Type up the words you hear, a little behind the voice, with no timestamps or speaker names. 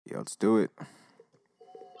Yeah, let's do it.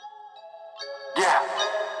 Yeah.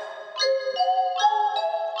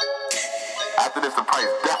 After this, the price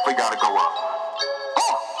definitely gotta go up.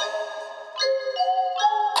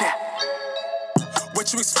 Yeah.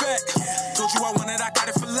 What you expect? Told you I wanted, I got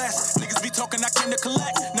it for less. Niggas be talking, I came to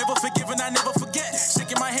collect. Never forgiven, I never forget.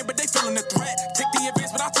 Shaking my hand, but they feeling the threat. Take the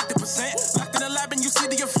advance, but I'll take the percent. Locked in the lab and you see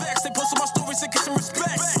the effects. They post on my stories and get some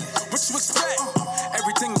respect. What you expect?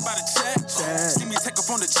 Everything about a check. See me take up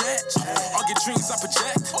on the jet. All your dreams I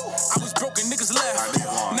project. I was broken, niggas left.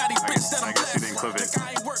 Now these bitches that I'm guess you didn't clip it. blessed. I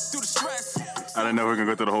ain't worked through the stress. I didn't know we were gonna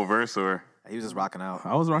go through the whole verse or. He was just rocking out.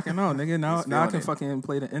 I was rocking out, nigga. Now I feeling can it. fucking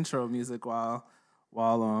play the intro music while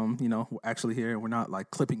we're actually here and we're not like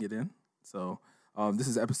clipping it in. So this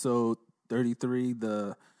is episode 33.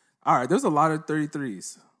 There's a lot of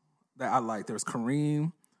 33s that I like. There was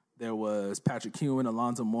Kareem, there was Patrick Ewing,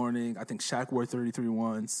 Alonzo Mourning. I think Shaq wore 33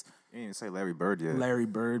 once. You didn't even say Larry Bird yet. Larry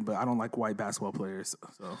Bird, but I don't like white basketball players.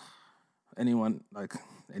 So anyone like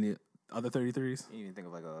any other 33s? You didn't even think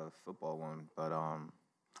of like a football one, but I'm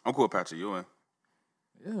cool with Patrick Ewing.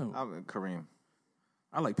 Yeah, I'm Kareem.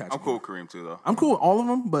 I like Patrick. I'm cool with Kareem too, though. I'm cool with all of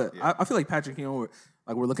them, but I feel like Patrick Ewing,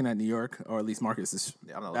 we're looking at New York, or at least Marcus is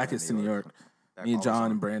I'm not back looking is at to New York. Me and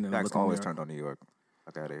John and Brandon are Dax looking at New always York. turned on New York.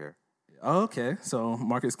 Fuck out of here. Oh, okay, so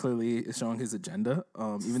Marcus clearly is showing his agenda,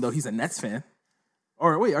 even though he's a Nets fan.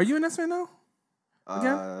 Or wait, are you a Nets fan now?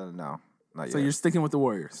 Again? No, not yet. So you're sticking with the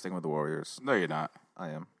Warriors. sticking with the Warriors. No, you're not. I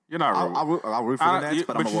am. You're not real. I'll root for the Nets,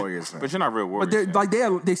 but I'm a you- Warriors fan. But you're not real But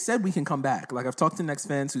Warriors. they said we can come back. Like I've talked to Nets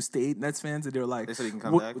fans who stayed Nets fans, and they were like, They said you can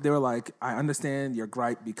come back? They were like, I understand your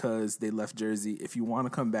gripe because they left Jersey. If you want to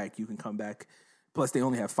come back, you can come back. Plus, they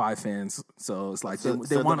only have 5 fans, so it's like they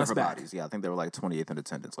want us back. Bodies. Yeah, I think they were like 28th in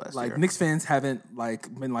attendance last Like year. Knicks fans haven't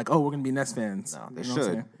like been like, oh, we're gonna be Nets fans. No, they You know what I'm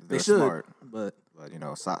should. saying? They're They should, smart. but But you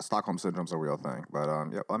know, Stockholm syndrome's a real thing. But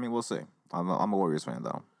yeah, I mean, we'll see. I'm a Warriors fan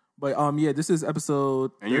though. yeah, this is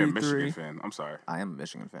episode and you're a 33. Michigan fan. I'm sorry. I am a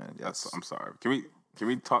Michigan fan. Yes. I'm sorry. Can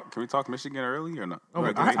we talk Michigan early or not? Oh,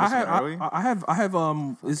 Right, I, Michigan I, early? I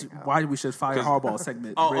have is why we should fire Harbaugh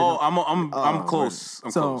segment. I'm close. I'm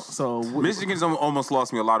so close. so we, Michigan's almost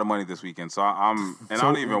lost me a lot of money this weekend, so I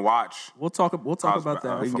don't even watch. we'll talk about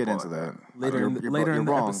that we can get into football that like later in the, You're later in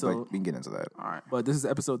the wrong, episode. but we can get into that. All right. But this is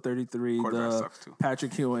episode 33. Quarterback The sucks, too.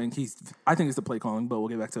 Patrick Ewing. I think it's the play calling, but we'll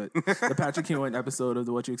get back to it. The Patrick Ewing episode of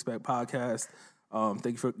the What You Expect podcast.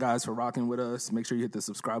 Thank you guys for rocking with us. Make sure you hit the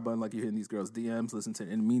subscribe button like you're hitting these girls' DMs. Listen to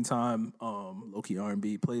In the Meantime, low-key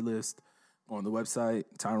R&B playlist on the website.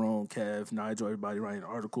 Tyrone, Kev, Nigel, everybody writing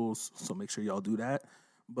articles. So make sure y'all do that.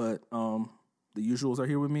 But the usuals are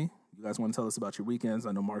here with me. You guys want to tell us about your weekends?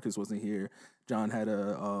 I know Marcus wasn't here. John had a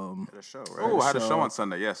The show, right? Oh, I had a show on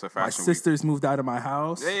Sunday. Yes, a my fashion week. sisters moved out of my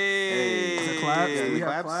house. Hey, Is it claps? Yeah, We we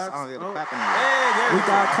have claps? claps? I don't get a Oh. clap anymore. We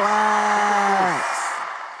got claps.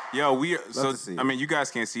 Yo, to see I it. mean, you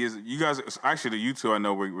guys can't see us. You guys, actually, you two, I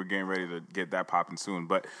know we're getting ready to get that popping soon.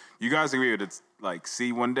 But you guys are going to be able to like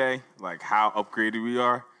see one day like how upgraded we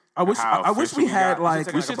are. I wish we had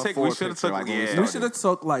like We should have took we should have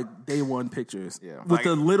took like day one pictures. Yeah. With Like-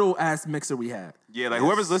 the little ass mixer we had. Yeah, like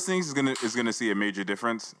whoever's listening is gonna see a major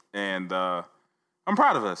difference, and I'm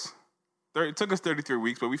proud of us. It took us 33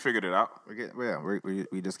 weeks, but we figured it out.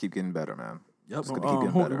 We just keep getting better, man. Yep. It's gonna keep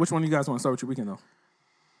getting better. Which one of you guys want to start with your weekend though?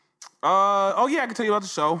 Oh yeah, I can tell you about the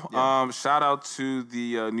show. Yeah. Shout out to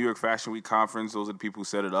the New York Fashion Week conference. Those are the people who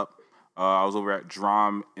set it up. I was over at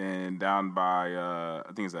Drom and down by I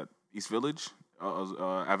think it's at East Village,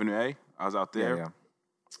 Avenue A. I was out there.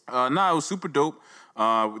 Yeah. It was super dope.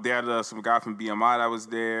 They had some guy from BMI that was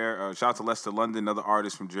there. Shout out to Lester London, another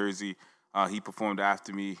artist from Jersey. He performed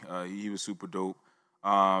after me. He was super dope.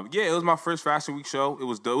 It was my first Fashion Week show. It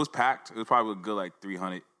was dope. It was packed. It was probably a good like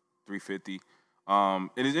 300, 350.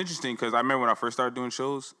 It is interesting because I remember when I first started doing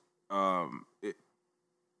shows,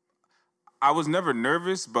 I was never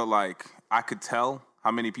nervous, but like I could tell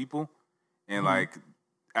how many people, and like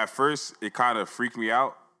at first it kind of freaked me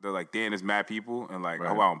out. They're like, "Damn, there's mad people," and like, Right.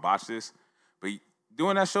 "Oh, I don't botch this." But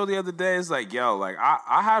doing that show the other day, it's like, yo, like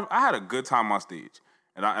I had a good time on stage,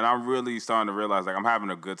 and I'm really starting to realize like I'm having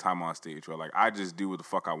a good time on stage where like I just do what the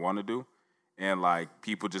fuck I want to do. And, like,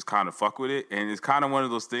 people just kind of fuck with it. And it's kind of one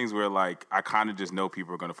of those things where, like, I kind of just know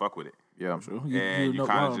people are going to fuck with it. Yeah. And you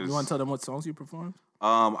kinda just- you want to tell them what songs you performed?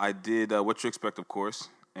 I did What You Expect, of course.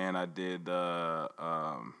 And I did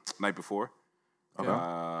Night Before.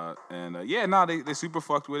 Okay. They super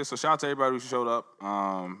fucked with it. So shout out to everybody who showed up.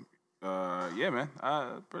 Man.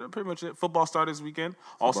 Pretty much it. Football started this weekend.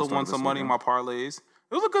 Also started won this some money in my parlays.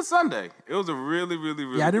 It was a good Sunday. It was a really, really,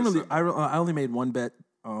 really Yeah, I didn't good really. Sunday. I only made one bet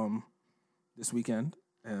this weekend.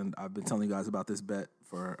 and I've been telling you guys about this bet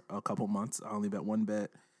for a couple months. I only bet one bet.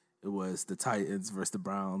 It was the Titans versus the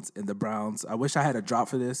Browns. And the Browns, I wish I had a drop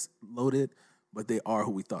for this loaded, but they are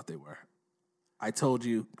who we thought they were. I told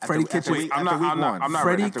you, Freddie Kitchens. I'm not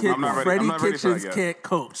Freddie ready. I'm not ready. Freddie I'm not ready for that Kitchens yet. can't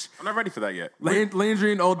coach. I'm not ready for that yet.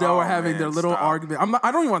 Landry and Odell were having their little stop. argument.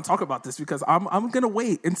 I don't even want to talk about this because I'm gonna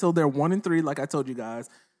wait until they're 1-3, like I told you guys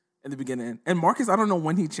in the beginning. And Marcus, I don't know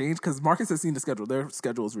when he changed because Marcus has seen the schedule. Their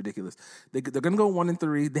schedule is ridiculous. They're gonna go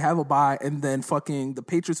 1-3. They have a bye, and then fucking the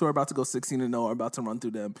Patriots, who are about to go 16-0, are about to run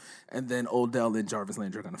through them. And then Odell and Jarvis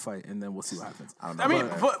Landry are gonna fight, and then we'll see what happens. I mean,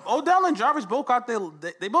 but Odell and Jarvis both got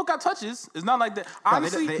they both got touches. It's not like that.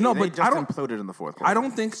 Honestly, they but just I don't- imploded in the fourth quarter. I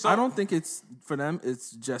don't think it's for them.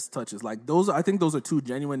 It's just touches. Like those, I think those are two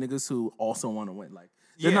genuine niggas who also want to win. Like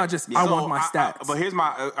they're not just I want my stats. But here's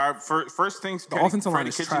my our first things offensive line Freddie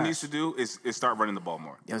is Kitchen trash. needs to do is start running the ball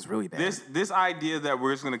more. It was really bad. This idea that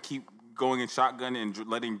we're just gonna keep going in shotgun and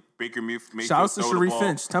letting Baker Mayfield Shout out to throw the Sharif ball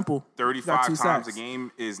Finch, Temple. Got 35 2 times sacks. a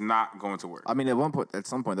game is not going to work. I mean, at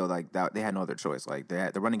some point though, like that, they had no other choice. Like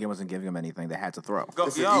the running game wasn't giving them anything. They had to throw.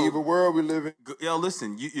 It's an evil world we live in. Yo,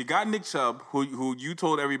 listen, you got Nick Chubb, who you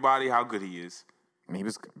told everybody how good he is. I mean, he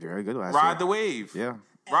was very good last year. Ride the wave. Yeah.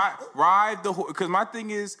 Ride the because my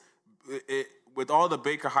thing is, with all the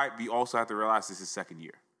Baker hype, we also have to realize this is his second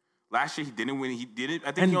year. Last year he didn't win. He didn't.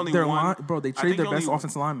 I think And he only their won. they I traded think their he best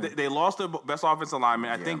offensive lineman. They lost their best offensive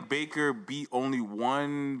lineman. I think Baker beat only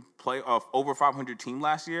one playoff over 500 team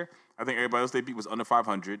last year. I think everybody else they beat was under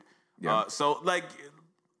 500. Yeah. So like,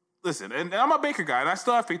 listen, and I'm a Baker guy, and I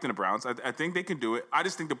still have faith in the Browns. I think they can do it. I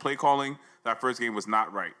just think the play calling that first game was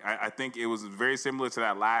not right. I think it was very similar to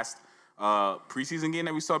that last preseason game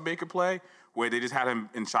that we saw Baker play, where they just had him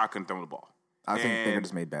in shotgun throwing the ball. I think Baker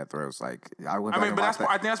just made bad throws. Like I but I think that's he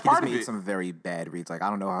part just of made it. some very bad reads. Like I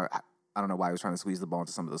don't know why he was trying to squeeze the ball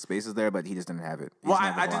into some of those spaces there, but he just didn't have it. He Well,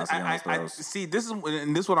 just didn't have the velocity on those I throws. see. This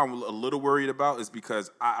is what I'm a little worried about is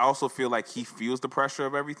because I also feel like he feels the pressure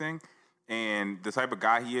of everything, and the type of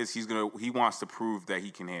guy he is, he wants to prove that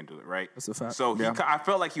he can handle it, right? That's a fact. So I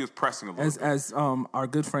felt like he was pressing a little bit. As our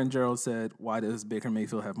good friend Gerald said, why does Baker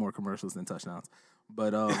Mayfield have more commercials than touchdowns?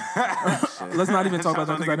 But let's not even talk about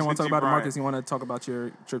that because I didn't want to talk about it. Marcus, you want to talk about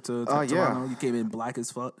your trip to Toronto? You came in black as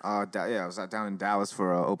fuck. I was down in Dallas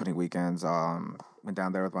for opening weekends. Went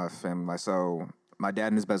down there with my family. So my dad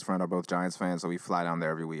and his best friend are both Giants fans, so we fly down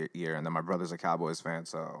there every year. And then my brother's a Cowboys fan,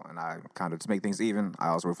 and I kind of, to make things even, I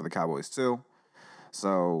also root for the Cowboys too.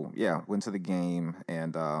 So yeah, went to the game,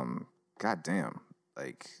 and goddamn,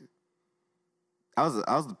 like. I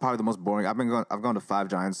was probably the most boring. I've gone to 5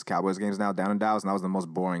 Giants Cowboys games now down in Dallas, and that was the most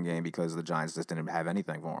boring game because the Giants just didn't have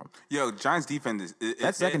anything for them. Yo, Giants defense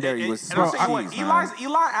That secondary was and I'm so saying, cheese,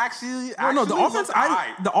 Eli actually No, the offense.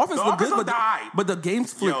 The offense looked good, looked aight. but the game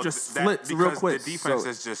flipped flipped real quick. The defense So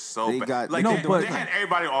is just so they bad. got- Like No, they but- had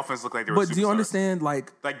everybody on offense look like they were. But do you superstars. understand?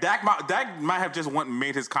 Like Dak might have just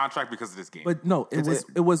made his contract because of this game. But no,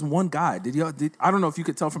 it was one guy. I don't know if you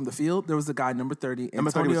could tell from the field. There was a guy number 30,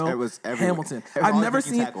 Number 30 Antonio was everywhere. Hamilton. It was I've always never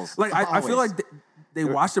breaking seen tackles. like I feel Always. like they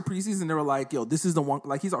watched the preseason. They were like, "Yo, this is the one."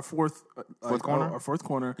 Like he's our fourth corner? Our fourth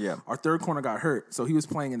corner. Yeah. Our third corner got hurt, so he was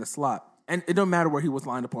playing in the slot. And it don't matter where he was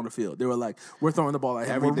lined up on the field. They were like, "We're throwing the ball at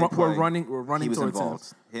him. Every big We're play, running he was towards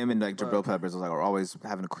involved. Him and like Jabril Peppers was like are always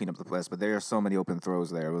having to clean up the place, but there are so many open throws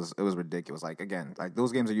there. It was ridiculous. Like again, like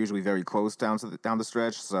those games are usually very close down the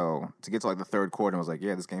stretch. So to get to like the third quarter, I was like,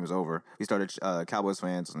 yeah, this game is over. We started Cowboys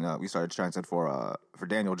fans, and we started trying to for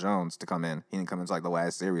Daniel Jones to come in. He didn't come into like the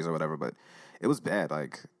last series or whatever, but it was bad.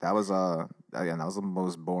 Like that was again, that was the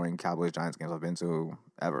most boring Cowboys Giants games I've been to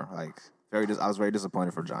ever. Like. I was very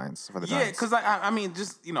disappointed for the Giants. Yeah, because I mean,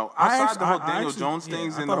 just outside the whole Daniel Jones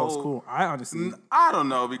things I and thought the it was whole. cool. I honestly, I don't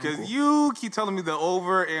know because you keep telling me the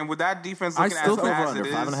over, and with that defense looking still as think bad as under it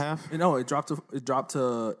is, 5.5. no, it dropped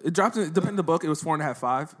to depending on the book. It was 4.5,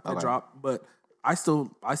 5. It dropped, but I still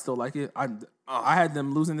like it. I had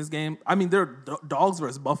them losing this game. I mean, they're dogs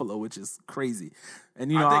versus Buffalo, which is crazy. And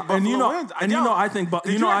I think Buffalo wins. I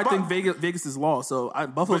think you think Vegas is lost. So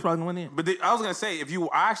Buffalo's probably gonna win in. But I was gonna say,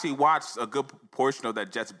 I actually watched a good portion of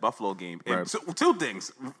that Jets Buffalo game. And Right. so, 2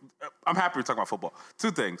 things. I'm happy we're talking about football.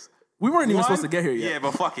 2 things. We weren't even One, supposed to get here yet. Yeah,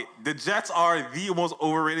 but fuck it. The Jets are the most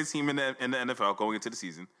overrated team in the NFL going into the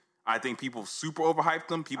season. I think people super overhyped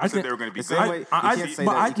them. People said they were going to be Same good. way- you can't say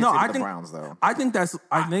that with the Browns, though. I think that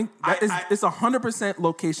it's 100%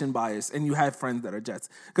 location bias, and you have friends that are Jets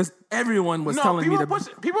because everyone was telling me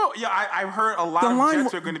I've heard a lot The of line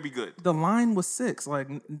Jets wa- are going to be good. the line was 6. Like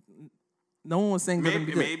no one was saying they're going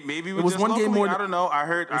to be good. Maybe it was just one locally, game more. I don't know. I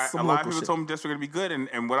heard It's a some lot of local people shit. told me Jets were going to be good,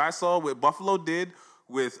 and what I saw what Buffalo did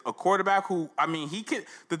with a quarterback who, I mean, he could.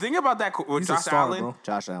 The thing about that with He's a Josh star, Allen, bro.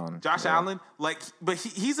 Josh Allen. Josh Allen, like, but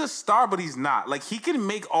he's a star, but he's not. Like, he can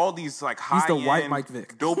make all these like high the white Mike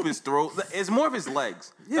Vick. dopest throws. It's more of his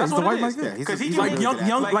legs. Yeah, That's he's the what white it Mike is. Vick. Yeah, he's 'Cause he he's can a Like really young, good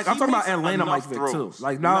young, athlete. like I'm he talking about makes Atlanta Mike enough Vick throws. too.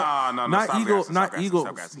 Like not stop Eagle, gassing, not stop gassing, Eagle.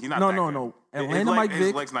 stop gassing. He's not No, that no, good. no. His Atlanta leg- Mike his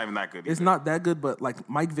Vick leg's not even that good It's either. not that good, but like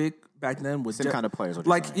Mike Vick back then was Same just, kind of player is what you're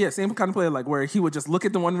like saying. yeah, same kind of player. Like where he would just look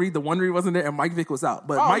at the one read wasn't there, and Mike Vick was out.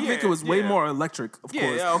 But Oh, Mike yeah, Vick was way yeah. more electric, of Yeah,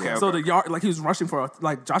 course. yeah, okay, So okay. the yard, like he was rushing for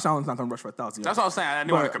like Josh Allen's not going to rush for 1,000 yards. That's what I was saying. I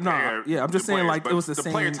didn't want to But, compare. nah, yeah, I'm just the saying, players, like, but it was the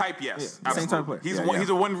player same- type. Yes, yeah, same type of absolutely. player. He's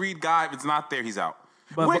a one read guy. If it's not there, he's out.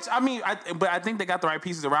 But- Which I mean, but I think they got the right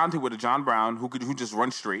pieces around him with a John Brown who just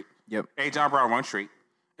run straight. Yep. John Brown run straight.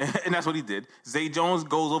 And that's what he did. Zay Jones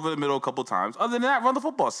goes over the middle a couple times. Other than that, run the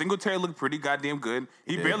football. Singletary looked pretty goddamn good.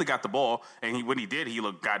 He barely got the ball, and when he did, he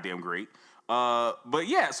looked goddamn great. But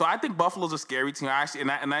yeah, so I think Buffalo's a scary team.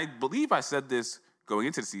 I believe I said this going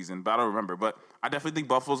into the season, but I don't remember. But I definitely think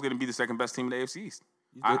Buffalo's going to be the second best team in the AFC East.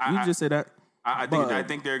 You just say that. I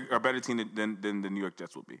think they're a better team than the New York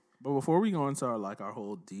Jets will be. But before we go into our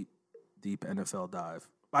whole deep NFL dive,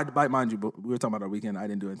 by mind you, but we were talking about our weekend. I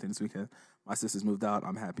didn't do anything this weekend. My sisters moved out.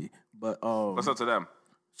 I'm happy. But What's up to them?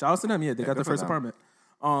 shout out to them. Yeah, they got their good for first them. apartment.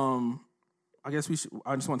 I guess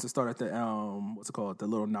I just want to start at the what's it called, the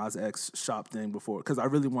little Nas X shop thing before, because I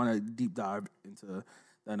really want to deep dive into the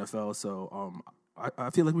NFL. So I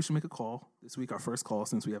feel like we should make a call this week, our first call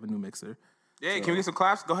since we have a new mixer. Yeah, can we get some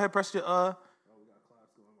claps? Go ahead, press your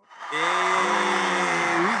Hey,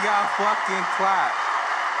 we got fucking claps.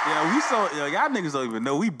 Yeah, y'all niggas don't even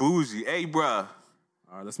know we bougie. Hey, bruh.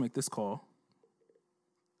 All right, let's make this call.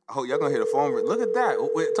 Oh, y'all gonna hear the phone. Look at that.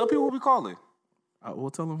 Wait, tell people what we calling.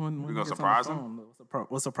 We'll tell them when We he gonna gets surprise on the him? phone.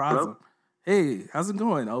 We'll surprise him. Hey, how's it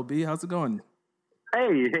going, OB? How's it going? Hey,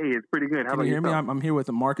 it's pretty good. How Can about you hear me? yourself? I'm here with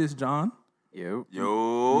Marcus John. Yo. Can you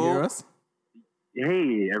hear Yo. us?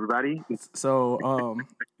 Hey, everybody. So,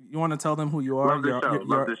 you want to tell them who you are? Love the show.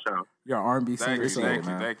 Love the show. You're an R&B Thank singer. you,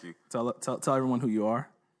 So thank you. tell everyone who you are.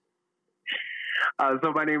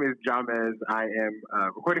 So my name is Jamez. I am a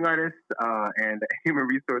recording artist and a human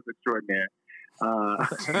resource extraordinaire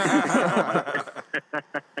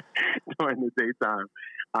during the daytime.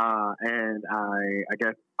 And I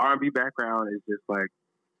guess R&B background is just like,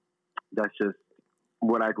 that's just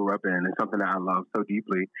what I grew up in and something that I love so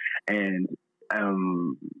deeply. And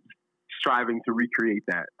striving to recreate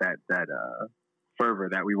that fervor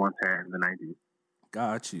that we once had in the 90s.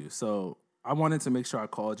 Got you. So I wanted to make sure I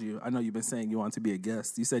called you. I know you've been saying you want to be a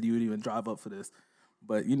guest. You said you would even drive up for this,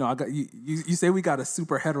 but I got you. You say we got a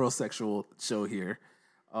super heterosexual show here.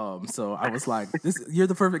 So I was like, you're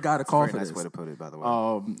the perfect guy to call Very for nice this. way to put it, by the way.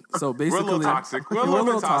 So basically, We're a little toxic. We're a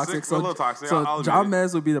little toxic. We're a little toxic. So I'll admit John it.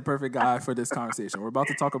 Mez would be the perfect guy for this conversation. We're about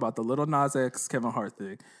to talk about the Little Nas X Kevin Hart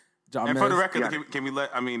thing. John And for the Mez. record, can we let?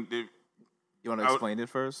 I mean, You want to explain it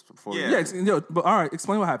first? Before Yeah. Yeah, but all right,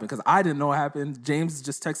 explain what happened, because I didn't know what happened. James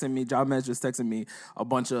just texted me, John Mez just texted me a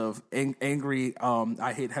bunch of angry,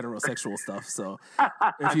 I hate heterosexual stuff. So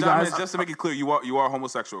if you John, guys, just to make it clear, you are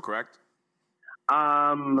homosexual, correct?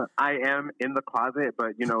 I am in the closet,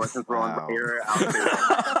 but since we're on Wow. the air, I'll say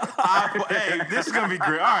that. Hey, this is gonna be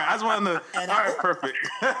great. All right, I just wanted to. All right, perfect.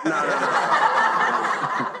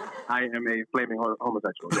 I am a flaming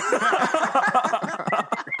homosexual.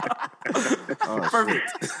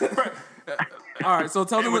 perfect. All right, so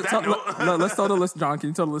tell And with that note- let's tell the list. John, can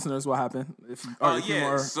you tell the listeners what happened? If you Yeah.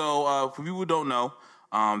 are- So for people who don't know,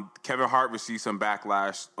 Kevin Hart received some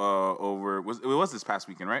backlash over. It was this past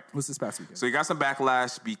weekend, right? what's this past weekend? So he got some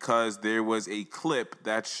backlash because there was a clip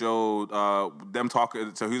that showed them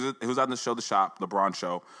talking. So he was on the show, The Shop, LeBron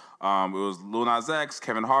show. It was Lil Nas X,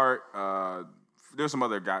 Kevin Hart. There's some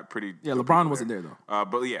other guy pretty. Yeah, good LeBron people wasn't there though.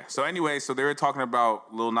 But yeah, so anyway, so they were talking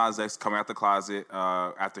about Lil Nas X coming out the closet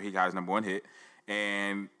after he got his number one hit.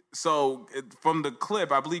 And so from the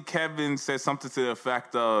clip, I believe Kevin said something to the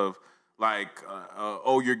effect of, like,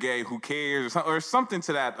 oh, you're gay, who cares? Or something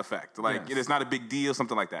to that effect. Like, Yes. it's not a big deal,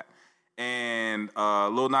 something like that. And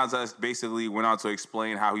Lil Nas X basically went on to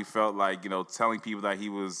explain how he felt like, telling people that he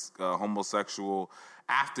was homosexual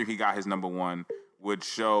after he got his number one would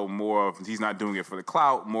show more of he's not doing it for the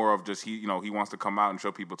clout, more of just he wants to come out and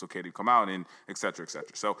show people it's okay to come out, and et cetera, et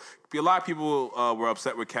cetera. So a lot of people were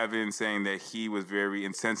upset with Kevin, saying that he was very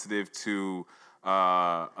insensitive to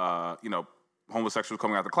homosexuals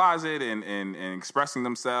coming out the closet and expressing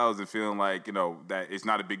themselves and feeling like that it's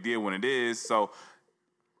not a big deal when it is. So,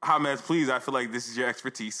 Jamez, please, I feel like this is your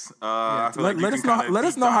expertise. I feel like you let can us know. kinda Let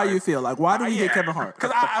us deep know how dive. you feel. Like, why do you hate Kevin Hart?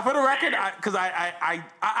 Because for the record, I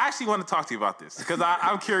actually want to talk to you about this because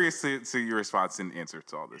I'm curious to your response and answer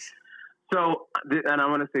to all this. So, and I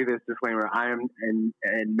want to say this disclaimer: I am in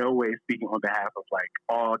no way speaking on behalf of like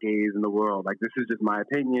all gays in the world. Like, this is just my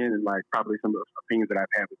opinion, and like probably some of the opinions that I've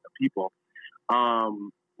had with some people.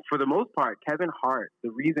 For the most part, Kevin Hart,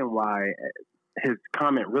 the reason why his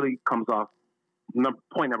comment really comes off.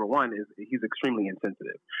 Point number one is he's extremely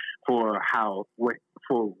insensitive for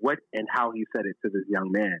what and how he said it to this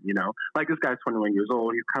young man. You know, like, this guy's 21 years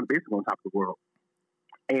old. He's kind of basically on top of the world,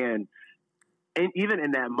 and even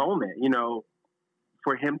in that moment, you know,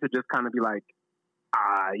 for him to just kind of be like,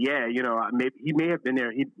 yeah, you know, maybe he may have been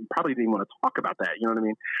there. He probably didn't want to talk about that. You know what I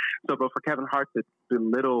mean? So, but for Kevin Hart to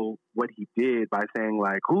belittle what he did by saying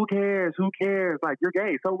like, who cares? Who cares? Like, you're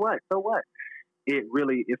gay. So what? So what? It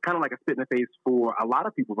really is kind of like a spit in the face for a lot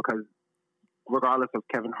of people, because regardless of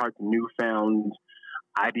Kevin Hart's newfound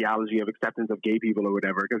ideology of acceptance of gay people or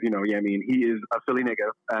whatever, because, you know, yeah, I mean, he is a Philly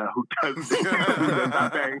nigga who does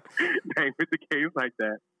not bang with the gays like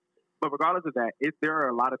that. But regardless of that, there are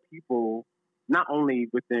a lot of people, not only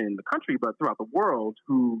within the country, but throughout the world,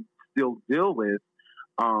 who still deal with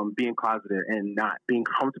being closeted and not being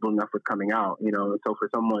comfortable enough with coming out, you know. And so for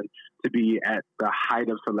someone to be at the height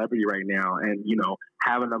of celebrity right now and, you know,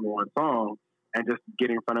 have a number one song and just get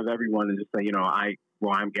in front of everyone and just say, you know,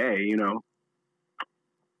 I'm gay, you know,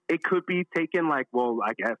 it could be taken like, well,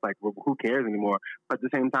 I guess, like, well, who cares anymore? But at the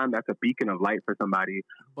same time, that's a beacon of light for somebody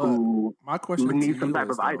who needs some type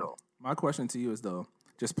of idol. My question to you is, though,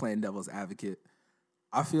 just playing devil's advocate,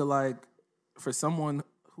 I feel like for someone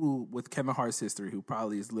who, with Kevin Hart's history, who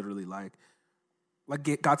probably is literally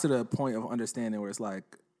got to the point of understanding where it's like,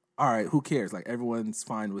 all right, who cares? Like, everyone's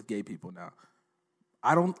fine with gay people now.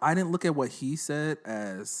 I didn't look at what he said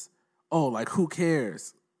as, oh, like, who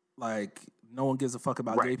cares? Like, no one gives a fuck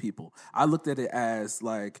about gay people. I looked at it as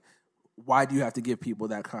like, why do you have to give people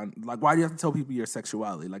that kind? Like, why do you have to tell people your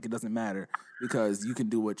sexuality? Like, it doesn't matter because you can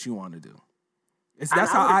do what you want to do.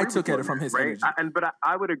 That's how I took it from his energy. But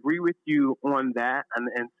I would agree with you on that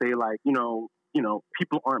and say, like, you know,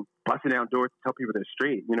 people aren't busting down doors to tell people they're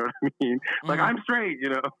straight. You know what I mean? Like, I'm straight, you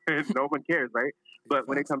know, and no one cares, right? But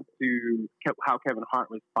when it comes to how Kevin Hart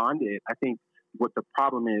responded, I think what the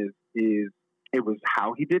problem is it was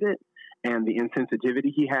how he did it and the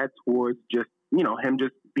insensitivity he had towards just, you know, him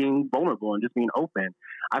just being vulnerable and just being open.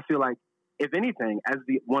 I feel like, if anything, as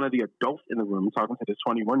one of the adults in the room talking to this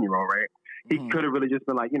 21-year-old, right? He could have really just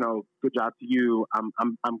been like, you know, good job to you.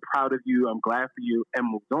 I'm proud of you. I'm glad for you,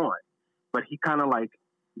 and moved on. But he kind of like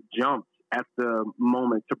jumped at the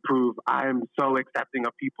moment to prove I am so accepting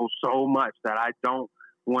of people so much that I don't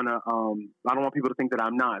want people to think that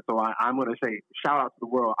I'm not. So I'm going to say, shout out to the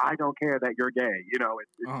world. I don't care that you're gay. You know,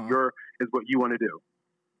 it's what you want to do.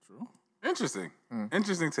 True. Interesting.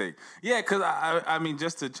 Interesting take. Yeah, because I mean,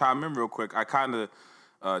 just to chime in real quick, I kind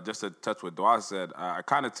of, just to touch what Dwaz said, I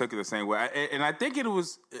kind of took it the same way. And I think it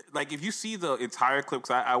was, like, if you see the entire clip,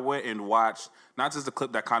 because I went and watched, not just the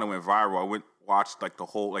clip that kind of went viral, I watched, like, the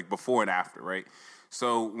whole, like, before and after, right?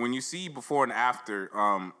 So when you see before and after,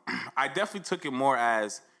 I definitely took it more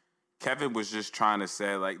as Kevin was just trying to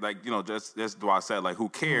say, like you know, just as Dwaz said, like, who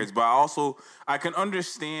cares? But I can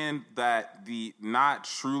understand that the not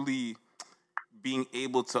truly being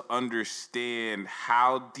able to understand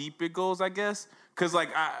how deep it goes, I guess. Because, like,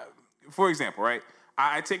 for example, right,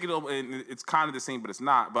 I take it, and it's kind of the same, but it's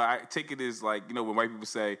not. But I take it as, like, you know, when white people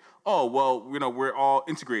say, oh, well, you know, we're all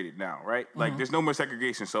integrated now, right? Like, there's no more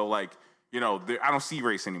segregation. So, like, you know, I don't see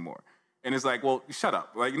race anymore. And it's like, well, shut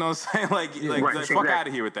up. Like, you know what I'm saying? Like, fuck out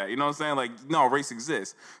of here with that. You know what I'm saying? Like, no, race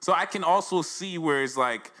exists. So I can also see where it's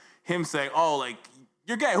like him saying, oh, like,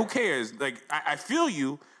 you're gay. Who cares? Like, I feel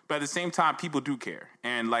you. But at the same time, people do care.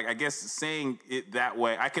 And, like, I guess saying it that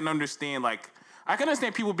way, I can understand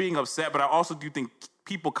people being upset, but I also do think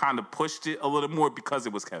people kind of pushed it a little more because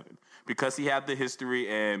it was Kevin. Because he had the history.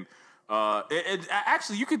 And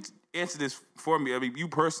actually, you could answer this for me. I mean, you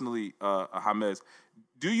personally, James,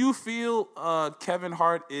 do you feel Kevin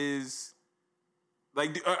Hart is,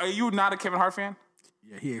 like, are you not a Kevin Hart fan?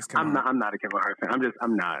 Yeah, he is Kevin Hart. I'm not a Kevin Hart fan.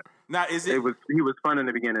 I'm not. Now, he was fun in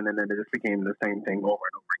the beginning, and then it just became the same thing over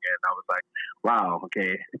and over again. I was like, wow,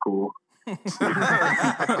 okay, cool.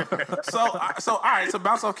 So all right. So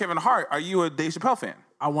bounce off Kevin Hart. Are you a Dave Chappelle fan?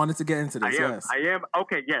 I wanted to get into this. I am.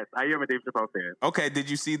 Okay, yes, I am a Dave Chappelle fan. Okay. Did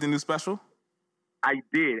you see the new special? I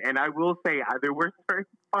did, and I will say there were certain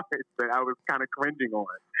parts that I was kind of cringing on.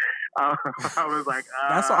 I was like,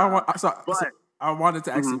 that's what I want. So I wanted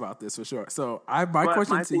to ask you about this for sure. So my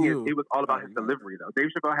question to you, it was all about his delivery, though.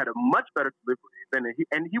 Dave Chappelle had a much better delivery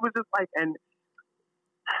than he was just like, and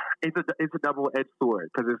it's a double-edged sword,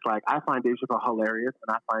 because it's like, I find Dave Chappelle hilarious,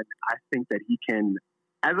 and I think that he can,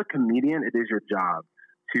 as a comedian, it is your job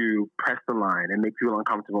to press the line and make people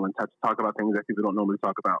uncomfortable and talk about things that people don't normally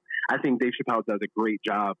talk about. I think Dave Chappelle does a great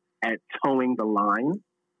job at towing the line,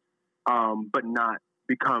 but not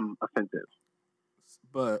become offensive.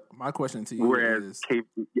 But my question to you Whereas is,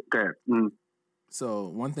 go ahead. So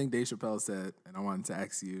one thing Dave Chappelle said, and I wanted to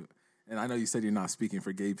ask you, and I know you said you're not speaking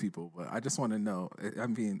for gay people, but I just want to know, I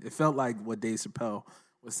mean, it felt like what Dave Chappelle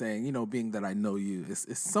was saying, you know, being that I know you, is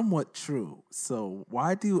somewhat true. So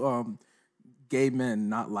why do gay men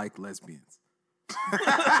not like lesbians?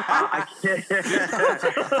 I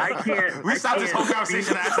can't. We stopped this whole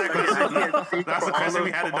conversation to ask that question. That's the question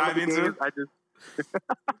we had to dive into.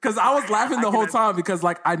 Because I was laughing the whole time because,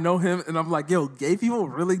 like, I know him and I'm like, yo, gay people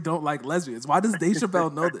really don't like lesbians. Why does Dave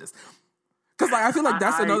Chappelle know this? Because, like, I feel like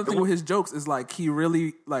that's another thing with his jokes is, like, he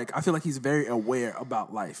really, like, I feel like he's very aware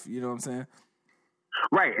about life. You know what I'm saying?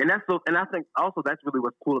 Right, and I think also that's really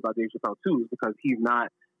what's cool about Dave Chappelle too, is because he's not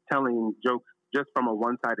telling jokes just from a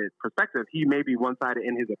one-sided perspective. He may be one-sided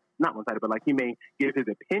in his, not one-sided, but like he may give his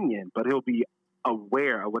opinion, but he'll be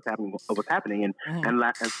aware of what's happening. And and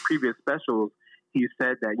as previous specials, he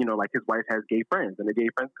said that, you know, like his wife has gay friends, and the gay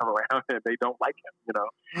friends come around and they don't like him, you know.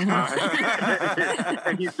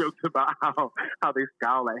 And he jokes about how they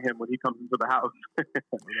scowl at him when he comes into the house.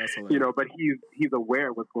 You know, but he's aware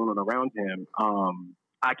of what's going on around him.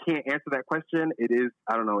 I can't answer that question. It is,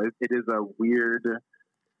 I don't know, it is a weird.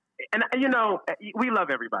 And, you know, we love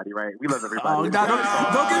everybody, right? We love everybody. Oh,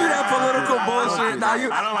 don't give me that political bullshit. Now you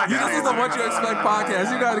this is a What You Expect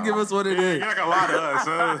podcast. You got to give us what it is. You're like a lot of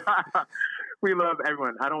us. We love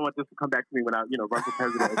everyone. I don't want this to come back to me when I, you know, run for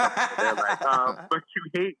president. But you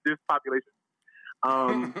hate this population.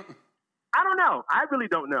 I don't know. I really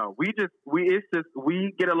don't know. We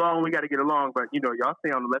get along. We got to get along. But, you know, y'all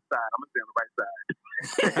stay on the left side. I'm gonna stay on the right side.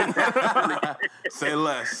 Say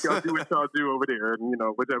less. Y'all do what y'all do over there, and, you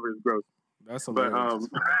know, whatever is gross. That's hilarious.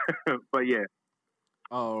 But yeah.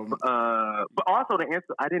 But also to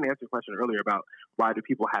answer, I didn't answer your question earlier about why do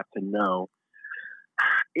people have to know.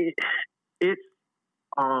 It's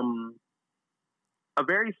a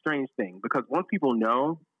very strange thing, because once people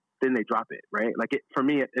know, then they drop it, right? Like for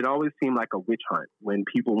me, it always seemed like a witch hunt when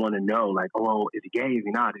people want to know, like, oh, is he gay? Is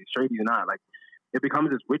he not? Is he straight? Is he not? Like, it becomes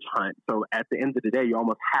this witch hunt. So at the end of the day, you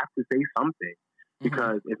almost have to say something,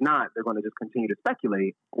 because if not, they're going to just continue to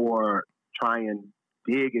speculate or try and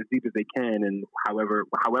dig as deep as they can, and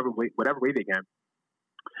whatever way they can.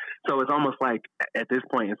 So it's almost like at this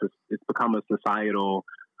point, it's become a societal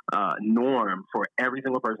norm for every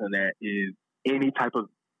single person that is any type of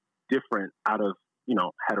different out of, you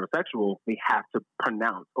know, heterosexual. They have to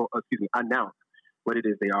announce what it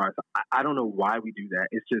is they are. So I don't know why we do that.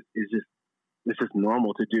 It's just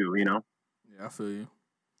normal to do, you know. Yeah, I feel you.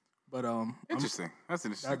 But interesting. That's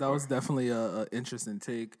interesting. That was definitely a interesting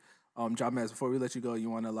take. Jamez, before we let you go, you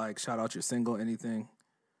want to like shout out your single, anything?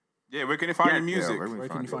 Yeah, where can you find your music? Where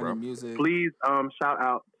can you find your music? Please shout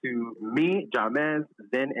out to me, Jamez,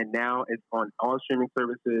 Then and Now. It's on all streaming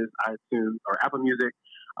services, iTunes or Apple Music,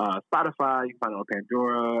 Spotify. You can find it on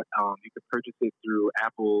Pandora. You can purchase it through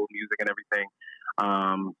Apple Music and everything.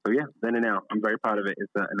 So yeah, Then and Now. I'm very proud of it.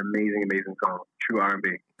 It's an amazing, amazing song. True R&B.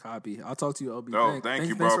 Copy. I'll talk to you, LB. Oh, thank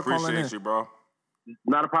you, bro. Appreciate you, bro.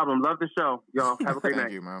 Not a problem. Love the show, y'all. Have a great night.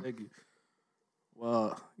 Thank you, man. Thank you.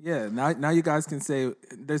 Well, yeah. Now you guys can say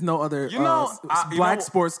there's no other black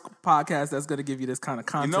sports podcast that's going to give you this kind of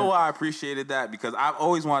content. You know why I appreciated that? Because I've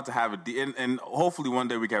always wanted to have and hopefully one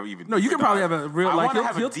day we can have even. No, you can probably have a real. I want to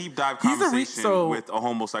have a deep dive conversation with a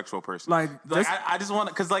homosexual person. I just want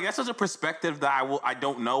to, because like that's such a perspective that I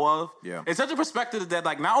don't know of. Yeah, it's such a perspective that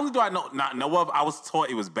like not only do I not know of, I was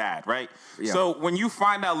taught it was bad, right? Yeah. So when you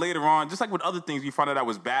find out later on, just like with other things, you find out that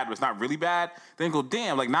was bad, but it's not really bad. Then you go,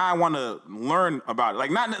 damn, like now I want to learn about it.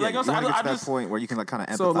 Like not like you want to get to that point where you can like kind of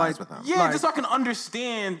empathize with them. Yeah, just so I can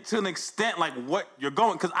understand to an extent like what you're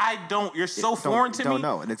going, because I don't. You're so foreign to me. Don't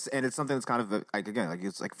know, and it's something that's kind of like again like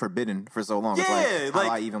it's like forbidden for so long. Yeah, it's like,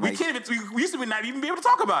 I even, we can't even. We used to not even be able to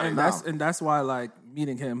talk about it. And that's why like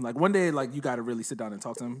meeting him, like one day like you got to really sit down and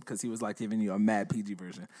talk to him, because he was like giving you a mad PG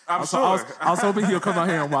version. I was hoping he'll come out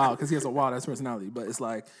here and wild, because he has a wild ass personality, but it's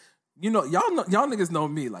like. You know, y'all niggas know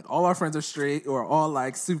me. Like, all our friends are straight or all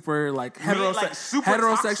like super like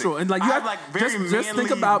heterosexual, toxic. And like you have like very just think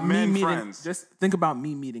about me meeting. Friends. Just think about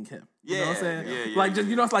me meeting him. You know what I'm saying? Yeah, like just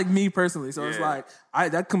you know, it's like me personally. So it's like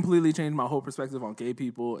that completely changed my whole perspective on gay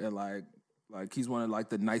people, and like he's one of like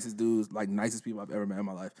the nicest dudes, like nicest people I've ever met in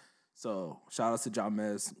my life. So shout out to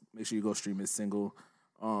Jamez. Make sure you go stream his single.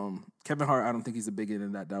 Kevin Hart, I don't think he's a big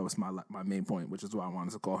in that. That was my main point, which is why I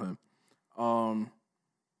wanted to call him.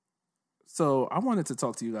 So I wanted to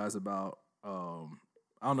talk to you guys about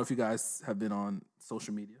I don't know if you guys have been on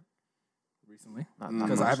social media recently Not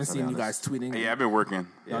because I much, haven't to be seen you honest. guys tweeting. Yeah, I've been working.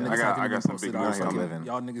 Y'all I niggas haven't got even some posted big our work fucking- coming. living.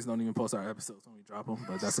 Y'all niggas don't even post our episodes when we drop them,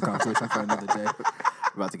 but that's a conversation for another day.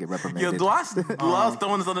 We're about to get reprimanded. Yo, do I love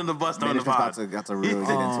throwing us under the bus during the Management's pod? about to really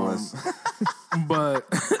get into us.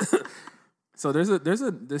 But so there's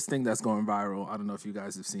this thing that's going viral. I don't know if you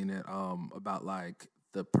guys have seen it. About like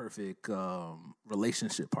the perfect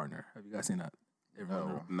relationship partner. Have you guys seen that?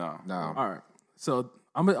 Everyone know? No. All right. So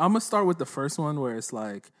I'm gonna start with the first one where it's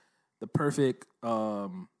like the perfect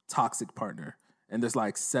toxic partner, and there's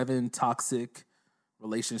like 7 toxic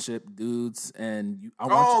relationship dudes, and I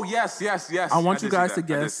want Yes. I want you did see guys to that. I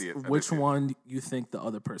did guess see it. I did which see it. one you think the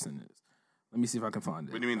other person is. Let me see if I can find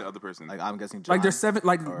it. What do you mean the other person? Like I'm guessing. John, Like there's 7.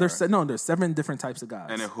 Like or- there's 7 different types of guys.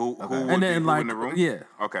 and then who would And be then, who like, in the room? yeah.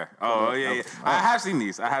 Okay. Oh, yeah. I have seen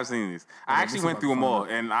these. I actually see went if I through can them find all,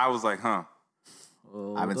 and I was like, huh.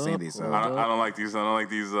 I haven't seen these, so I don't like these. I don't like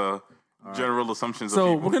these general assumptions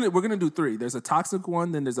So of people. we're gonna do 3. There's a toxic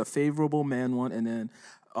one, then there's a favorable man one, and then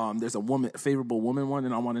there's a favorable woman one,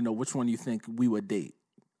 and I want to know which one you think we would date.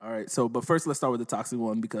 All right. So, but first, let's start with the toxic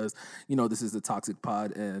one because this is the toxic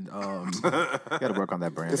pod, and you got to work on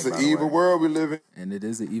that branding. It's an by the evil way. world we live in. and it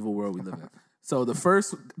is an evil world we live in. So the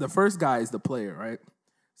first guy is the player, right?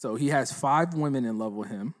 So he has 5 women in love with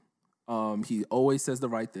him. He always says the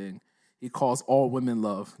right thing. He calls all women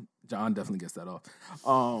love. John definitely gets that off.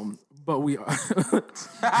 But we No,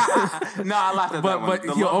 I laughed at that one. but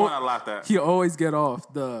The he'll, love one I laughed at. he'll always get off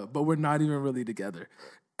but we're not even really together.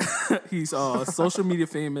 He's social media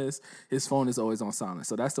famous. His phone is always on silent.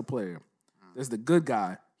 So that's the player. There's the good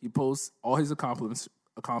guy. He posts all his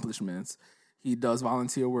accomplishments. He does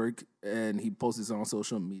volunteer work and he posts it on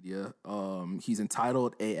social media. He's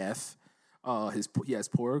entitled AF. He has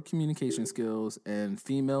poor communication skills, and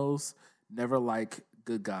females never like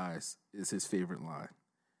good guys is his favorite line.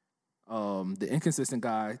 The inconsistent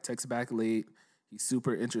guy texts back late. He's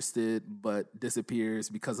super interested but disappears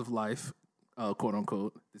because of life, quote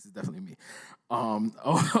unquote. This is definitely me.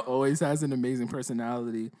 Always has an amazing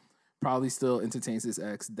personality. Probably still entertains his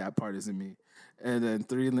ex. That part isn't me. And then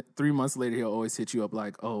 3 months later, he'll always hit you up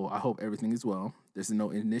like, "Oh, I hope everything is well." There's no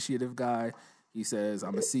initiative guy. He says,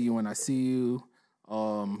 "I'm gonna see you when I see you."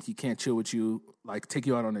 He can't chill with you, like take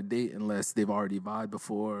you out on a date unless they've already vibed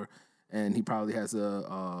before. And he probably has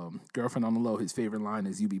a girlfriend on the low. His favorite line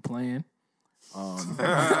is "You be playing."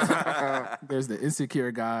 There's the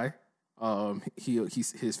insecure guy.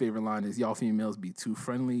 His favorite line is "Y'all females be too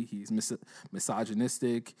friendly." He's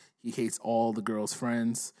misogynistic. He hates all the girls'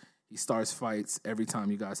 friends. He starts fights every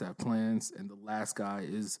time you guys have plans. And the last guy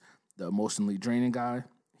is the emotionally draining guy.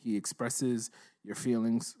 He expresses your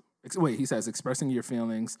feelings. He says expressing your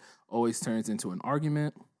feelings always turns into an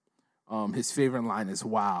argument. His favorite line is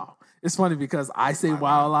 "Wow." It's funny because I say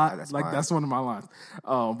 "Wow" a lot. That's Like mine. that's one of my lines.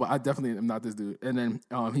 But I definitely am not this dude. And then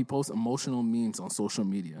he posts emotional memes on social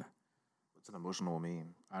media. What's an emotional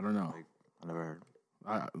meme? I don't know. I never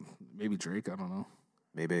heard. Maybe Drake. I don't know.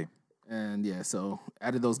 Maybe. And yeah, so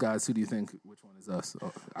out of those guys, who do you think which one is us?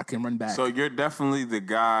 I can run back. So you're definitely the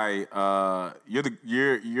guy.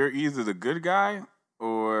 You're either the good guy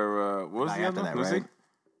or what was Guy the after other that, one? Was right? he?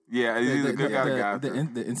 Yeah, he's either the good guy or the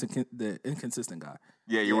guy. the inconsistent guy.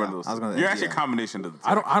 Yeah, you're one of those. I was gonna- You're actually yeah. a combination of the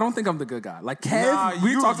two. I don't think I'm the good guy. Like Kev, Nah,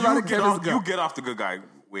 we you- talked about it. you get Kev off- is good. You get off the good guy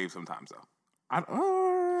wave sometimes though.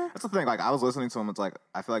 That's the thing. Like I was listening to him. It's like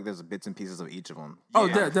I feel like there's bits and pieces of each of them. Oh,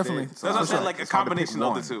 Yeah. definitely. So That's what I'm it's saying, like a it's hard to pick combination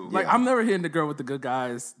of the one. two. Like Yeah. I'm never hearing the girl with the good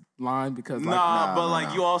guys line because like, Nah, but no, like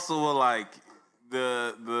no. you also were like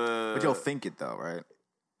the. But you'll think it though, right?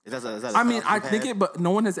 Is that I mean, I think it, but no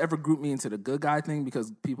one has ever grouped me into the good guy thing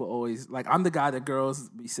because people always like I'm the guy that girls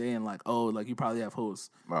be saying like, oh, like you probably have hoes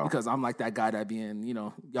Wow. because I'm like that guy that be in,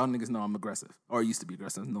 y'all niggas know I'm aggressive or used to be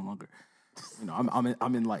aggressive, no longer.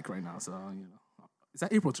 I'm in like right now, so is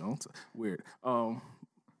that April Jones? Weird.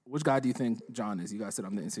 Which guy do you think John is? You guys said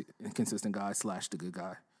I'm the inconsistent guy / the good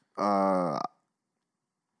guy, I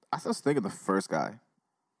was thinking the first guy.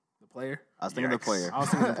 the player. I was thinking the Yikes. player I was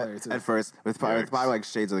thinking the player too. at first. It's probably like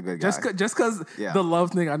shades of the good guy. Just because Yeah. the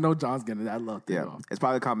love thing, I know John's getting that love thing yeah, off. it's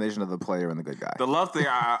probably a combination of the player and the good guy. The love thing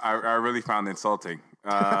I really found insulting.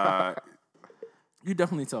 You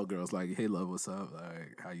definitely tell girls like, "Hey, love, what's up?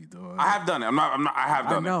 Like, how you doing?" I have done it. I have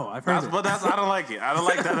done it. know, I've heard it. But I don't like it. I don't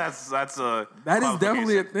like that. That's a. That is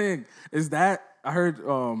definitely a qualification. thing. Is that I heard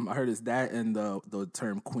it's that and the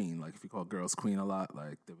term queen. Like if you call girls queen a lot,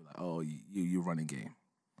 like they'll be like, "Oh, you running game."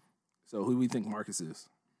 So who do we think Marcus is?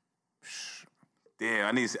 Damn,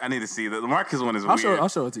 I need to see the Marcus one is I'll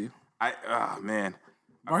weird. show it to you. Man.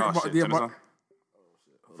 Mark- Oh, Mar- shit. yeah, Turn this Mar- on.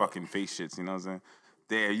 Fucking face shits. You know what I'm saying?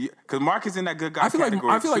 there, because Marcus in that good guy I feel like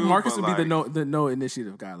category Marcus too, would be but, the no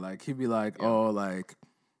initiative guy. Like he'd be like, oh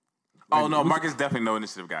no, Marcus definitely no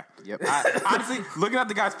initiative guy. Yep. Honestly, looking at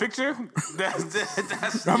the guy's picture,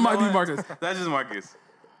 that's That might be Marcus. That's just Marcus.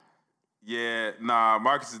 Yeah, nah,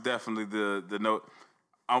 Marcus is definitely the note.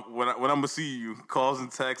 When I'm gonna see you, calls and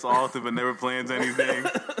texts often, but never plans anything.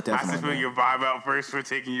 I just feel your vibe out first for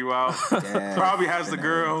taking you out. Yeah, Probably has the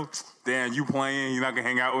girl. Damn, you playing? You're not gonna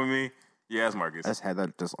hang out with me? Yeah, that's Marcus. I just had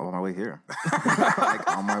that just on my way here.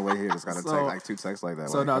 Like on my way here, just got to take like 2 texts like that.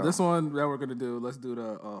 So like, now this one that we're gonna do, let's do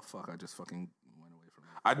the I just fucking went away from it.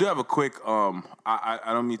 I do have a quick. I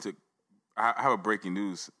don't need to. I have a breaking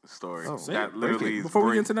news story that literally is Before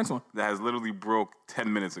we get into the next one. that has literally broke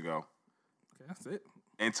 10 minutes ago. Okay, that's it.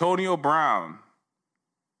 Antonio Brown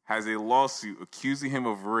has a lawsuit accusing him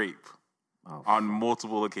of rape on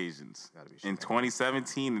multiple occasions in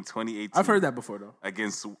 2017 and 2018. I've heard that before though.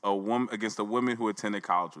 Against a woman who attended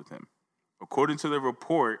college with him. According to the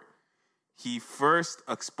report, he first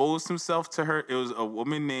exposed himself to her. It was a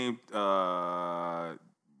woman named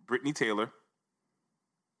Brittany Taylor.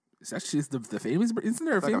 Is that she's the famous? Isn't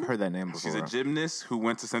there a I feel like famous? I've heard that name before. She's a gymnast who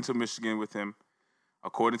went to Central Michigan with him.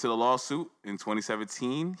 According to the lawsuit, in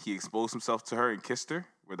 2017, he exposed himself to her and kissed her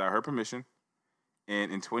without her permission.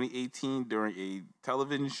 And in 2018, during a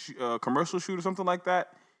television commercial shoot or something like that,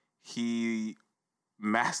 he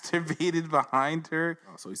masturbated behind her.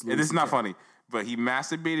 Oh, so he's and this is not funny, but he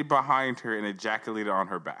masturbated behind her and ejaculated on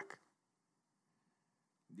her back.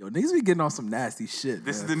 Yo, niggas be getting on some nasty shit.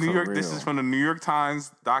 This man. is the New York. real. This is from the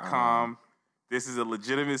NewYorkTimes.com. This is a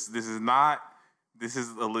legitimate. This is not. This is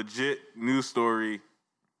a legit news story.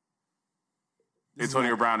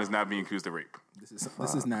 Antonio Brown is not being accused of rape. This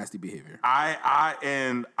is nasty behavior.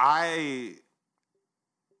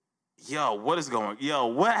 Yo, what is going? Yo,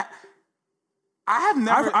 what? I have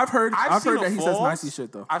never. I've heard seen that the he says falls. nasty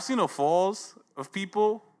shit though. I've seen the falls of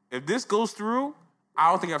people. If this goes through, I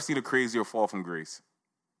don't think I've seen a crazier fall from grace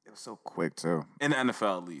It was so quick too. in the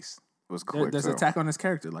NFL at least. It was quick There's too. an attack on his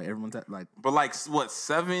character. Like everyone's like, But like what?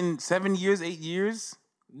 7 years, 8 years.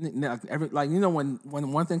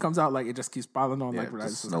 when one thing comes out, like it just keeps piling on. Yeah, Like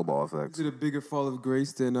just snowball effects. Is it a bigger fall of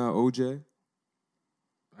grace than OJ?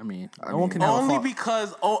 I mean, I no one mean, can have a Only fault.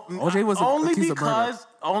 because OJ was only accused of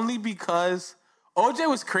murder. because OJ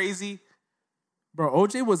was crazy. Bro,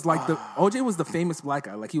 OJ was like OJ was the famous black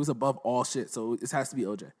guy. Like he was above all shit. So it has to be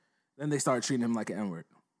OJ. Then they started treating him like an N-word.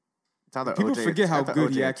 It's either People OJ forget how it's either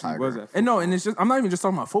good he OJ or actually Tiger. was at And no, and it's just I'm not even just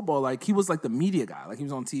talking about football. Like he was like the media guy. Like he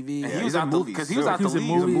was on TV. And Yeah, he was he's in out the movies, because he was too. out He the was in league.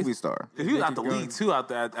 He's a movies. movie star. Because he was out Naked the Gun. league too at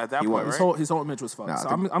that He point, was. right? His whole image was fucked. Nah, I so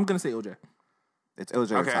think- I'm gonna say OJ. It's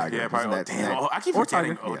OJ or Okay, Tiger. yeah, He's probably. in that- Damn, I keep Or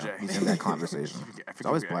forgetting Tiger. OJ. He's in that conversation. I It's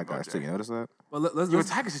always forget black guys OJ. too. You notice that? But let's Your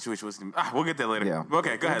Tiger situation was. We'll get there later. Yeah.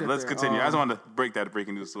 Okay, go ahead. get Let's there. continue. I just wanted to break that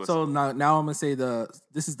breaking news to us. So now I'm gonna say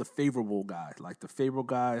this is the favorable guy, like the favorable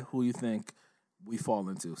guy who you think we fall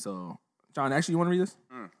into. So John, actually, you want to read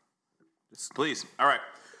this? Please. All right.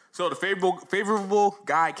 So the favorable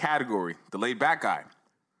guy category, the laid back guy,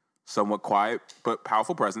 somewhat quiet but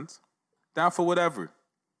powerful presence, down for whatever,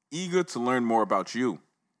 eager to learn more about you,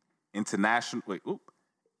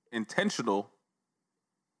 intentional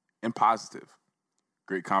and positive,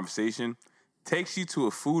 great conversation, takes you to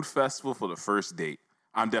a food festival for the first date.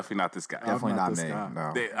 I'm definitely not this guy. Definitely not not this me. guy.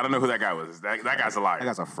 No. I don't know who that guy was. That guy's a liar. That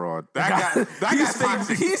guy's a fraud. That guy's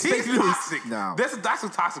toxic. he's fake news. toxic. No. That's a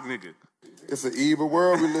toxic nigga. It's an evil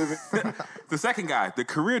world we live in. The second guy, the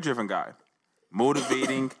career-driven guy,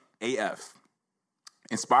 motivating AF,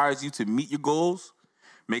 inspires you to meet your goals,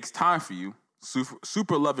 makes time for you,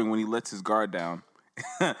 super loving when he lets his guard down,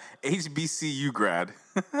 HBCU grad,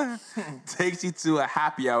 takes you to a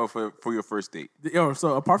happy hour for your first date. Yo,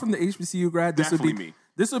 so apart from the HBCU grad, this Definitely would be me.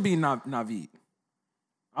 This would be Naveed.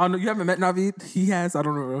 I don't know. You haven't met Naveed? He has. I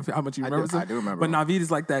don't know how much you remember him. I do remember But him. Naveed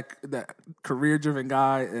is like that career-driven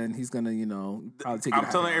guy, and he's gonna, probably take. I'm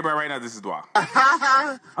telling everybody right now, this is Dwa.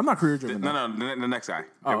 I'm not career-driven. No, the next guy.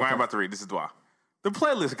 I'm okay. about to read. This is Dwa. The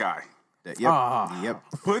playlist guy Yep. Ah. Yep.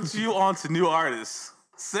 puts you onto new artists,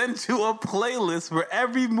 sends you a playlist for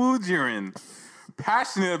every mood you're in.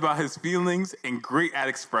 Passionate about his feelings and great at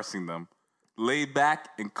expressing them. Laid back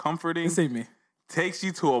and comforting. This ain't me. Takes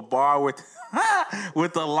you to a bar with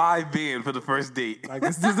with a live band for the first date. Like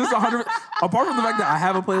this 100. Apart from the fact that I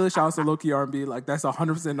have a playlist, shout out to low-key R&B. Like that's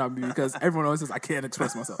 100% not me because everyone always says I can't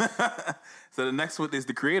express myself. So the next one is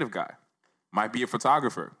the creative guy. Might be a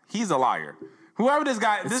photographer. He's a liar. Whoever this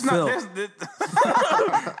guy,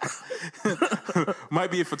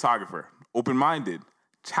 might be a photographer. Open-minded,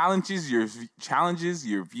 challenges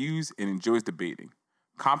your views and enjoys debating.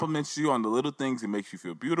 Compliments you on the little things that makes you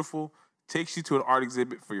feel beautiful. takes you to an art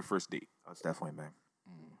exhibit for your first date. That's definitely me.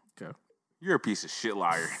 Okay. You're a piece of shit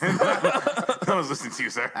liar. I was listening to you,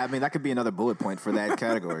 sir. I mean, that could be another bullet point for that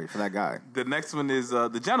category, for that guy. The next one is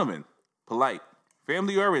the gentleman, polite,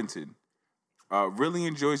 family oriented, really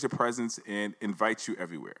enjoys your presence and invites you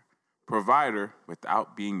everywhere. Provider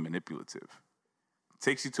without being manipulative.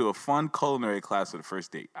 Takes you to a fun culinary class for the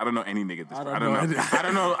first date. I don't know any nigga at this point. I don't know. I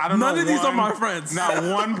don't know. None of these are my friends. Not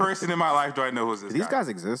one person in my life do I know who's this These guy. guys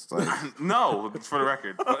exist. Like, No, for the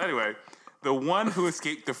record. But anyway, the one who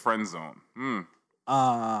escaped the friend zone.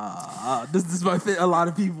 This might fit a lot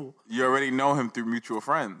of people. You already know him through mutual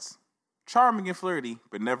friends. Charming and flirty,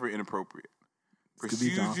 but never inappropriate. could be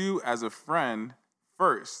John. Pursues you as a friend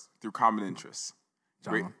first through common interests.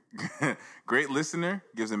 Great, great listener,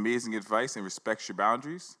 gives amazing advice and respects your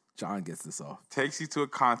boundaries. John gets this off. Takes you to a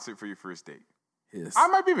concert for your first date. His. I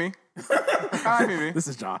might be me. I might be me. This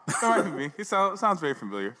is John. That might be me. It sounds very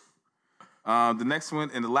familiar. The next one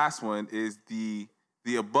and the last one is the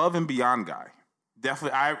above and beyond guy.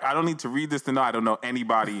 Definitely, I don't need to read this to know I don't know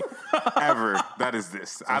anybody ever that is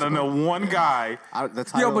this. I don't know one guy. the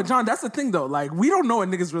title, Yo, but John, that's the thing though. Like, we don't know what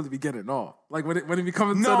niggas really be getting off. Like when it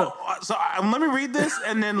becomes to No, so let me read this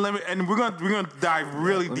and then we're gonna dive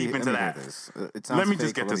really deep into that. Let me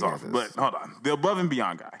just get this off. But hold on, the above and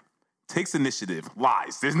beyond guy takes initiative,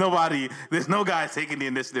 lies. There's no guy taking the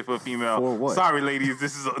initiative for a female. For what? Sorry, ladies,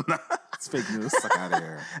 this is it's fake news. Fuck out of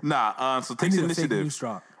here. So I takes need a fake initiative. news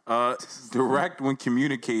drop. Direct when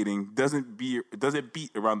communicating, doesn't beat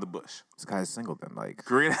around the bush. This guy's single then. Like,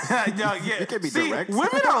 Great. Yeah. You can be See, direct.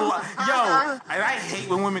 Women are like, and I hate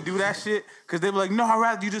when women do that shit because they be like, no, I'd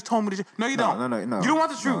rather you just told me the truth. No, you don't. No. You don't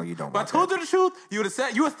want the truth. No, you don't But I want told that. you the truth, you would have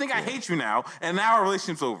said, you would think I hate you now, and now our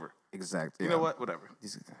relationship's over. exactly. You know what? Whatever.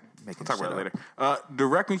 He's making Talk shit about it up. later.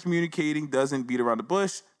 Direct when communicating, doesn't beat around the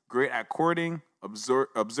bush. Great at courting,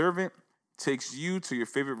 observant, takes you to your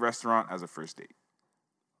favorite restaurant as a first date.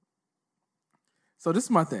 So this is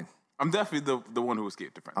my thing. I'm definitely the one who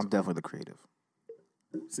escaped the friends. I'm definitely the creative.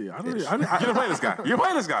 See, I You're gonna play this guy. You're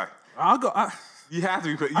playing this guy. I'll go. You have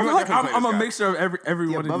to be. I feel like I'm gonna make sure of every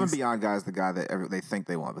The one above of and these. beyond guy is the guy that they think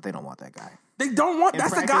they want, but they don't want that guy. They don't want. In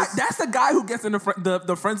That's the guy. practice- That's the guy who gets in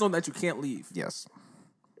the friend zone that you can't leave. Yes.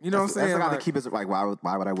 You know what I'm saying? That's the guy Like, that keep his like. Why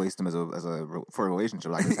would I waste him for a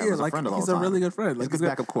relationship? Like, just have him as a friend all he's the a time. really good friend. He's Like a good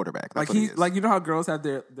backup quarterback. That's Like what he is. like you know how girls have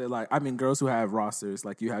their like girls who have rosters,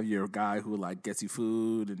 like you have your guy who like gets you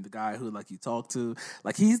food and the guy who like you talk to.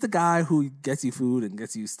 Like he's the guy who gets you food and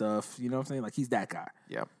gets you stuff. You know what I'm saying? Like he's that guy.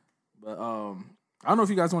 Yeah. But I don't know if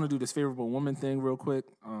you guys want to do this favorable woman thing real quick.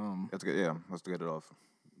 That's good. Yeah. Let's get it off.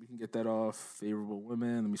 We can get that off. Favorable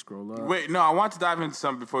women. Let me scroll up. Wait, no, I want to dive into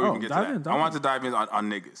something before we Oh, can get to dive that. in, dive I want in. to dive in on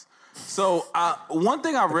niggas. So one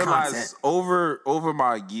thing I realized content. over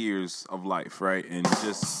my years of life, right, and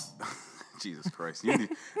just Jesus Christ,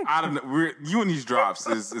 I don't know. You and these drops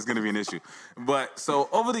is going to be an issue. But so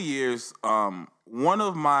over the years, one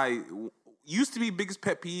of my used to be biggest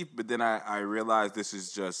pet peeve, but then I realized this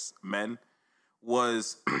is just men,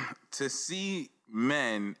 was to see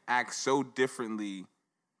men act so differently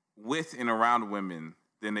with and around women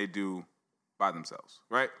than they do by themselves,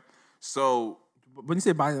 right? So, When you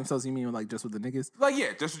say by themselves, you mean like just with the niggas? like, yeah,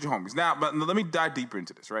 just with your homies. Now, but let me dive deeper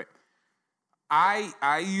into this, right?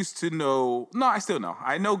 I used to know, no, I still know.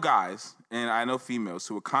 I know guys and I know females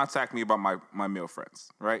who would contact me about my male friends,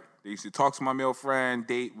 right? They used to talk to my male friend,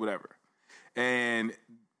 date, whatever. And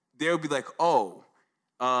they would be like, oh,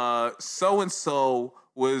 so-and-so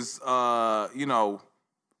was,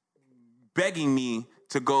 begging me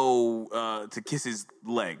to go to kiss his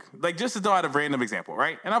leg. Like, just to throw out a random example,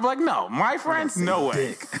 right? And I'm like, no, my friends, no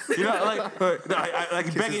way. You know, like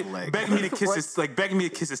begging me to kiss his, like begging me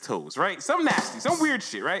to kiss his toes, right? Some nasty, some weird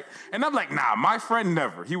shit, right? And I'm like, nah, my friend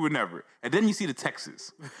never. He would never. And then you see the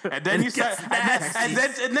texts. And then you start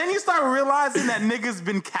and then you start realizing that niggas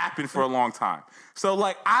been capping for a long time. So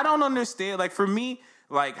like I don't understand. Like for me,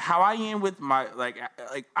 like how I am with my like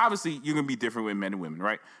obviously you're gonna be different with men and women,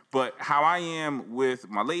 right? But how I am with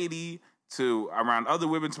my lady to around other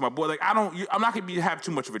women to my boy, like I'm not gonna have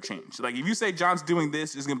too much of a change. Like if you say John's doing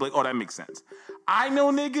this, it's gonna be like, oh, that makes sense. I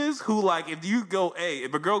know niggas who like if you go, hey,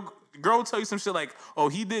 if a girl will tell you some shit like, oh,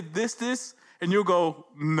 he did this, and you'll go,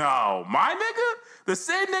 no, my nigga, the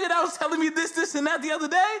same nigga that was telling me this, and that the other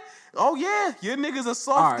day. Oh yeah, your nigga's a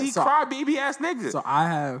softy, crybaby ass nigga. So I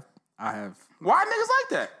have. Why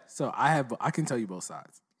niggas like that? So I can tell you both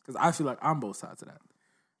sides because I feel like I'm both sides of that.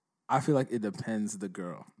 I feel like it depends the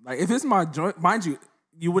girl. Like if it's my joint, mind you,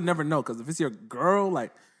 you would never know because if it's your girl,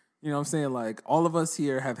 like you know what I'm saying, like all of us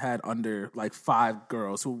here have had under like 5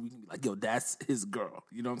 girls who we like, yo, that's his girl.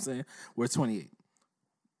 You know what I'm saying? We're 28.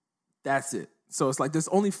 That's it. So it's like there's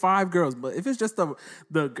only 5 girls, but if it's just the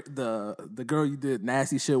girl you did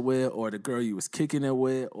nasty shit with, or the girl you was kicking it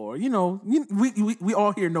with, or we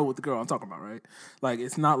all here know what the girl I'm talking about, right? Like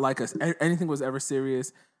it's not like anything was ever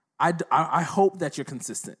serious. I hope that you're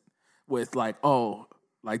consistent with like, oh,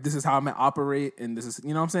 like this is how I'm gonna operate, and this is, you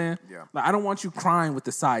know what I'm saying? Yeah. Like I don't want you crying with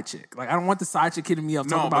the side chick. Like I don't want the side chick hitting me up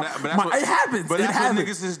talking but about. that's what, it happens. But it that's happens. what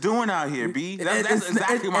niggas is doing out here, B. That's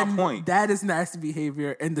exactly my point. That is nasty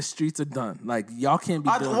behavior, and the streets are done. Like y'all can't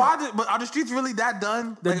be doing. But are the streets really that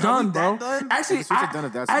done? They're Like, done, are we bro. that done? Actually, The streets are done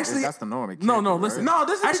if that's the norm. It No, can't be, listen. right? No,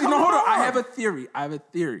 this is actually no. Hold on. I on. have a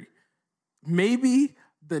theory. Maybe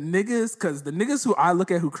the niggas, because the niggas who I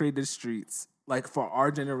look at who created the streets, like for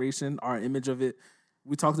our generation, our image of it.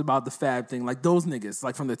 We talked about the fab thing, like those niggas,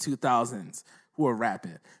 like from the 2000s who are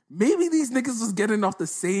rapping. Maybe these niggas was getting off the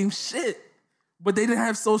same shit, but they didn't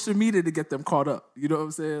have social media to get them caught up. You know what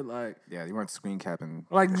I'm saying? Like, Yeah, you weren't screen capping.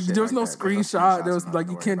 like the shit there was no like that. There's screenshot. There screenshots was or like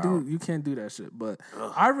nothing to worry about. you can't do that shit. But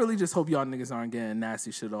I really just hope y'all niggas aren't getting nasty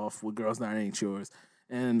shit off with girls that ain't yours,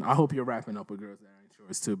 and I hope you're wrapping up with girls that ain't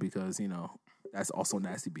yours too, because that's also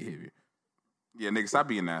nasty behavior. Yeah, nigga, stop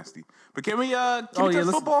being nasty. But can we touch let's-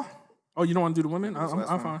 football? Oh, you don't want to do the women? this I'm last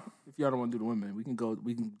one? fine. If y'all don't want to do the women, we can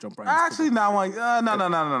jump right. into Actually, no, I'm like,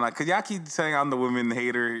 no. Because y'all keep saying I'm the women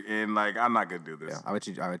hater, and like, I'm not going to do this. Yeah,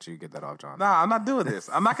 I bet you get that off, John. Nah, I'm not doing this.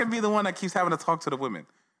 I'm not going to be the one that keeps having to talk to the women.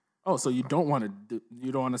 Oh, so you don't want to do?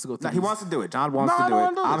 You don't want us to go through? No, he these- wants to do it. John wants No, to I do don't it.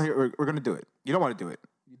 wanna do I'm this. here. We're gonna do it. You don't want to do it.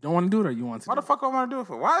 You don't want to do it, or you want to? Why the fuck do I want to do it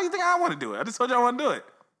for? Why do you think I want to do it? I just told you I want to do it.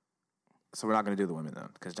 So we're not gonna do the women then,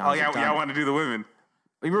 because John. Oh, yeah, y'all want to do the women.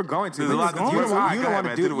 We were going to. There's a lot You to do. don't Alright, go ahead, want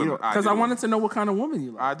man, to do do the it. women. Because I wanted to know what kind of woman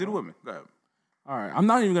you like. I do the women. Go ahead. All right, I'm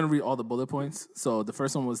not even gonna read all the bullet points. So the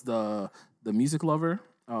first one was the music lover.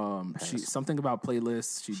 She something about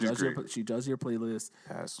playlists. She does your playlist.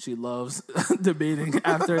 Pass. She loves debating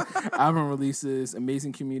after album releases.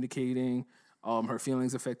 Amazing communicating. Her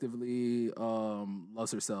feelings effectively.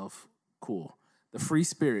 Loves herself. Cool. The free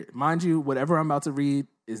spirit, mind you, whatever I'm about to read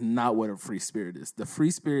is not what a free spirit is. The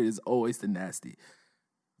free spirit is always the nasty.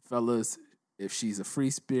 Fellas, if she's a free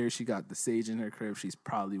spirit, she got the sage in her crib, she's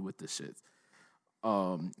probably with the shits.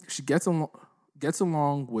 She gets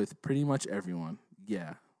along with pretty much everyone.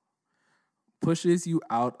 Yeah. Pushes you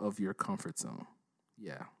out of your comfort zone.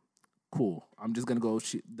 Yeah. Cool. I'm just gonna go.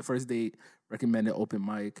 The first date, recommended open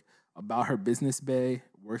mic. About her business bay,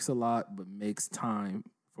 works a lot, but makes time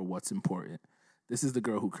for what's important. This is the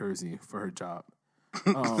girl who curves you for her job.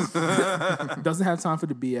 Doesn't have time for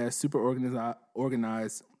the BS. Super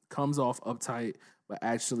organized. Comes off uptight, but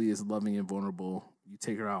actually is loving and vulnerable. You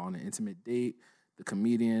take her out on an intimate date. The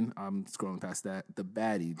comedian. I'm scrolling past that. The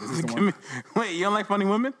baddie. This is the one. Wait, you don't like funny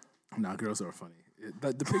women? Nah, girls are funny.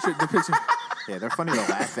 The picture. Yeah, they're funny to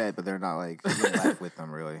laugh at, but they're not like you don't laugh with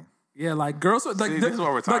them really. Yeah, like girls. Like See, this is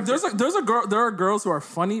what we're talking like there are girls who are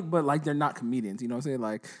funny, but like they're not comedians. You know what I'm saying?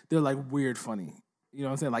 Like they're like weird funny. You know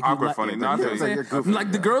what I'm saying? Like Awkward funny. No, I feel what I'm you. saying? You're goofy,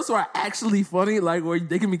 Like the yeah. girls who are actually funny, like where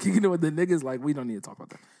they can be kicking it with the niggas. Like we don't need to talk about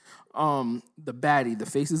that. The baddie, the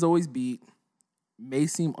face is always beat. May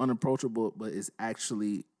seem unapproachable, but is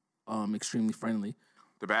actually extremely friendly.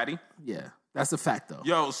 The baddie? Yeah, that's a fact though.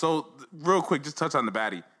 Yo, so real quick, just touch on the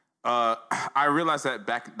baddie. I realized that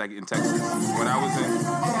back like in Texas when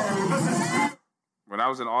I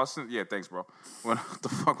was in Austin. Yeah, thanks, bro. When the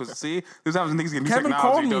fuck was see? This happens niggas getting new Kevin technology,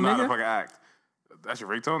 called me, don't know how to nigga. fucking act. That's your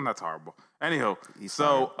ringtone? That's horrible. Anyhow, He's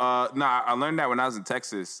I learned that when I was in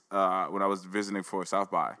Texas, when I was visiting for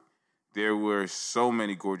South by, there were so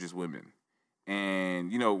many gorgeous women.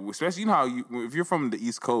 And, especially, how if you're from the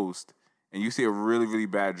East Coast and you see a really, really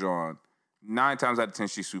bad John, 9 times out of 10,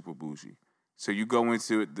 she's super bougie. So you go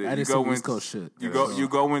into it. That is some East Coast shit. You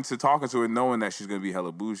go into talking to her knowing that she's gonna be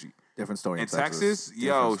hella bougie. Different story In Texas,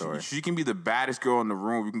 yo, Different story. she can be the baddest girl in the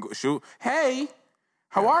room. We can go shoot. Hey,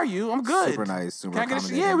 how are you? I'm good. super nice, super Can I get a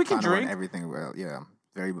accommodating. yeah, we can kinda run drink. everything. Well, yeah,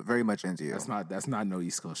 very, very much into you. That's not no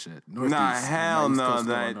East Coast shit. Nah, Northeast, hell East no. Coast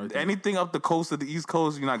girl, Northeast. Anything up the coast of the East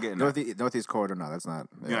Coast, you're not getting that. Northeast corridor. No, that's not.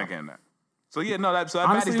 You're not getting that. So yeah, no, that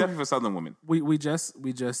Honestly, baddie's definitely for Southern women. We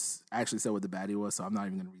just actually said what the baddie was, so I'm not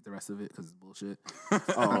even gonna read the rest of it because it's bullshit.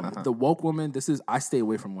 The woke woman. I stay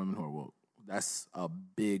away from women who are woke. That's a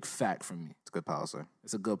big fact for me. It's good policy.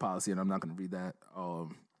 It's a good policy, and I'm not gonna read that.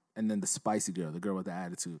 And then the spicy girl, the girl with the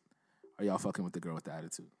attitude. Are y'all fucking with the girl with the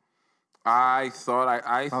attitude? I thought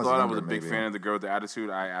I was younger, a big maybe. fan of the girl with the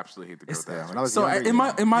attitude. I absolutely hate the girl with the Yeah, attitude. when I was So younger,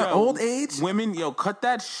 in my Yo, old age, women, cut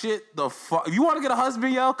that shit the fuck. If you want to get a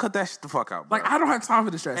husband, cut that shit the fuck out. Bro. like I don't have time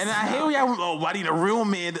for the stress. and I hear y'all. I need a real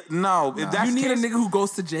man. No, if that's you need the a case, nigga who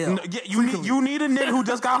goes to jail. no, yeah, you need a nigga who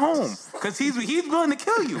just got home because he's willing to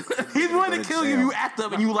kill you. He's willing to kill you. You act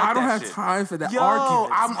up and you like I don't that have shit. time for that Yo,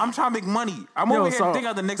 argument. I'm trying to make money. I'm Yo, over here so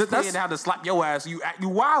thinking of the next that's- player and how to slap your ass. You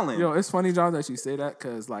wildin'. Yo, it's funny, John, that you say that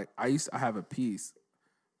because like I have a piece,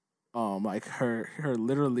 like her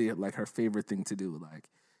literally like her favorite thing to do like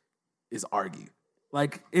is argue.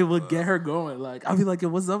 Like it would get her going. Like I'll be like, yo,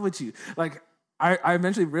 what's up with you? Like I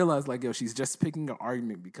eventually realized like, yo, she's just picking an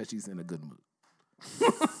argument because she's in a good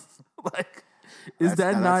mood. Like, is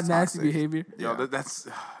that not that's nasty toxic. behavior? Yo, that's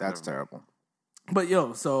That's terrible. But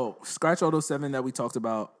yo, so scratch all those 7 that we talked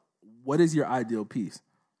about. What is your ideal piece?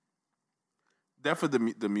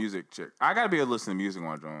 definitely the music chick. I gotta be able to listen to music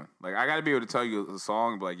on John. Like I gotta be able to tell you a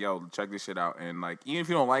song, be like, yo, check this shit out. And like, even if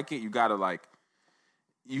you don't like it, you gotta like,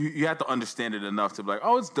 you have to understand it enough to be like,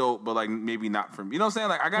 oh, it's dope, but like maybe not for me. You know what I'm saying?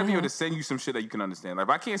 Like I gotta be able to send you some shit that you can understand. Like if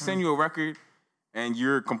I can't send you a record and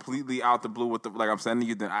you're completely out the blue with the like I'm sending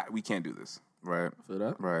you, then we can't do this. Right. Feel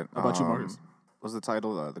that? Right. How about you, Marcus? What's the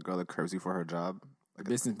title? The girl that curves you for her job. Like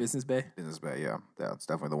Business Bay? Business Bay. Yeah, that's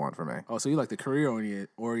definitely the one for me. Oh, so you like the career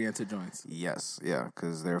oriented joints? Yes. Yeah,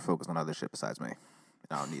 because they're focused on other shit besides me.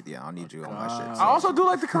 I don't need you on my shit. I So. also do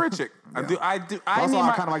like the career chick. I do. I Also, need I'm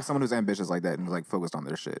my. kind of like someone who's ambitious like that and like focused on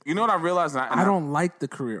their shit. You know what I realized? And I don't like the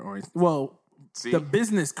career oriented. Well, See? the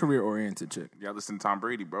business career oriented chick. Yeah, listen to Tom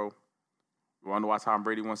Brady, bro. You want to know why Tom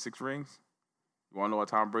Brady won 6 rings? You want to know why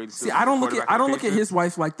Tom Brady? See, I don't look at his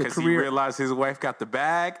wife like the because he career. realized his wife got the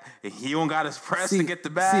bag and he don't got his press to get the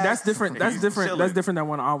bag. See, that's different. and That's he's different. chilling. That's different than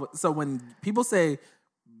when I was. So when people say,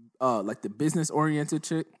 like the business oriented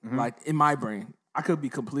chick, like in my brain, I could be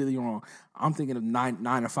completely wrong. I'm thinking of 9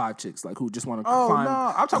 to 5 chicks, like who just want to climb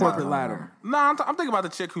I'm talking corporate about ladder. No, I'm thinking about the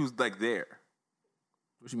chick who's like there.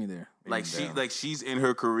 What you mean there? Like she's in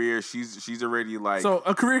her career. She's already like So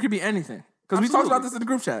a career could be anything. Because we talked Absolutely. about this in the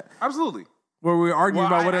group chat absolutely. where we were arguing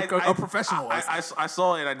Well, about what a professional was. I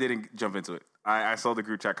saw it and I didn't jump into it. I saw the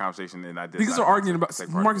group chat conversation and I did. Because we're arguing about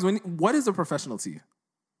Marcus. What is a professional to you?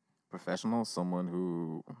 Professional, someone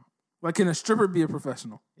who Like, can a stripper be a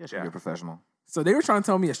professional? should be a professional. So they were trying to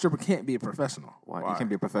tell me a stripper can't be a professional. Why? You can't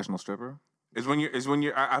be a professional stripper? Is when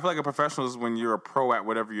you're. I feel like a professional is when you're a pro at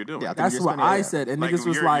whatever you're doing. Yeah, I think That's you're what spending- I yeah. said, and Like, niggas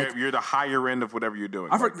was you're, like, you're the higher end of whatever you're doing.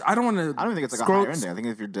 I don't want to. I don't even think it's like a higher ending. I think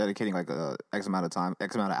if you're dedicating like a X amount of time,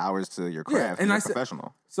 X amount of hours to your craft, and you're I a said-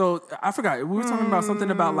 professional. So I forgot. We were talking about something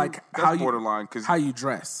about like That's how you borderline because how you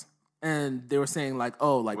dress, and they were saying like,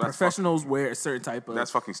 oh, like Well, that's professionals wear a certain type of.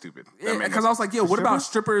 that's fucking stupid. That makes Because no I was like, yo, what about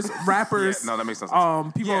strippers, rappers? Yeah, no, that makes no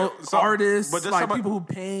sense. People, Yeah, so- artists, but just like talk about- people who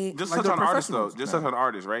paint. Just like touch on they're artists though. professionals. Just touch on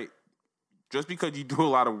artists, right? Just because you do a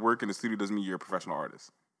lot of work in the studio doesn't mean you're a professional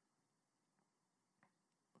artist.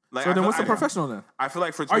 Like, So I then, feel- what's a I- professional then? I feel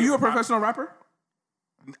like for Are you a professional rapper?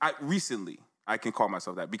 recently I can call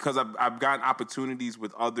myself that because I've gotten opportunities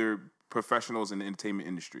with other professionals in the entertainment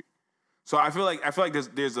industry. So I feel like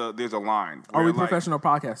there's a line. Are where, we professional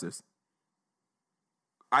podcasters?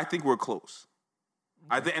 I think we're close.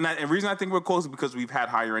 I think, and the reason I think we're close is because we've had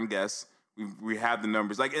higher end guests. We have the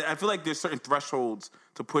numbers. Like I feel like there's certain thresholds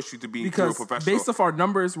to push you to be Because a professional. based off our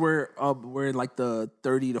numbers, we're in like the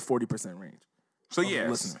 30 to 40% range. so yeah,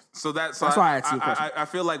 listeners. so that's why I asked you a question. I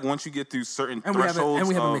feel like once you get through certain And we have thresholds,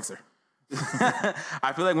 a of, mixer.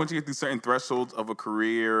 I feel like once you get through certain thresholds of a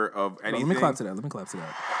career of anything, Let me clap to that.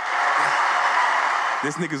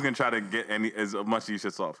 this nigga's gonna try to get as much of these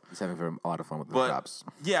shits off. He's having a lot of fun with the But drops.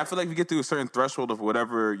 yeah, I feel like if you get through a certain threshold of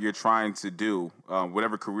whatever you're trying to do,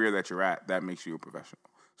 whatever career that you're at, that makes you a professional.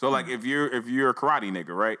 So like if you're a karate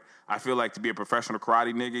nigga, right? I feel like to be a professional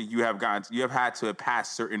karate nigga, you have had to pass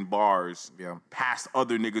certain bars, past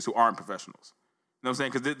other niggas who aren't professionals. You know what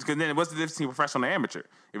I'm saying? Because then what's the difference between professional and amateur?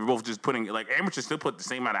 If you're both just putting like amateurs still put the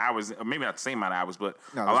same amount of hours, or maybe not the same amount of hours, but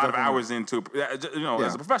No, a there's lot of definitely- hours into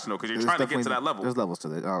as a professional because you're There's trying to get to definitely- that level. There's levels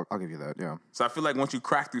to it. I'll give you that. Yeah. So I feel like once you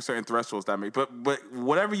crack through certain thresholds, that may. But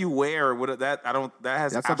whatever you wear, that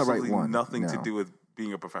has That's not the right absolutely one. nothing to No. do with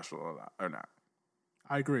being a professional or not.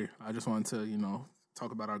 I agree. I just wanted to,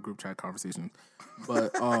 talk about our group chat conversation.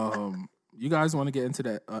 But you guys want to get into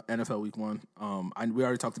that NFL Week 1? We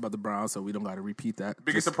already talked about the Browns, so we don't got to repeat that.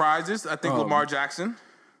 Biggest surprises, I think Lamar Jackson.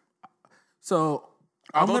 So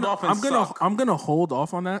I'm Although Dolphins suck. gonna hold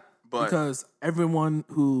off on that But- because everyone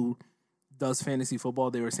who does fantasy football,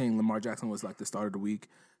 they were saying Lamar Jackson was like the start of the week.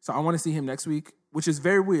 So I want to see him next week, which is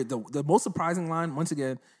very weird. The most surprising line, once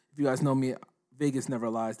again, if you guys know me, Vegas never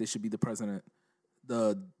lies. They should be the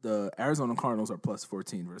the Arizona Cardinals are plus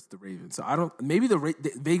 14 versus the Ravens. So I don't. Maybe the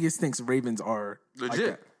Vegas thinks Ravens are legit.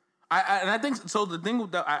 Like that. I think so. The thing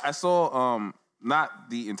that I saw, not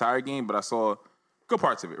the entire game, but I saw good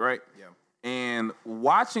parts of it. Right. Yeah. And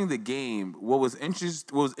watching the game, what was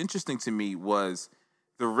interesting to me was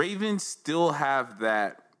the Ravens still have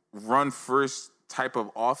that run first type of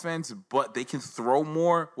offense, but they can throw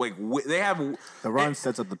more. Like they have The run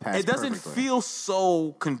sets up the pass. It doesn't perfectly. feel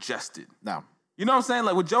so congested. No. You know what I'm saying?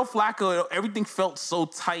 Like with Joe Flacco, everything felt so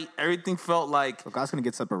tight. Everything felt like The guy's going to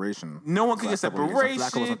get separation. no one could get separation.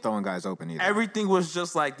 Flacco wasn't throwing guys open either. Everything was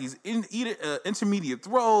just like these intermediate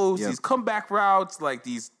throws, Yep. these comeback routes, like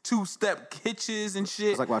these two-step hitches and shit.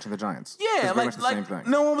 It's like watching the Giants. Yeah, It's very much the same thing.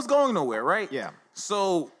 no one was going nowhere, right? Yeah.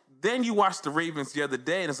 So then you watch the Ravens the other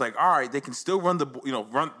day, and it's like, all right, they can still run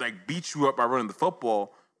beat you up by running the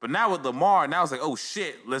football. But now with Lamar, now it's like, oh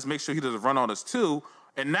shit, let's make sure he doesn't run on us too.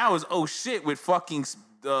 And now it's oh shit with fucking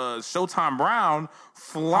Showtime Brown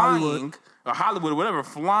flying. Hollywood or whatever,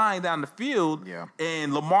 flying down the field. Yeah.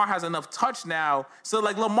 And Lamar has enough touch now. So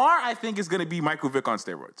like Lamar, I think is going to be Michael Vick on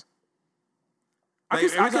steroids.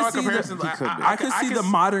 I could see the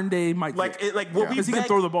modern day Mike Vick. Because he can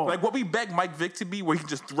throw the ball. Like what we beg Mike Vick to be, where he can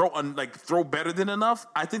just throw better than enough.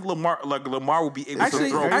 I think Lamar will be able to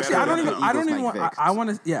throw better. I don't even want. I want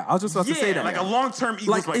to. Yeah, I was just about to say that. Like a long-term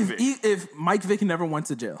Eagles Mike Vick. If Mike Vick never went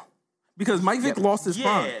to jail, because Mike Vick lost his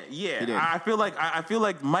prime. Yeah. I feel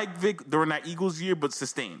like Mike Vick during that Eagles year, but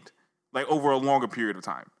sustained like over a longer period of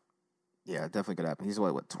time. Yeah, it definitely could happen. He's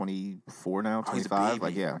what 24 now, Oh, he's a 25.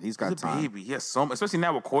 baby. Like he's got time. Baby. He has some, especially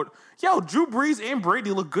now with court. Yo, Drew Brees and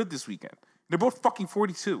Brady look good this weekend. They're both fucking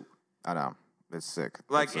 42. I know. It's sick.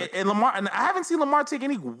 Like It's sick. and Lamar, and I haven't seen Lamar take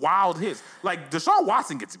any wild hits. Like Deshaun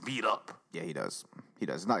Watson gets beat up. Yeah, he does. He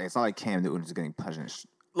does. It's not like Cam Newton is getting punished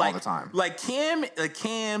Like, all the time. Like Cam,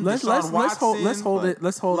 Let's Deshaun Watson. let's hold but, it.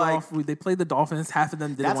 Let's hold like- off. They played the Dolphins. Half of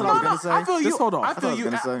them didn't That's want what I to. was gonna say. I feel you. Just hold off. I That's what I feel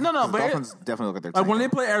was you. gonna say. No, 'Cause the but Dolphins definitely look at their Like when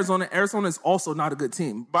tanking. they play Arizona is also not a good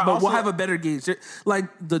team. But But also- we'll have a better gauge. Like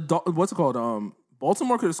what's it called?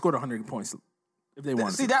 Baltimore could have scored 100 points if they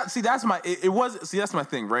wanted. That's my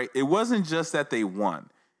thing, right? It wasn't just that they won.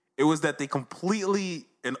 It was that they completely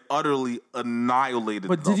and utterly annihilated.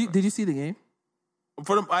 But the did you see the game?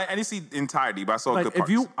 For them, I didn't see the entirety, but I saw Like good if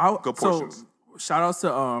parts. you good so portions. shout outs to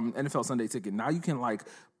NFL Sunday Ticket. Now you can like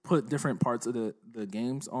put different parts of the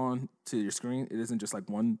games on to your screen. It isn't just like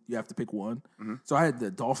one. You have to pick one. Mm-hmm. So I had the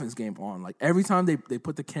Dolphins game on. Like every time they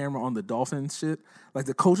put the camera on the Dolphins shit, like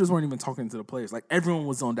the coaches weren't even talking to the players. Like everyone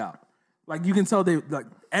was zoned out. Like you can tell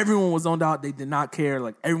everyone was zoned out. They did not care.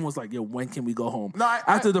 Like everyone was like, "Yo, when can we go home?" No,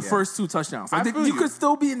 after the first two touchdowns, like I feel you you. could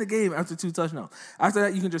still be in the game after two touchdowns. After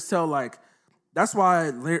that, you can just tell like. That's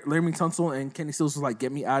why Laramie Tunsil and Kenny Stills was like,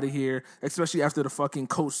 "Get me out of here!" Especially after the fucking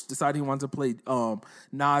coach decided he wanted to play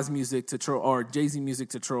Nas music to troll or Jay-Z music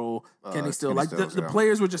to troll Kenny Stills. Kenny Like Stills, the yeah.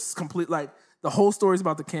 players were just complete. Like the whole stories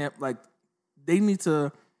about the camp. Like they need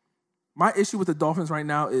to. My issue with the Dolphins right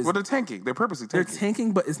now is Well, they're tanking. They're purposely they're tanking.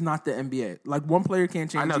 tanking, but it's not the NBA. Like one player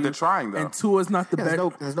can't change. I know, you, they're trying, though. And Tua's not the Yeah,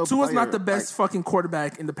 best. there's no Tua's not player, the best fucking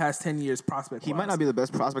quarterback in the past 10 years. Prospect. He might not be the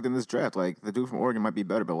best prospect in this draft. Like the dude from Oregon might be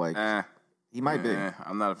better, but like he might be.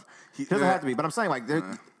 I'm not. He doesn't have to be, but I'm saying like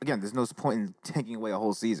again, there's no point in taking away a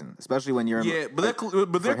whole season, especially when you're Yeah, but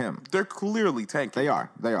for him. they're clearly tanking. They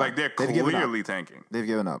are. Like they're They've given up. clearly tanking. They've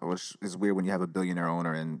given up, which is weird when you have a billionaire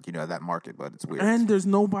owner and that market, but it's weird. And there's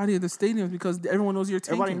nobody at the stadiums because everyone knows you're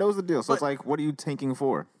tanking. Everybody knows the deal, so it's like, what are you tanking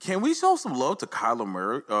for? Can we show some love to Kyler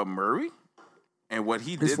Murray and what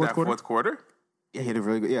he did fourth that quarter? fourth quarter? Yeah, he had a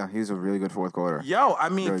really good. Yeah, he was a really good fourth quarter. Yo, I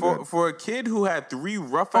mean, Very good. for a kid who had 3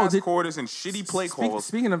 rough ass did- quarters and shitty play calls.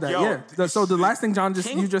 Speaking of that, yo, yeah. So the last thing John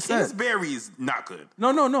you just said. Kingsbury is not good.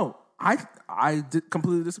 No. I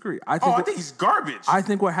completely disagree. I think he's garbage. I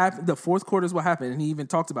think what happened, the fourth quarter is what happened, and he even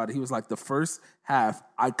talked about it. He was like, the first half,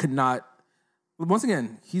 I could not. Once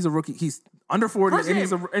again, he's a rookie. He's under 40, First and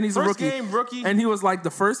he's a First rookie. game, rookie. And he was like, the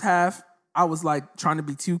first half, I was like trying to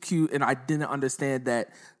be too cute, and I didn't understand that.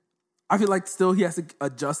 I feel like still he has to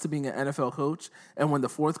adjust to being an NFL coach. And when the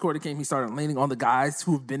fourth quarter came, he started leaning on the guys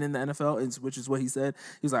who've been in the NFL, which is what he said.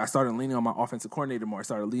 He was like, I started leaning on my offensive coordinator more. I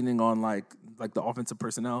started leaning on like the offensive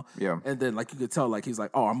personnel. Yeah. And then like you could tell like he's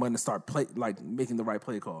like, oh, I'm going to start making the right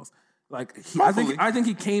play calls. Like Hopefully. I think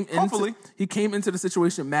he came Hopefully. into the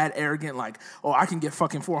situation mad arrogant, like, oh, I can get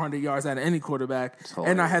fucking 400 yards out of any quarterback,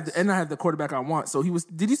 hilarious. and I had the quarterback I want. So he was.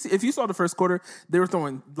 Did you see? If you saw the first quarter, they were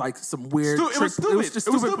throwing like some weird. It was stupid. It was just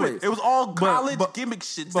stupid plays. It was all college But- gimmick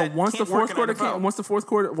shit. But that once the can't fourth work in quarter NFL.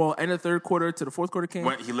 came, and the third quarter to the fourth quarter came,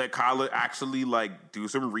 When he let Kyler actually like do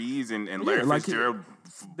some reads and Larry like Fitzgerald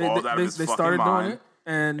they balled out of his they fucking started mind. doing it.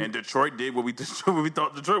 And Detroit did what we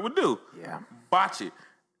thought Detroit would do. Yeah. Botch it.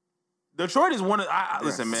 Detroit is one of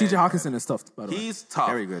listen, man. C.J. Hawkinson is tough, by the way. He's tough.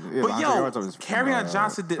 Very good. Yeah, But 100 yo, yards on his Kerryon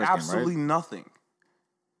Johnson did first game, absolutely nothing.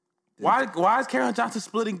 Why is Kerryon Johnson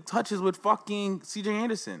splitting touches with fucking C.J.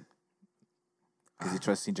 Anderson? Does he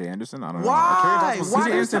trust C.J. Anderson? I don't Why? know. Why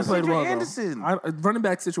C.J. does Anderson played C.J. well, Anderson? though. Running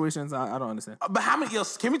back situations, I don't understand. But how many?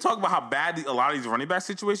 Can we talk about how bad a lot of these running back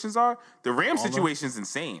situations are? The Rams situation is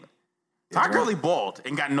insane. Todd Gurley balled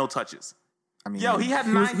and got no touches. I mean, Yo, he had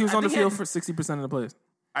He nine. was on the I think field he for 60% of the plays.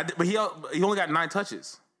 but he only got 9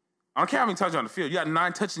 touches. I don't care how many touches on the field. You had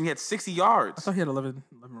 9 touches and he had 60 yards. I thought he had 11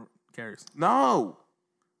 carries. No.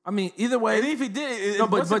 I mean, either way. And if he did, No,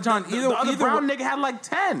 but John, the other Brown nigga had like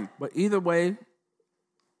 10. But either way,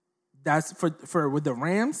 that's for with the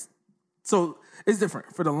Rams. So it's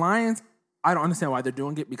different. For the Lions, I don't understand why they're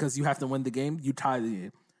doing it because you have to win the game. You tie the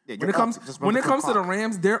game. Yeah, When it comes to the clock.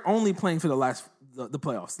 Rams, they're only playing for the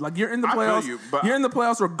playoffs. Like you're in the I feel playoffs. you, but- You're in the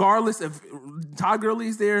playoffs regardless if Todd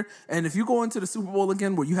Gurley's there. And if you go into the Super Bowl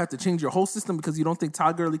again where you have to change your whole system because you don't think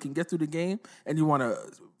Todd Gurley can get through the game and you want to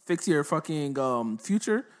fix your fucking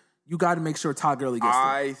future, you got to make sure Todd Gurley gets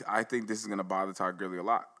through. I think this is going to bother Todd Gurley a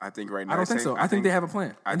lot. I think right now I don't think so. I think they have a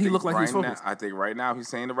plan. And he looked like he was focused. I think right now he's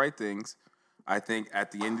saying the right things. I think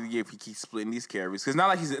at the end of the year, if he keeps splitting these carries, because not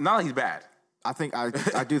like he's bad. I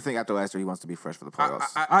do think after last year he wants to be fresh for the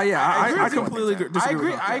playoffs. I completely disagree. I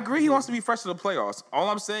agree. with I agree. He wants to be fresh to the playoffs. All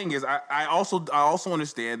I'm saying is, I also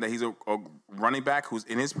understand that he's a running back who's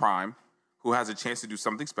in his prime, who has a chance to do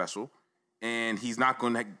something special, and he's not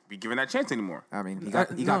going to be given that chance anymore. I mean, he got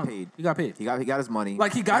paid. He got paid. He got his money.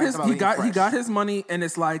 Like he got his money, and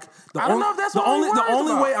it's like I don't know if that's what he the worries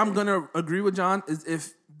only about. way I'm gonna agree with John is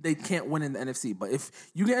if they can't win in the NFC. But if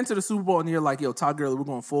you get into the Super Bowl and you're like, yo, Todd Gurley, we're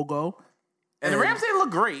going full go, And the Rams didn't look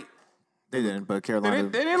great. They didn't, but Carolina.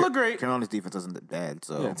 They didn't look great. Carolina's defense isn't that bad,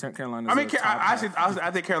 so yeah, Carolina. I mean, I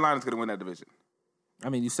think Carolina's going to win that division. I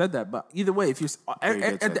mean, you said that, but either way, if you're you did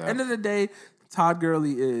at say the that. end of the day, Todd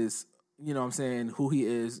Gurley is, you know what I'm saying, who he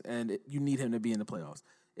is, and you need him to be in the playoffs.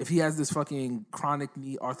 If he has this fucking chronic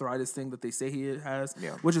knee arthritis thing that they say he has,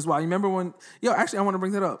 Yeah. which is why you remember when, actually I want to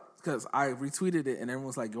bring that up because I retweeted it and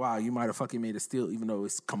everyone's like, wow, you might have fucking made a steal even though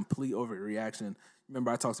it's complete overreaction.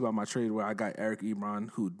 Remember I talked about my trade where I got Eric Ebron,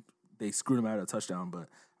 who they screwed him out of a touchdown, but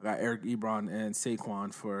I got Eric Ebron and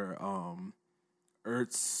Saquon for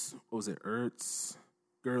Ertz,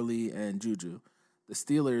 Gurley, and Juju. The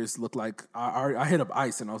Steelers look like I hit up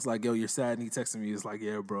Ice and I was like, "Yo, you're sad." And he texted me, "He's like,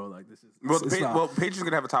 yeah, bro, like this is." Patriots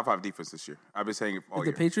gonna have a top 5 defense this year. I've been saying it all If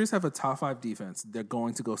year. the Patriots have a top 5 defense, they're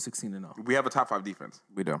going to go 16-0. We have a top 5 defense.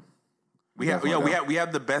 we do. We have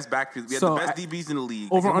the best backfield. We have So, the best DBs in the league.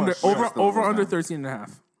 Over under Still under down.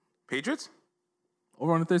 13.5. Patriots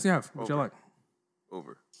Over under 13.5. What you like?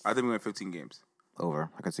 over. I think we win 15 games. Over.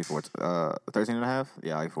 I could see 13 and a half.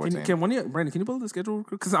 Yeah, like 14. Can one of you, Brandon? Can you pull up the schedule?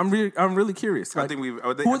 Because I'm really curious. I Like, think we. who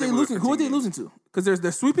are they losing? Who are they losing to? Because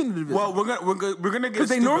they're sweeping the division. Well, we're gonna get. Because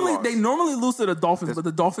they normally lose to the Dolphins, but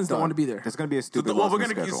the Dolphins don't want to be there. There's going to be a stupid Well, loss we're in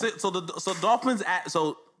the gonna schedule. get so Dolphins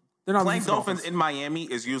They're not playing losing to Dolphins in Miami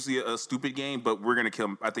is usually a stupid game, but we're gonna kill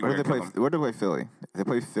them. I think Where we're do they gonna play? kill them. Where do they play Philly? If they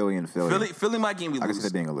play Philly and Philly. Philly might game we lose. I can see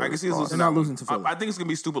it being a I can see us loss. losing. They're not that one. losing to Philly. I think it's gonna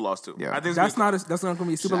be a stupid loss too. Yeah. I think it's That's gonna not going to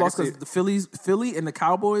be a super I can loss see because it. the Philly and the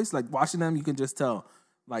Cowboys, like watching them, you can just tell,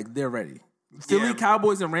 like they're ready. Philly, Yeah.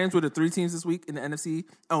 Cowboys, and Rams were the 3 teams this week in the NFC.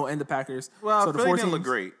 Oh, and the Packers. Well, so the Philly 4 didn't look teams-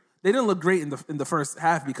 great. They didn't look great in the first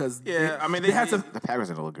half because they had to. The Packers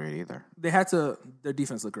didn't look great either. They had to. Their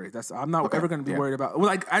defense looked great. I'm not Okay, ever going to be yeah. worried about. Well,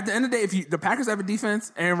 like at the end of the day, if the Packers have a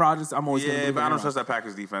defense, Aaron Rodgers, I'm always going to Yeah, believe but I in don't Aaron trust that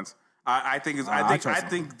Packers defense. I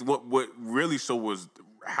think what really showed was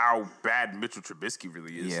how bad Mitchell Trubisky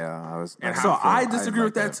really is. Yeah, I was. And So I disagree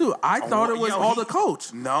with that too. I thought it was yo, all he- the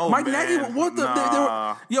coach. No, Mike man. Nagy. What the?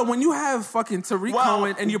 Nah. Yo, when you have fucking Tariq Well-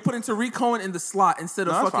 Cohen and you're putting Tariq Cohen in the slot instead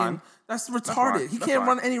of No, that's fucking, fine. that's retarded. fine. He That's can't fine.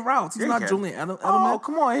 run any routes. He's Yeah, he not can. Julian Edelman. Oh,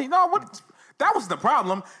 come on. No, what? That was the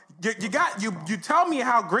problem. You tell me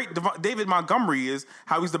how great David Montgomery is,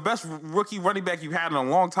 how he's the best rookie running back you've had in a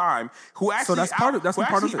long time, who actually that's part of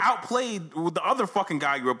it. outplayed with the other fucking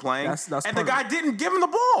guy you were playing, That's and part the of guy it. didn't give him the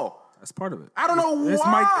ball. That's part of it. I don't know It's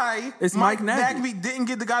why. It's Mike Nagy. didn't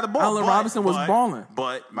get the guy the ball. Allen Robinson was balling.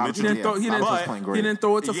 But He Mitchell didn't throw. He didn't, Robinson was playing great. he didn't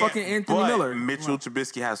throw it to Yeah, fucking Anthony but Miller. Mitchell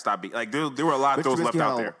Trubisky has to stop being like there were a lot of throws left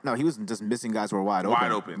out there. No, he was just missing guys who were wide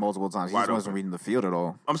open multiple times. He Wide just wasn't open. reading the field at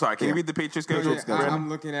all. I'm sorry. Can you read the Patriots schedule? I'm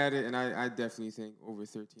looking at it, and I definitely think over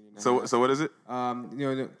 13 and a half. So what is it?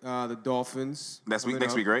 The Dolphins. Next week,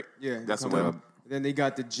 coming up. right? Yeah, That's a coming win. up. Then they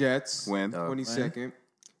got the Jets. Win. 22nd.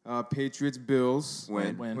 Patriots, Bills.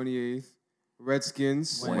 Win. 28th.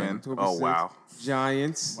 Redskins. Win. October Oh, 6th. wow.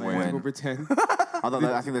 Giants. Win. October 10th.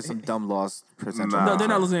 Although I think there's some dumb loss potential. Nah. No, they're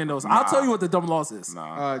not losing any of those. I'll tell you what the dumb loss is.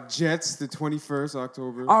 Jets, the 21st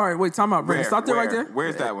October. All right, wait, time out, Brandon. Stop there right there.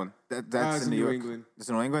 Where's that one? That's it's in New New York. England. It's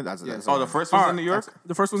in New England. That's Oh, the first one's in New York.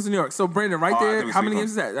 The first one's in New York. So, Brandon, right Oh, I there, think we how many sleep games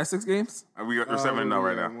is that? That's 6 games? We're 7-0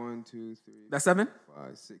 right now. 1, 2, 3, That's 7?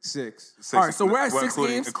 5, 6. 6. Six, All right, so we're at well, 6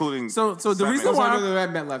 games. including So the seven. reason Those why, are at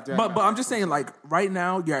MetLife. They're at but I'm MetLife. just saying, like right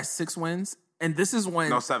now you're at 6 wins, and this is when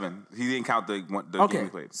No, 7. He didn't count the game okay. we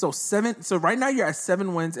played. So 7. So right now you're at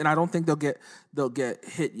 7 wins, and I don't think they'll get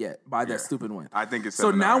hit yet by that stupid win. I think it's so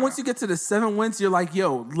 7 now. right Once you get to the 7 wins, you're like,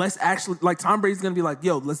 yo, let's actually like Tom Brady's gonna be like,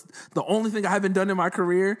 yo, let's. The only thing I haven't done in my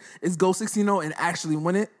career is go 16-0 and actually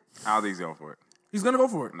win it. I don't think he's going for it. He's gonna go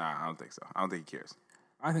for it. Nah, I don't think so. I don't think he cares.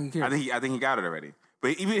 I think he cares. I think he got it already.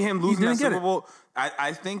 But even him losing didn't that get Super it. Bowl,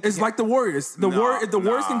 I think It's like the Warriors. The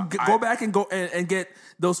Warriors can go back and go and get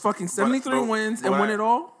those fucking 73 wins and win it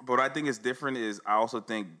all. But what I think is different is I also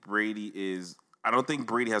think Brady is. I don't think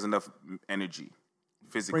Brady has enough energy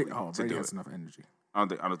physically to Brady do has it. enough energy. I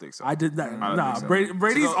don't think so. I did that. I don't Nah, think so.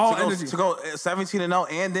 Brady's all energy. To go 17-0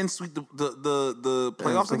 and then sweep the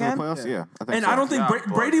playoffs again. Playoffs, yeah. I think And so. I don't think Yeah,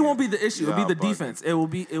 Brady bugging. won't be the issue. It'll be Yeah, the bugging. defense. It will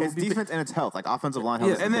be. It's defense and its health, like offensive line health.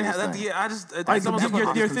 Yeah. is the And then biggest thing. I just Like, someone's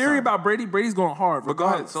your gonna- theory about Brady's going hard. But go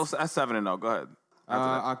ahead. regardless. So that's 7-0. Go ahead.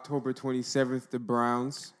 October 27th, the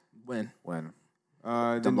Browns. Win. When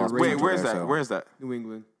Then the lost. Ravens. Wait, where's there, that? so- Where's that? New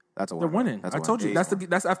England. that's a They're win. winning. That's I a told win. you.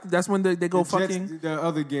 That's when they go The Jets, fucking. the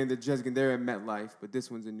other game, the Jets game, they're at MetLife, but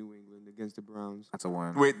this one's in New England against the Browns. That's a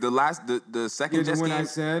win. Wait, the second Yeah, the Jets one game. I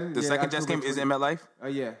said, The yeah, second Jets October game is in MetLife.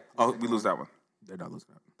 Yeah. Oh, we lose that one. They're not losing.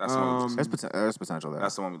 That's the one we lose. There's potential there.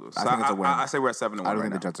 That's the one we lose. I So think it's a win. I say we're at 7-1 I don't right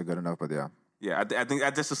think now. the Jets are good enough, but yeah. Yeah, I think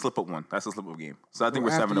that's just a slip up one. That's a slip up game. So I think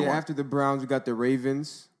we're after, 7-1. After the Browns, we got the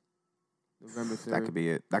Ravens. November 3rd. That could be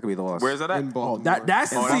it. That could be the loss. Where's that at? in Baltimore.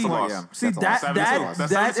 That's Oh, that's see, a loss. Yeah. see That's a that loss. that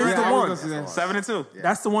That's that is seven the to two. one. That's a loss. 7-2.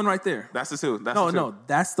 That's the one right there. That's the 2. That's No, the 2. no,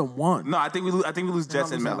 that's the one. No, I think we lose Jets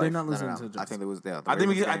in They're MetLife. not losing No. to the Jets. I think it was there. I think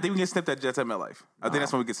we can snip that Jets at MetLife. I think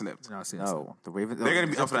that's when we get snipped. No, see, No, the Ravens. They're gonna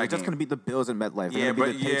be up for that They're just game. gonna beat the Bills in MetLife. They're Yeah,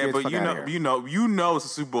 gonna beat the Patriots. but Fuck outta here. you know it's a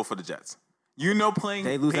Super Bowl for the Jets. You know playing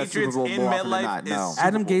They lose that Patriots Super Bowl in more often than MetLife not. is No. Super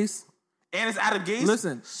Adam Bowl. Gase. And it's Adam Gase.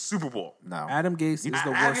 Listen. Super Bowl. No. Adam Gase is the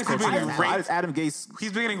Adam worst Gase coach. is in being the raped. league. Why is Adam Gase?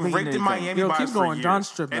 He's been getting leading raped in anything? Miami Yo, by keep us for going. years.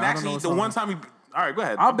 John's tripping. And I don't know actually, what's the going one on. time he. All right, go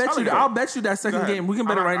ahead. I'll I'm bet telling you. go I'll ahead. bet you that second Go ahead. game. We can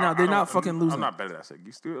bet it right now. They're not fucking losing. I'm not betting that second.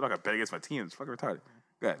 You stupid. I'm not gonna bet against my team. It's fucking retarded.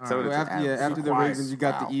 Go ahead. So after the Quiet. Ravens, you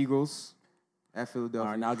got Wow. the Eagles at Philadelphia. All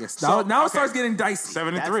right, now it gets So, now it okay. starts getting dicey.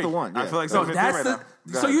 7-3. That's the one, I yeah. feel like So 7-3 that's right the. now.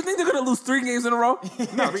 Go So ahead. you think they're gonna lose 3 games in a row?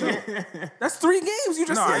 No, That's 3 games. You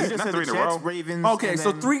just No, said. you just- Not three in a row. Ravens. Okay, and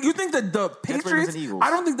so then 3. You think that the Ravens Patriots? and Eagles. I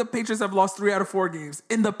don't think the Patriots have lost 3 out of 4 games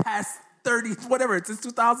in the past 30, whatever. Since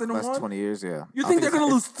 2001. Last 20 years, yeah. You I think they're it's- going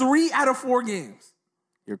to lose 3 out of 4 games?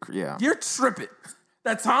 Yeah. You're tripping.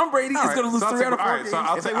 That Tom Brady is going to lose 3 out of 4 games. So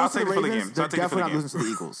I'll If take they lose to the the Philly Ravens, game. So they're I'll take the definitely Philly not game. losing to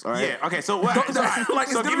the Eagles. All right. Yeah. Okay. So what? Like, So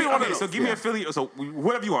it's gonna give be me one of okay. those. So give me a Philly. So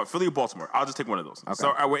whatever you want, Philly or Baltimore. I'll just take one of those. Okay.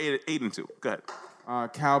 So we're 8-2. Go ahead.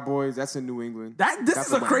 Cowboys, that's in New England. This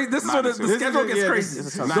is a crazy. This is where the schedule gets crazy. this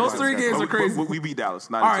is a tough Those one. 3 games are crazy. We beat Dallas.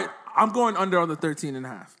 All right, I'm going under on the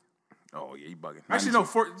 13.5. Oh yeah, you bugging. Actually, no.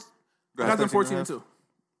 4. Go ahead. Got them 14-2.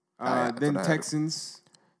 that's Then what I had. Texans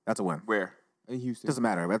That's a win. Where? in Houston. Doesn't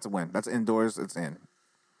matter. That's a win. That's indoors. It's in.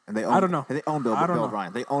 And they own, I don't know. They own Bill I don't know.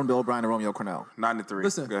 O'Brien. They own Bill O'Brien and Romeo Cornell. 9-3.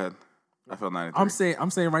 Listen. Go ahead. I feel 9-3. I'm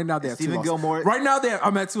saying right now they have 2 Steven losses. Gilmore- Right now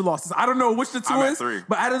I'm at 2 losses. I don't know which the 2 I'm at is, 3.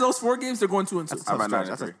 but out of those 4 games, they're going 2-2. That's a I'm tough at stretch. 9-3.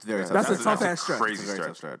 That's a very tough That's a stretch. tough ass stretch. Crazy Very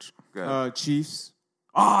tough stretch. stretch. Go ahead. Chiefs.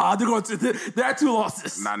 They're going to. They're at 2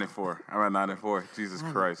 losses. 9-4. I'm at 9-4. Jesus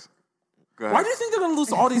Christ. Go ahead. Why do you think they're going to lose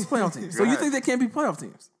to all these playoff teams? So you ahead. think they can't be playoff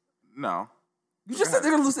teams? No. You just said they're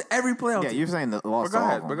going to lose to every playoff Yeah, team. you're saying the loss. But go to all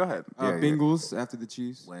ahead. of But them. go ahead. Yeah, yeah. Bengals after the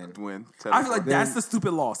Chiefs. Win. I feel like that's Then- the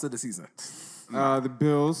stupid loss of the season. The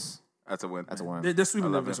Bills. That's a win. That's a win. They're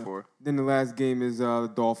sweeping the division. 11-4. Then the last game is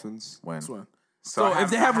the Dolphins. Win. That's one. So So if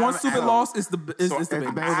they have one stupid loss, it's the So it's the if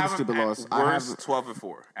Bengals. the I Bengals have a stupid them loss. at I worst have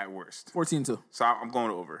 12-4 at worst. 14-2. So I'm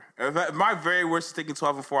going over. If my very worst is taking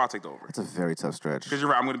 12-4, I'll take the over. It's a very tough stretch. Because you're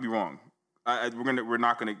right, I'm going to be wrong. We're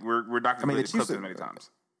not going to I mean, play the the Chiefs Clips are- as many times.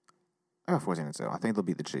 I got 14-2. I think they'll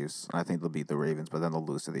beat the Chiefs. And I think they'll beat the Ravens, but then they'll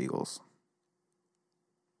lose to the Eagles.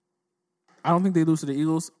 I don't think they lose to the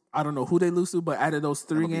Eagles. I don't know who they lose to, but out of those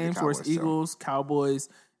 3 That'll be the games, where it's Cowboys, too. Eagles, Cowboys,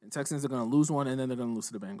 and Texans, they're going to lose one, and then they're going to lose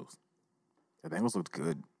to the Bengals. The Bengals looked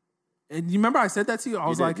good. And you remember I said that to you? I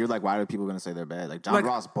was like, you're like, why are people going to say they're bad? Like John Like-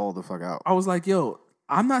 Ross balled the fuck out, I was like, yo,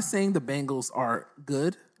 I'm not saying the Bengals are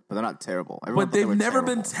good, but they're not terrible. Everyone but thought they they've were never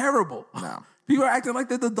terrible. been terrible. No. People are acting like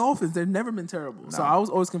they're the Dolphins. They've never been terrible. So I was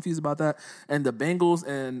always confused about that. And the Bengals,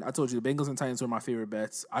 and I told you, the Bengals and Titans were my favorite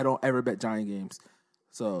bets. I don't ever bet Giant games.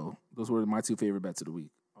 So those were my 2 favorite bets of the week.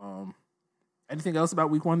 Anything else about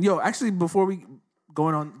week 1? Yo, actually, before we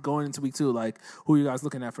going into week 2, like, who are you guys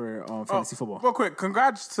looking at for fantasy football? Real quick,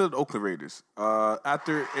 congrats to the Oakland Raiders.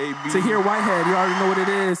 After AB... Tahir Whitehead, you already know what it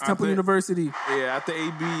is. Temple University. Yeah, after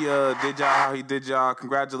AB did y'all how he did y'all,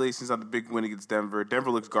 congratulations on the big win against Denver.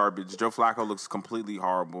 Denver looks garbage. Joe Flacco looks completely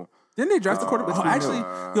horrible. Didn't they draft the quarterback?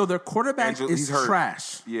 Their quarterback he's is hurt.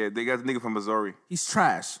 trash. Yeah, they got the nigga from Missouri. He's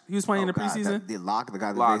trash. He was playing in the preseason. The Locke, the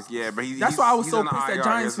guy that Locke, they- yeah, but That's why I was he's so on the pissed at IR.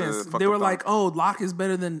 Giants He has a fans. fucked They were up like, "Oh, Locke is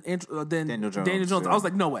better than Daniel Jones, Daniel Jones." yeah. I was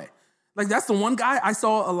like, "No way!" Like that's the one guy I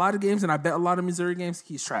saw a lot of games, and I bet a lot of Missouri games.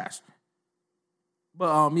 He's trash.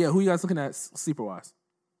 But yeah, who you guys looking at sleeper wise?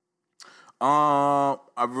 I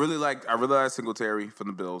really like Singletary from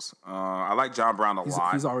the Bills. I like John Brown a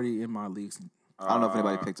lot. He's already in my leagues. I don't know if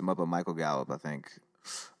anybody picked him up, but Michael Gallup, I think.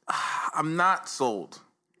 I'm not sold.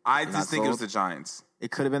 I just think it was sold? the Giants. It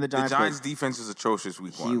could have been the The Giants. Giants' defense was atrocious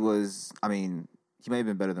week He 1. was, I mean, he may have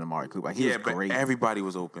been better than Amari Cooper. He was But great. everybody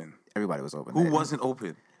was open. Everybody was open. Who wasn't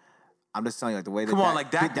open? I'm just telling you, like, the way that Come on,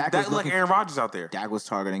 like Dak was looked like looking- Aaron Rodgers out there. Dak was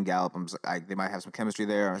targeting Gallup. They might have some chemistry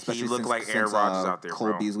there, especially looked since, like Aaron since, Rodgers out there, Cole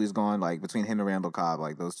bro. Beasley's gone. Like between him and Randall Cobb,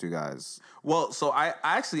 like those two guys. Well, so I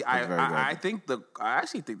very good.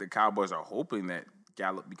 actually think the Cowboys are hoping that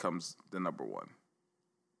Gallup becomes the number 1.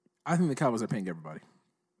 I think the Cowboys are paying everybody.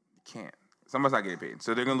 Can't. Somebody's not getting paid,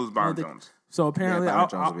 so they're gonna lose Byron Jones. So apparently, Byron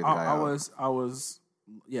Jones will be the guy I was.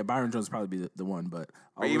 Yeah, Byron Jones would probably be the one, but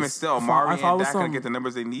But even still, Amari and Dak gonna get the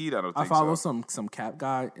numbers they need. I don't I think follow so. some cap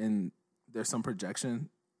guy, and there's some projection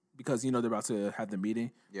because they're about to have the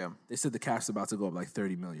meeting. Yeah, They said the cap's about to go up like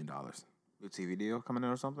 $30 million. new TV deal coming in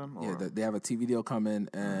or something. Or? Yeah, they have a TV deal coming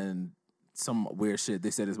and some weird shit.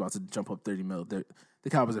 They said it's about to jump up 30 mil. The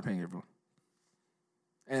Cowboys are paying everyone,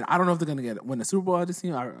 and I don't know if they're gonna win the Super Bowl at this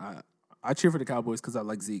team. I cheer for the Cowboys because I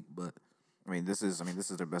like Zeke, but I mean, this is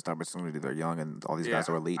their best opportunity. They're young, and all these guys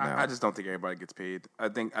are elite now. I just don't think everybody gets paid. I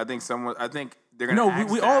think they're gonna. no, ask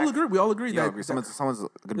we Dak. all agree. We all agree Yeah, that someone's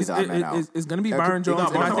gonna be the odd man out. it's going to be Yeah, Byron no, Jones,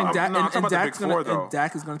 but and I'm I think talking Dak, about- no, I'm talking and about the Dak's big going four, to though. and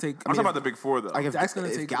Dak is going to take. I'm talking about the big 4 though. Like Dak's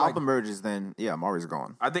gonna take, Gallup like- emerges, then yeah, Amari's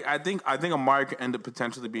gone. I think Amari could end up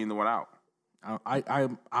potentially being the one out.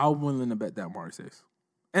 I'm willing to bet that Amari stays,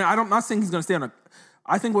 and I'm not saying he's going to stay on a.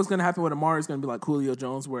 I think what's going to happen with Amari is going to be like Julio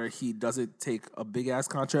Jones, where he doesn't take a big ass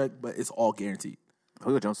contract, but it's all guaranteed.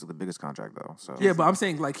 Julio Jones took the biggest contract though. So Yeah, but I'm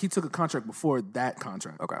saying like he took a contract before that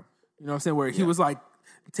contract. okay. You know what I'm saying? Where he was like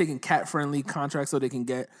taking cat friendly contracts so they can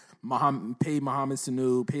get pay Mohamed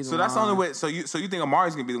Sanu, pay. So that's the only way. So you think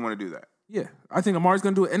Amari's gonna be the one to do that? Yeah, I think Amari's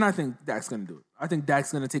going to do it, and I think Dak's going to do it. I think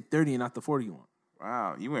Dak's going to take 30 and not the 40 you want.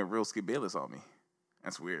 Wow, you went real Skip Bayless on me.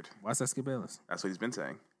 That's weird. Why's that Skip Bayless? That's what he's been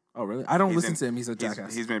saying. Oh, really? I don't listen to him. He's a He's,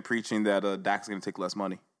 jackass. he's been preaching that Dak's gonna take less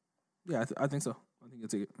money. Yeah, I think so. I think he'll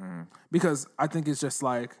take it. Because I think it's just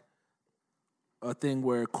like a thing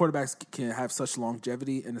where quarterbacks can have such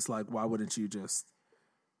longevity, and it's like, why wouldn't you just...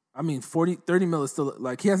 I mean, 30 mil is still...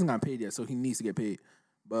 Like, he hasn't gotten paid yet, so he needs to get paid.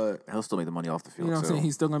 But, He'll still make the money off the field. you know what I'm too. saying?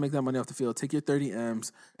 He's still going to make that money off the field. Take your 30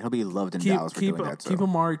 M's. He'll be loved in Keep Dallas for doing that too. keep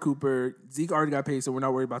Amari Cooper. Zeke already got paid, so we're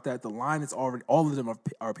not worried about that. The line is already... All of them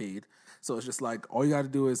are paid. So it's just like, all you got to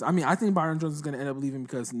do is... I mean, I think Byron Jones is going to end up leaving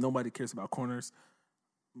because nobody cares about corners.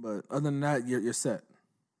 But other than that, you're set.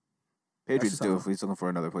 Patriots just do how- if he's looking for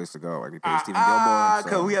another place to go. Like they paid Stephen Gilmore.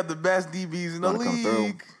 Because we have the best DBs in the wanna come through.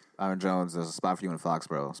 league. Aaron Jones, there's a spot for you in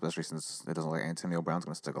Foxborough, especially since it doesn't look like Antonio Brown's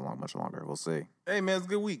going to stick along much longer. We'll see. Hey man, it's a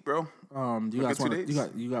good week, bro. You guys Look at 2 want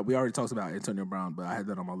days. you got we already talked about Antonio Brown, but I had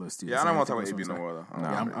that on my list too. Yeah, I So don't want to anything talk about else AB you no wanna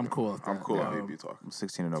more though. say? Yeah, I'm cool with that. I'm cool on AB talk. I'm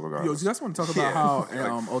 16 and over Yo, regardless. do you guys want to talk about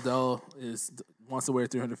how Odell wants to wear a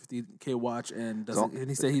 $350K watch and doesn't? And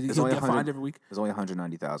he said he'll get fined every week. It's only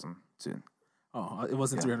 190,000 soon. Oh, it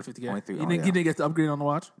wasn't Yeah. 350K. Only three- He oh, didn't, yeah. he didn't get the upgrade on the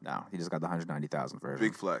watch. No, he just got the 190,000 version.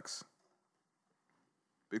 Big flex.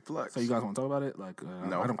 Big flex. So you guys want to talk about it? Like,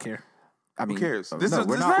 No. I don't care. I mean, cares? no, This is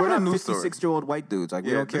we're not not a news story. 56-year-old white dudes. Like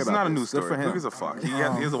we Yeah, don't care this is about not a this. news Good story. for him. Who gives a fuck? He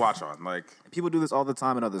has a watch on. Like, People do this all the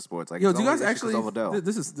time in other sports. Like Yo, it's do you only guys issue 'cause actually? of Odell.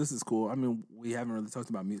 This is cool. I mean, we haven't really talked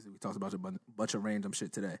about music. We talked about a bunch of random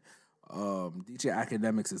shit today. DJ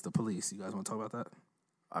Academics is the police. You guys want to talk about that?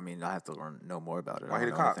 I mean, I have to know more about it. Why I he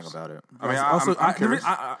don't the know cops? anything about it. I mean, also, I'm curious.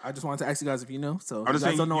 I just wanted to ask you guys if you know. So I'm you just guys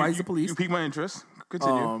saying, don't know why he's the police. You piqued my interest.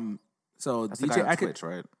 Continue. So That's the DJ guy on Academics. Twitch,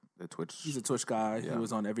 right? The Twitch. He's a Twitch guy. Yeah. He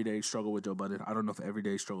was on Everyday Struggle with Joe Budden. I don't know if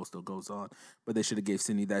Everyday Struggle still goes on, but they should have gave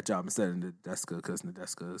Sydney that job instead of Nadeska because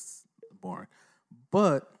Nadeska is boring.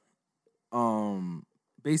 But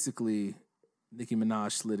basically, Nicki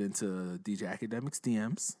Minaj slid into DJ Academics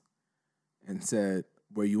DMs and said,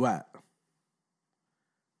 "Where you at?"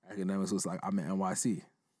 Academics was like, "I'm at NYC."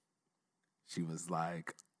 She was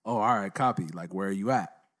like, "Oh, all right, copy. Like, where are you at?"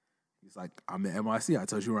 He's like, "I'm at NYC. I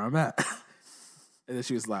told you where I'm at." And then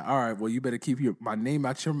she was like, "All right, well, you better keep my name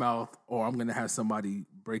out your mouth, or I'm gonna have somebody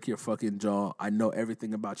break your fucking jaw. I know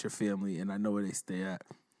everything about your family, and I know where they stay at.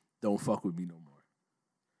 Don't fuck with me no more."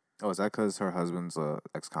 Oh, is that because her husband's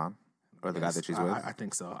ex-con? Or the guy that she's with? I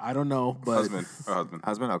think so. I don't know, but Husband. Her husband.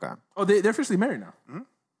 Husband? Okay. oh, they're officially married now.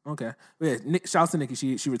 Okay, yeah. Shouts to Nikki.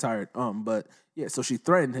 She retired. But yeah, so she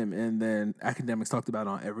threatened him, and then Academics talked about it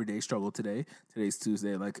on Everyday Struggle today. Today's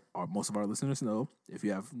Tuesday, like most of our listeners know. If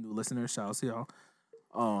you have new listeners, shouts to y'all.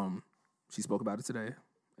 She spoke about it today,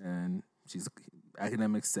 and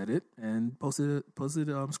Academics said it and posted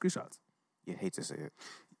screenshots. You hate to see it.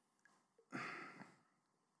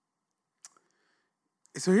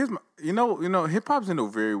 So here's my, hip hop's in a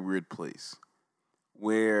very weird place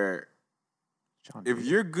where if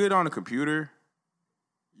you're good on a computer,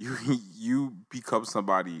 you become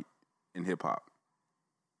somebody in hip hop,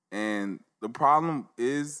 and the problem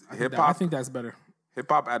is hip hop. I think that's better. Hip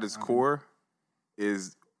hop at its core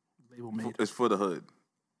is Label made. is for the hood,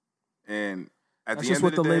 and at That's the just end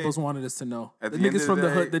what of the the day, labels wanted us to know. at The the end niggas of from the the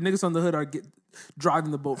day- hood, the niggas from the hood are driving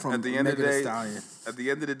the boat from at the end of the Megan Thee day, Stallion. at the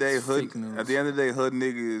end of the day, hood. Fake news. At the end of the day, hood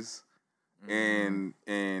niggas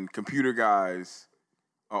and computer guys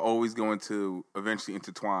are always going to eventually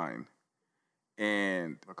intertwine.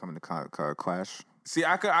 And They'll come into clash. see,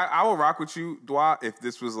 I will rock with you, Dwight, if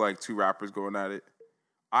this was like two rappers going at it.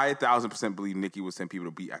 I 1,000% believe Nicki would send people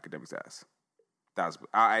to beat Academics' ass.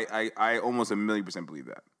 I almost 1,000,000% believe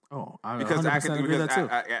that. Oh, I Because 100% agree with that too.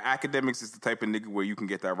 Academics is the type of nigga where you can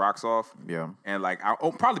get that rocks off Yeah. and like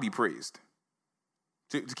I'll probably be praised.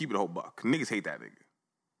 To keep it a whole buck. Niggas hate that nigga.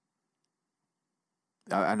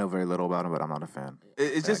 I know very little about him, but I'm not a fan.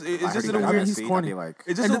 It's just I heard in he a got weird. he's seat, I'd corny. be like,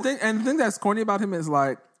 It's just And the thing that's corny about him is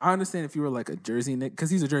like, I understand if you were like a Jersey nigga, because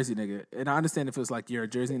he's a Jersey nigga, and I understand if it's like you're a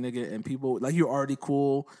Jersey nigga and people like you're already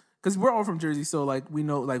cool, because we're all from Jersey, so like we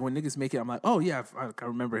know like when niggas make it, I'm like, oh yeah, I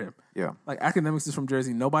remember him. yeah. Like Academics is from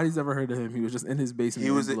Jersey, nobody's ever heard of him. He was just in his basement.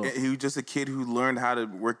 he was in Blow. just a kid who learned how to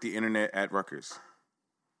work the internet at Rutgers.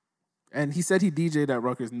 And he said he DJ'd at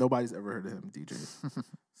Rutgers. Nobody's ever heard of him DJ.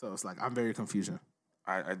 So it's like I'm very confused.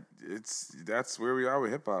 That's where we are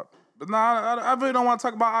with hip hop. But nah, I really don't want to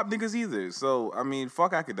talk about op niggas either. So I mean,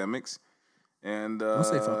 fuck Academics. And Don't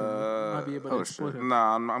say fucking. You might be able to oh, exploit shit. him.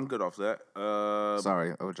 Nah, I'm good off that.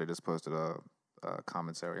 Sorry, OJ just posted a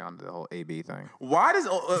commentary on the whole AB thing. Why does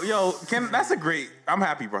that's a great. I'm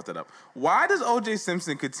happy you brought that up. Why does OJ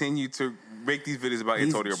Simpson continue to make these videos about He's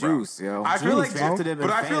Antonio Brown? Juice, yo. I feel Juice, like, drafted him in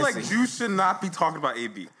but I feel like fantasy. Juice should not be talking about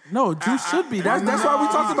AB. No, Juice should be. That's why we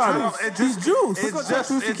talked about it. He's Juice. It's Look at just,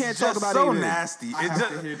 Juice. You it's can't just talk about so AB. nasty. It's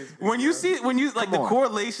just, when you like the on.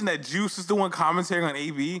 correlation that Juice is the one commentating on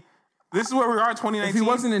AB. This is where we are in 2019. If he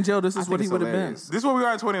wasn't in jail, this is I what think he it's would have been. hilarious. This is where we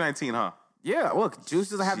are in 2019, huh? Yeah, look, Juice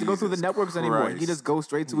doesn't have to go through the Jesus networks anymore. He Christ. just goes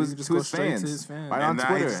straight to his just to go his straight to fans, his fans. right And on now,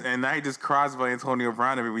 Twitter, now he just cries about Antonio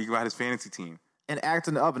Brown every week about his fantasy team. and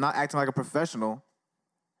acting up, and not acting like a professional,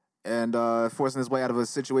 and forcing his way out of a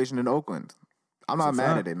situation in Oakland. I'm not That's a mad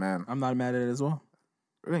fact. at it, man. I'm not mad at it as well.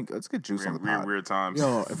 Let's get Juice on the pod. Weird times.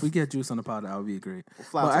 Yo, if we get Juice on the pod, that would be great.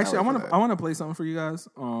 fly But to actually, LA for I that. want to play something for you guys.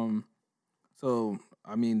 So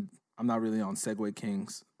I mean, I'm not really on Segway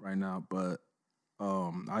Kings right now, but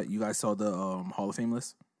you guys saw the Hall of Fame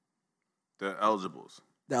list, The eligibles.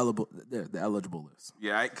 the eligible list.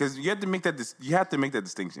 Yeah, because you have to make that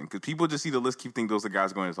distinction. Because people just see the list, keep thinking those are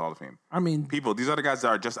guys going to the Hall of Fame. I mean, People, these are the guys that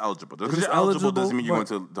are just eligible. Because just you're eligible doesn't mean you're but-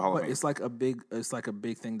 going to the Hall of but Fame. it's like a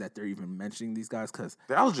big thing that they're even mentioning these guys because.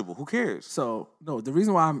 They're eligible. Who cares? So no, the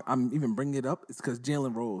reason why I'm even bringing it up is because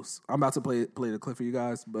Jalen Rose. I'm about to play the clip for you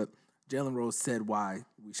guys, but Jalen Rose said why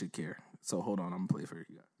we should care. So hold on, I'm gonna play it for you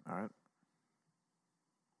guys. All right.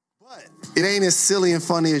 But it ain't as silly and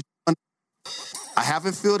funny as I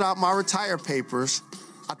haven't filled out my retire papers.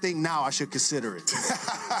 I think now I should consider it.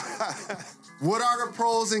 What are the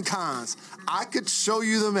pros and cons? I could show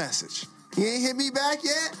you the message. He ain't hit me back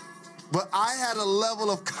yet, but I had a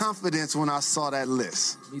level of confidence when I saw that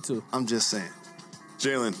list. Me too. I'm just saying.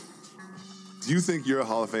 Jalen, do you think you're a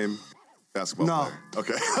Hall of Fame basketball No. player?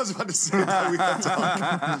 Okay, I was about to say that. We had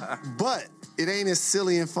talk. But it ain't as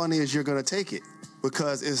silly and funny as you're going to take it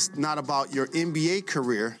because it's not about your NBA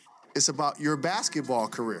career. It's about your basketball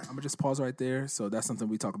career. I'm gonna just pause right there. So that's something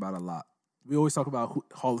we talk about a lot. We always talk about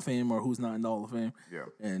Hall of Fame or who's not in the Hall of Fame. Yeah.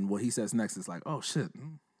 And what he says next is like, oh shit,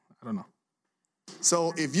 I don't know.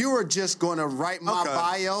 So if you were just going to write my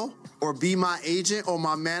bio or be my agent or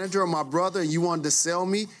my manager or my brother and you wanted to sell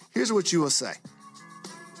me, here's what you would say.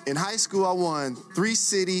 In high school, I won 3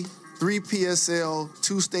 city, 3 PSL,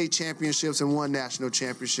 2 state championships, and 1 national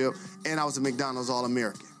championship, and I was a McDonald's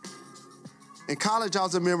All-American. In college, I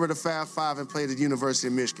was a member of the Fab Five and played at the University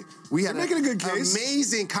of Michigan. We had You're making a good case.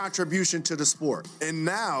 amazing contribution to the sport. And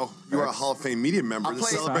now you are a Hall of Fame media member I that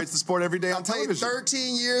played- celebrates the sport every day I on played television.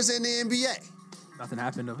 13 years in the NBA. Nothing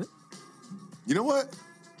happened of it. You know what?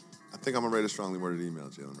 I think I'm gonna write a strongly worded email,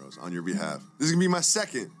 Jalen Rose, on your behalf. This is gonna be my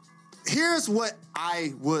second. Here's what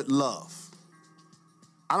I would love.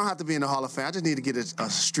 I don't have to be in the Hall of Fame. I just need to get a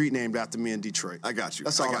street named after me in Detroit. I got you.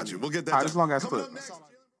 That's all I I got you. need. We'll get that. All right, done. as long as Coming clip. up next,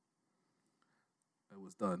 It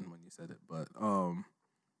was done when you said it, but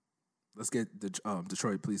let's get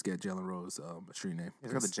Detroit. Please get Jalen Rose a street name.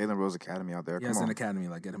 He's got the Jalen Rose Academy out there. He Come has on. an academy,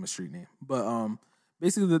 like get him a street name. But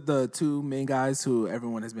basically, the 2 main guys who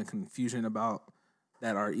everyone has been confusion about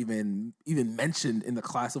that are even mentioned in the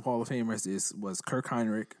class of Hall of Famers was Kirk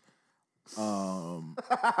Heinrich,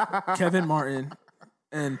 Kevin Martin,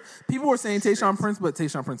 and people were saying Tayshaun Prince, but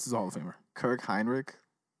Tayshaun Prince is a Hall of Famer. Kirk Heinrich.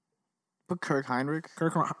 But Kirk Heinrich.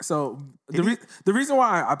 So the reason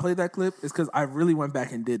why I played that clip is because I really went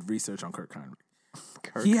back and did research on Kirk Heinrich.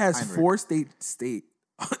 He has Heinrich. 4 state.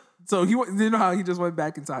 So you know how he just went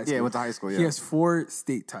back into high school. Yeah, went to high school. He Yeah. has 4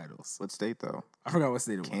 state titles. What state though? I forgot what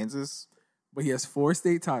state it was. Kansas. But he has 4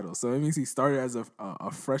 state titles. So it means he started as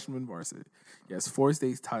a freshman varsity. He has 4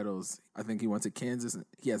 state titles. I think he went to Kansas.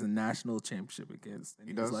 He has a national championship in Kansas. And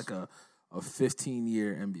he has does? like a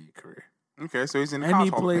 15-year NBA career. Okay, so he's in the And college he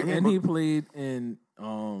Hall played of Fame. and he played in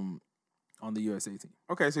on the USA team.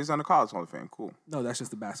 Okay, so he's on the college Hall of Fame. Cool. No, that's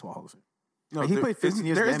just the basketball Hall of Fame. No, He played 15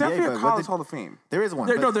 years There in is the NBA, definitely but a what college did- Hall of Fame. There is one.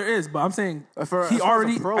 There, but no, there is, but I'm saying as he far as a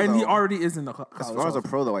already pro, and he though, already is in the college. as far as a Hall.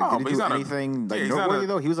 pro though, like, Oh, but did he he's do not a- anything like yeah, he's not noteworthy a-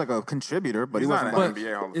 though? He was like a contributor, but he he's not wasn't an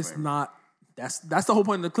like. NBA Hall of It's Fame. not. That's the whole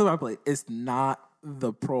point of the clip I played. It's not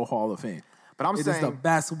the Pro Hall of Fame. But I'm It is saying, the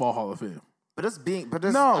Basketball Hall of Fame. but it's being, but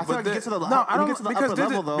there's, No, I feel but like you get to the no, when I don't- you get to the because upper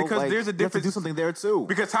there's a- level though. because like, there's a you have to do difference- something there too.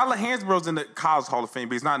 Because Tyler Hansborough's in the college Hall of Fame,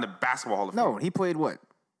 but he's not in the basketball Hall of Fame. No, he played what?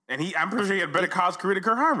 And I'm pretty sure he had a better college career than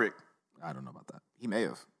Kirk Heinrich. I don't know about that. He may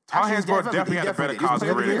have. Tyler Actually, Hansborough definitely had a better did. He was college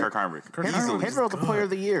player of the career than year. Kirk Heinrich. Easily. Hansborough was the player of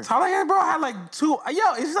the year. Tyler Hansborough had like 2.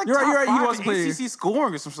 He's like You're right, top you're right, he 5 was in player. ACC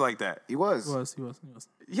scoring or something like that. He was. He was.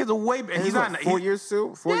 He has a way. And And he's not. 4 years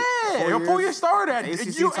too. Yeah, a 4-year starter at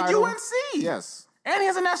ACC title. UNC. Yes. And he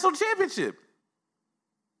has a national championship.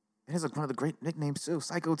 He has like one of the great nicknames too.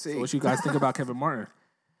 Psycho T. So what you guys think about Kevin Martin?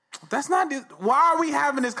 That's not. Why are we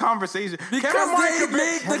having this conversation? Because Kevin Martin they could be-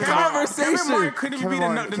 made the Kevin conversation. Martin couldn't even be Kevin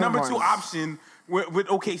the Martin- number Kevin 2 Martin's- option with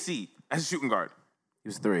OKC as a shooting guard. He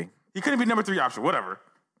was 3. He couldn't be number 3 option. Whatever.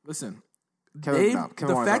 Listen, Kevin the Martin's fact not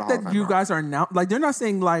a Hall of that Fame, you bro. guys are now like they're not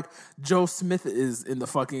saying like Joe Smith is in the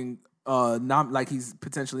fucking like he's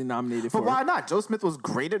potentially nominated But for. why not? Joe Smith was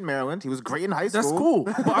great at Maryland. He was great in high school.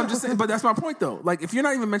 That's cool. But I'm just saying. But that's my point, though. Like, if you're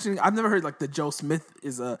not even mentioning, I've never heard like the Joe Smith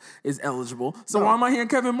is eligible. So why am I hearing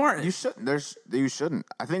Kevin Martin? You shouldn't. You shouldn't.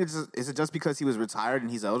 I think it's just, is it just because he was retired and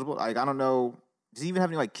he's eligible? Like, I don't know. Does he even have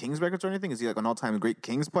any like Kings records or anything? Is he like an all-time great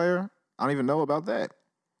Kings player? I don't even know about that.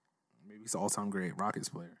 Maybe he's an all-time great Rockets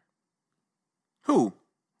player. Who?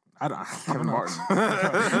 I don't. Kevin Martin.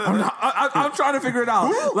 I'm trying to figure it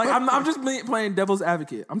out. Like I'm just playing devil's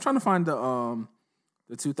advocate. I'm trying to find the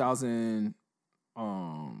 2000.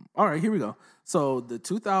 All right, here we go. So the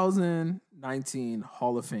 2019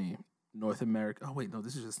 Hall of Fame North America. Oh wait, no,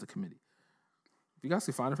 this is just the committee. If you guys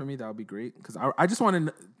can find it for me, that would be great. Because I just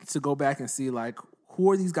wanted to go back and see like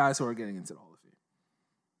who are these guys who are getting into the Hall of Fame.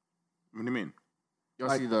 What do you mean? You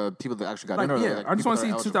want to see the people that actually got Like, in? Or yeah, like I just people want to that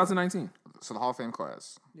see are eligible? 2019. So the Hall of Fame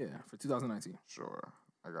class. Yeah, for 2019. Sure.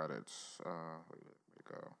 I got it. Where'd it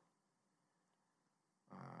go?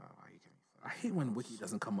 Why you giving me I hate when Wiki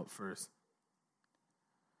doesn't come up first.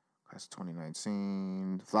 Class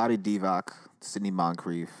 2019. Vlade Divac, Sidney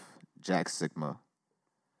Moncrief, Jack Sigma,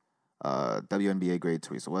 WNBA grade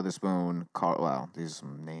Teresa Weatherspoon, these are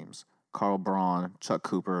some names. Carl Braun, Chuck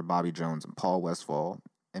Cooper, Bobby Jones, and Paul Westphal,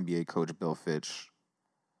 NBA coach Bill Fitch.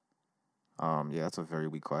 Yeah, that's a very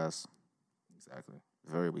weak class. Exactly.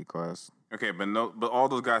 Very weak class. Okay, but all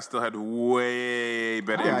those guys still had way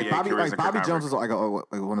better Yeah, NBA like careers than Bobby Kirk Jones was Heinrich.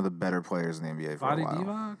 like one of the better players in the NBA for a Vlade while.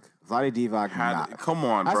 Divac? Vlade Divac, not. Come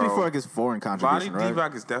on, That's bro. before like his foreign Vlade contribution, right?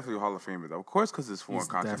 Divac is definitely a Hall of Famer, though. Of course, because his foreign He's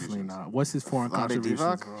contributions. definitely not. What's his foreign Vlade contributions,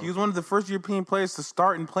 Divac? bro? He was one of the first European players to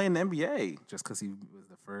start and play in the NBA. Just because he was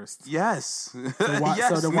the first. Yes. So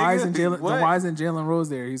why isn't Jalen Rose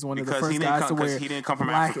there? He's one of the Because first he didn't guys come- to wear 'cause he didn't come from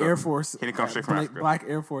black Africa. Air Force. He didn't come straight from Africa. Black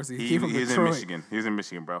Air Force. He came from He was in Detroit. Michigan. He was in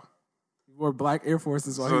Michigan, bro. He wore black Air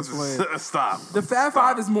Forces while he was playing. Stop. The Fab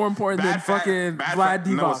Five is more important than fucking Vlad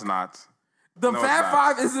Divac. No, it's not. The No, it's Fab not.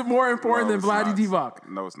 Five isn't more important No, than it's Vladdy not. Divac.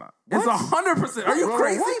 No, it's not. It's 100%. Are you Bro,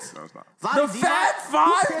 crazy? what? No, it's not. Vlade The Divac? Fab Who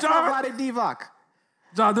Five, cares John? about Vlade Divac?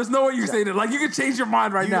 John, there's no way you're saying it. Like, you can change your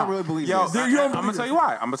mind right You now. don't really believe Yo, this. you don't I'm believe gonna tell this. you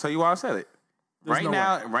why. I'm gonna tell you why I said it. There's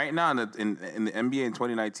no Right now in the NBA in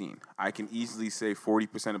 2019, I can easily say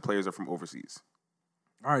 40% of players are from overseas.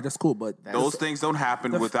 All right, that's cool, but Those things don't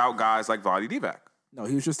happen without guys like Vlade Divac. no,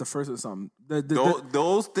 he was just the first or something.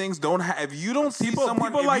 Those things don't have. If you don't see someone,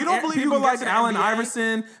 people if like you don't believe you people can get like to the Allen NBA,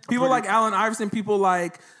 Iverson, people like Allen Iverson, people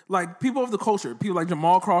like people of the culture, people like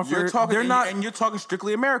Jamal Crawford. You're talking, they're not. and you're talking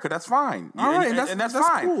strictly America. That's fine. All right, and and that's that's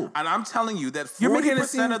fine. cool. And I'm telling you that You're making it 40%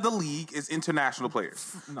 seem- of the league is international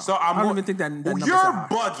players. So I don't even think that number's you're that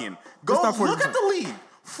high. bugging. Go It's not look 40%. at the league.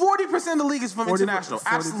 40% of the league is from international.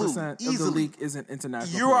 40% Absolutely, of the easily. league isn't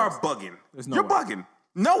international. You players. are bugging. There's no You're way. bugging.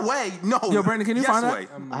 No way. No. Yo, Brandon, can you Yes find way.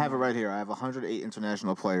 that? I have it right here. I have 108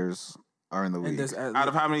 international players are in the And league. there's Out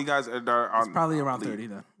of how many guys are on? probably around league? 30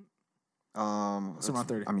 then. It's around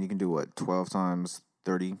 30. I mean, you can do what? 12 times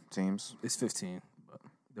 30 teams? It's 15, but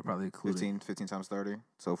they're probably included. 15 times 30.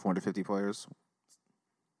 So 450 players.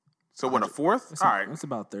 So what? A fourth? All right. It's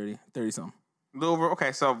about 30 something. A little over.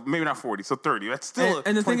 Okay, so maybe not 40. So 30. That's still.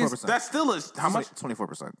 And the thing is, 24%. that's still how much?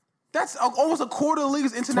 24%. That's almost a quarter of the league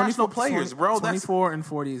is international players, bro. That's 24 and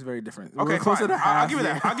 40 is very different. okay. We're closer Fine. to half. I'll give you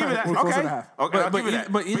that. I'll give you that. We're Okay. closer to half. Okay. I'll But give you that.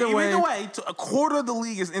 but either way, a quarter of the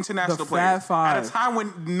league is international The players. Fab At a Five. time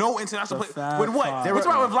when no international The players. Fab When what? Five. What's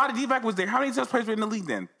wrong with Vlade Divac was there? How many international players were in the league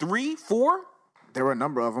then? 3, 4? There were a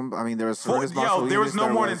number of them. I mean, there was Four- Serena yo, there was no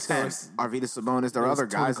more than 10. Arvydas Sabonis. There were was other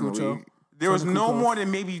guys in Tony the Kukoc. league. There was Tony no Kukoc. more than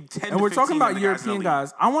maybe 10 and to we're 15 talking about of the guys in the European league.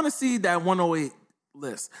 guys. I want to see that 108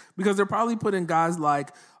 list because they're probably putting guys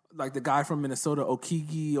like the guy from Minnesota,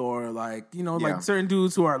 Okiki, or like Yeah. like certain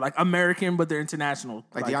dudes who are like American but they're international.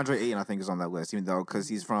 Like DeAndre Ayton, I think, is on that list, even though because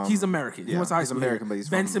he's from. He's American. He Yeah, went to high he's school American, here. but he's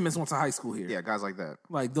Ben from- Simmons went to high school here. Yeah, guys like that.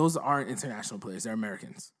 Like those aren't international players; they're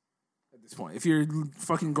Americans at this point. If you're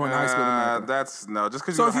fucking going to high school in America, That's no. Just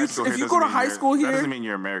because So you if go to you- high school if here you doesn't go to mean high you're- school that here, doesn't mean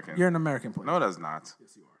you're American. you're an American player. No, it does not.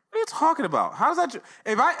 Yes, you are. What are you talking about? How does that?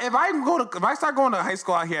 If I start going to high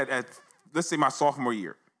school out here at let's say my sophomore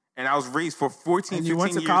year, and I was raised for 14, And 15 you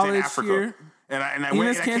went to years college in Africa, here? and I Enes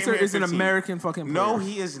went. I came Kanter here at is an 15. American fucking player. No,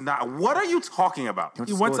 he is not. What are you talking about?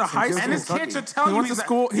 He went to high school. And this Kanter tell He you went to he's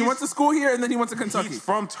school. Not, He went to school here, and then he went to Kentucky. He's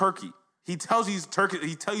from Turkey. He tells you he's Turkish.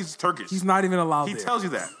 He tells you he's Turkish. He's not even allowed He there. tells you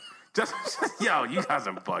that. Just yo, you guys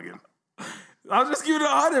are bugging. I'll just give it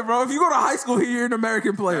 100, bro. If you go to high school here, you're an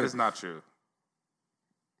American player. That is not true.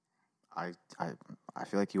 I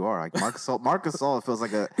feel like you are. Like Marcus Gasol feels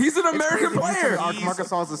like a. He's an It's American crazy. player. Marcus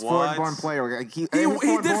Gasol is a What? foreign-born player. Like, He did 4 years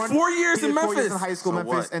he in did 4 years Memphis. in high school, So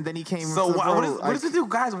Memphis, what? and then he came. So to the what, pro. what does it do,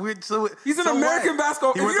 guys? Weird. So He's an so American what?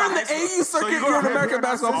 basketball. He If went you're to in the high school. AU So circuit, you go you're an to- American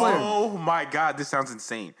basketball player. Oh my God, this sounds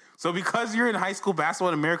insane. So because you're in high school basketball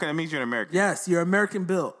in America, that means you're an American. Yes, you're American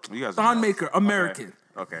built. You guys are Thon nuts. Maker, American.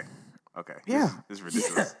 Okay. Yeah. This is Yeah,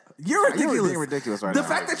 ridiculous. you're ridiculous. being ridiculous right the now.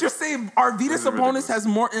 fact that you're saying Arvydas is Sabonis ridiculous. has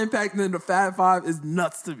more impact than the Fab Five is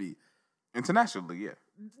nuts to me. Internationally, yeah.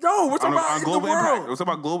 No, we're talking about on the global world. impact. We're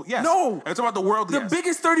talking about global. Yes. No. It's about the world. The yes.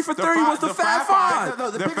 biggest 30 for The 30 was the Fab Five.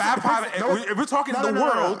 No, The biggest- Fab Five. no, If we're talking no, the no, no,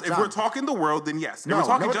 no, no, world, if John. we're talking the world, then yes. If No, we're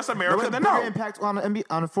talking no, just no, America, the then bigger no. impact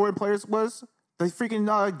on foreign players was the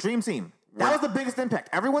freaking Dream Team. That was the biggest impact.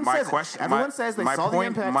 Everyone My says question- Everyone my- says they my saw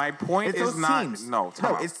point- the impact. my point It's is those not- teams. no,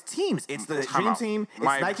 time out. It's teams. It's the Time Dream out. Team. It's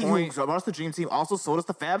My Nike point- who brought us the Dream Team. Also sold us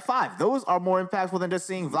the Fab Five. Those are more impactful than just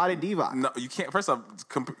seeing Vlade Divac. No, you can't. First off,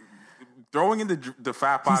 throwing in the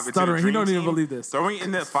Fab Five into the stuttering. He Dream don't even Team, believe this. Throwing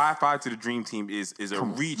in the 5-5 to the Dream Team is a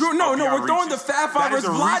reach. No, beyond we're throwing the reaches. Fab Five That is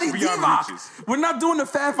versus a Vlade reach beyond Divac. reaches. We're not doing the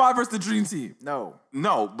Fab Five versus the Dream Team.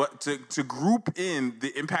 No, but to group in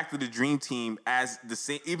the impact of the Dream Team as the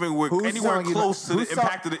same, even we're anywhere selling you close to the who's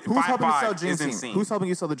impact of the who's helping you sell 5-5 Dream is Team? insane. Who's helping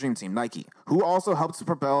you sell the Dream Team? Nike. Who also helps to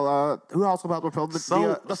propel? Who also helped propel the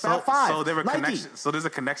Fab Five? So there's a Nike. connection. So there's a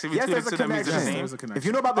connection Yes, between there's the a two that means connection. the There's a same. connection. If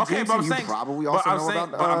you know about the Okay, Dream but I'm Team, you saying- probably but also I'm know saying-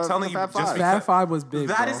 about but I'm telling the you, Fab just Five. because- Fab Five was big.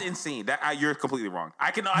 That bro. is insane. You're completely wrong.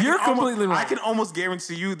 I can completely wrong. I can almost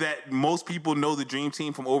guarantee you that most people know the Dream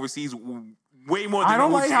Team from overseas way more than I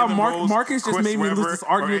don't know like how Jalen Rose, Marcus just Chris made me lose Webber, this or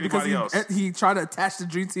argument because anybody else. he tried to attach the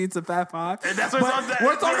Dream Team to Fab Five. And that's what But I'm saying.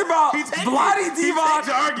 we're talking about He takes Vlade it. He takes your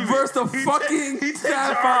Divac argument. versus the He fucking takes Fab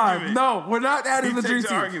your Five. argument. No, we're not adding He the takes Dream your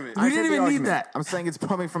Team. argument. We didn't even need that. I'm saying it's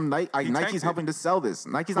coming from Nike. takes Nike's it. helping to sell this.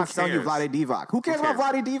 Nike's not selling you cares? Vlade Divac. Who cares about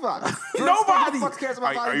cares? Vlade Divac? Nobody. Who the fuck cares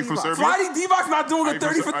about Are you Vlade from Divac? Serbia? Vlade Divac's not doing Are a you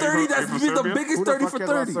 30 for from- 30. are you That's from the Serbia? biggest Who the 30 fuck for cares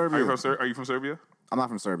about 30. Serbia? Are you from Serbia? I'm not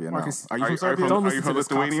from Serbia. No. Marcus, Are you from Are you Serbia? Don't Are listen you to from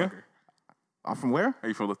this Lithuania? cocksucker. I'm from where? Are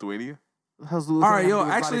you from Lithuania? How's All right, yo.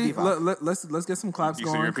 Actually, let's get some claps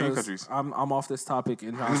Eastern going European because countries. I'm off this topic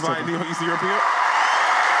and Who's my idea of Eastern European?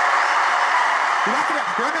 You're not gonna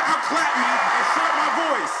outclap me and shut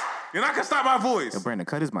my voice. You're not gonna stop my voice. Yo, Brandon,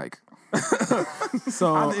 cut his mic.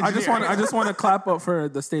 So I'm the I just engineer. want to clap up for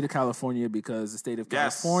the state of California because the state of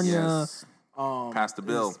California Passed the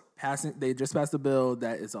bill. They just passed a bill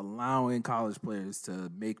that is allowing college players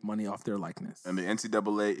to make money off their likeness. And the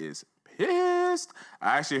NCAA is pissed.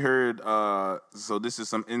 I actually heard, so this is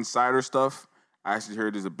some insider stuff. I actually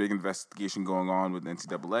heard there's a big investigation going on with the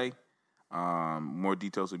NCAA. More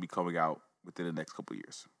details will be coming out within the next couple of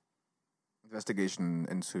years. Investigation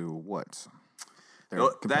into what?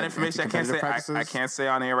 That information I can't say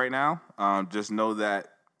on air right now. Just know that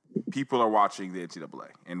people are watching the NCAA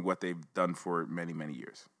and what they've done for many, many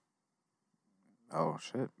years. Oh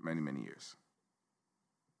shit! Many years.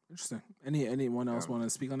 Interesting. Anyone else want to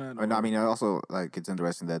speak on that? I mean, also like it's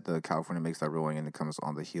interesting that the California makes that ruling, and it comes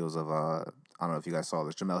on the heels of I don't know if you guys saw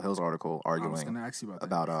this Jamel Hill's article I was arguing going to ask you about that.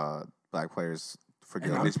 about black players for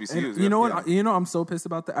And guilt. HBCUs, you know what? yeah. You know I'm so pissed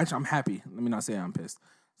about that. Actually, I'm happy. Let me not say I'm pissed.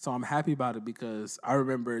 So I'm happy about it because I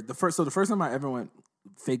remember the first time I ever went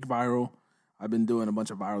fake viral. I've been doing a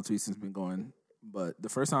bunch of viral tweets since been going, but the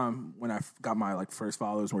first time when I got my like first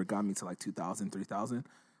followers, where it got me to like 2,000, 3,000,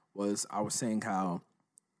 was I was saying how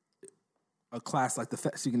a class like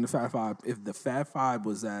speaking of the Fab Five, if the Fab Five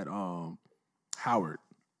was at Howard,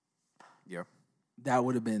 Yeah. that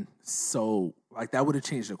would have been so like that would have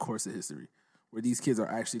changed the course of history, where these kids are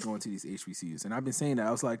actually going to these HBCUs. And I've been saying that.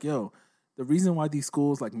 I was like, yo, the reason why these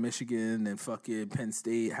schools like Michigan and fucking Penn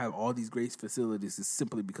State have all these great facilities is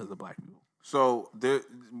simply because of black people. So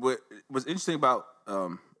what was interesting about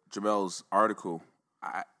Jamel's article,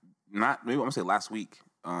 maybe I'm gonna say last week,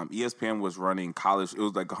 ESPN was running college. It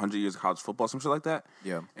was like 100 years of college football, some shit like that.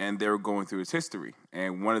 Yeah. And they were going through its history,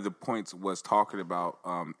 and one of the points was talking about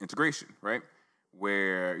integration, right?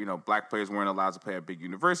 Where black players weren't allowed to play at big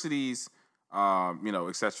universities,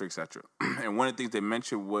 et cetera, et cetera. And one of the things they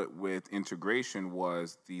mentioned with integration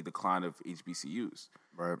was the decline of HBCUs.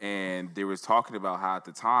 Right. And they was talking about how at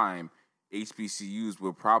the time HBCUs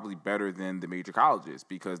were probably better than the major colleges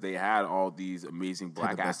because they had all these amazing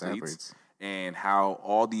black the best athletes, and how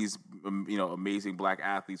all these amazing black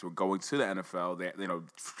athletes were going to the NFL, that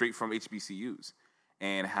straight from HBCUs,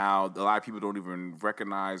 and how a lot of people don't even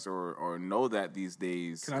recognize or know that these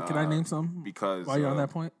days. Can I name some? Because while you're on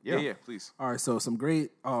that point, yeah, please. All right, so some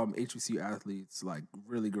great HBCU athletes, like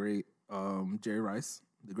really great. Jerry Rice,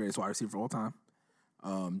 the greatest wide receiver of all time.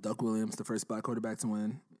 Doug Williams, the first black quarterback to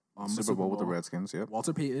win Super Bowl with the Redskins. Yep.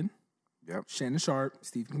 Walter Payton. Yep. Shannon Sharp,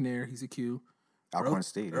 Steve McNair, he's a Q. Alcorn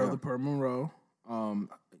State. Earl Yeah. the Pearl Monroe. I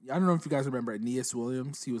don't know if you guys remember Aeneas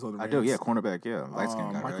Williams. He was on the Rams. I do. Yeah. Cornerback. Yeah. Light skin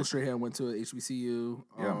guy. Michael right? Strahan went to HBCU.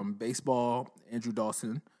 Yeah. Baseball, Andrew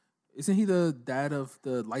Dawson. Isn't he the dad of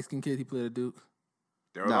the light skinned kid he played at Duke?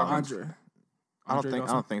 No, Andre. I Andre don't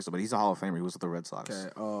Dawson? think so. But he's a Hall of Famer. He was with the Red Sox.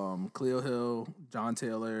 Okay. Cleo Hill, John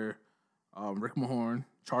Taylor, Rick Mahorn,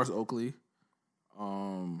 Charles Oakley.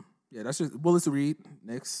 Yeah, that's just Willis Reed,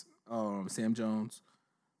 Knicks, Sam Jones.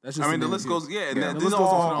 That's just the list goes. Yeah, the these list are goes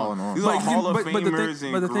all on. these are Hall of Famers and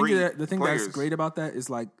great the thing players. that's great about that is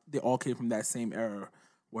like they all came from that same era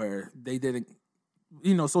where they didn't,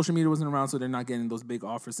 social media wasn't around, so they're not getting those big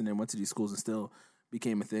offers, and then went to these schools and still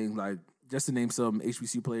became a thing. Like just to name some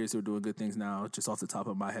HBCU players who are doing good things now, just off the top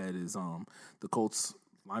of my head is the Colts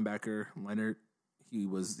linebacker Leonard. He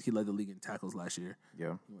led the league in tackles last year.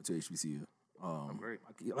 Yeah. He went to HBCU. Great.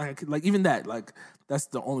 Like even that, like that's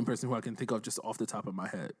the only person who I can think of just off the top of my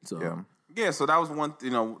head. So Yeah, so that was one. The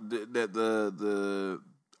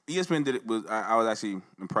ESPN did it. I was actually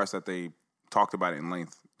impressed that they talked about it in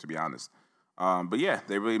length. To be honest, but yeah,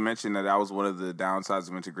 they really mentioned that was one of the downsides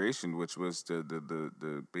of integration, which was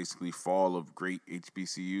the basically fall of great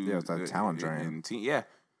HBCU. Yeah, it's that talent drain. Yeah,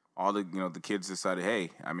 all the kids decided,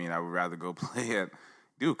 hey, I would rather go play at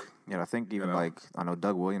Duke. Yeah, I think even I know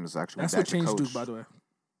Doug Williams actually. That's back what to changed coach. Duke, by the way.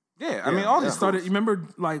 Yeah, all It these started. You remember,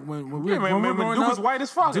 like when we were when growing Duke up, was white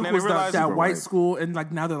as fuck, Duke and then they was realized that super white white. school, and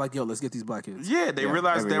like now they're like, yo, let's get these black kids. Yeah, they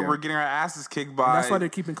realized every that year. we're getting our asses kicked by. that's why they're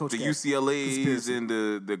keeping Coach the K. UCLA's Conspiracy. and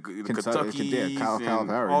the Kentucky's yeah, Kyle and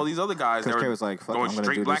Lowry. all these other guys Coach that K were was like, fuck, going I'm gonna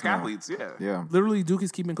straight do black this now. athletes. Yeah. Yeah. Literally, Duke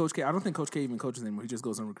is keeping Coach K. I don't think Coach K even coaches anymore. He just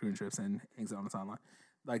goes on recruiting trips and hangs out on the sideline.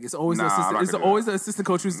 Like it's always Nah, the I'm assistant. not It's gonna do always that. the assistant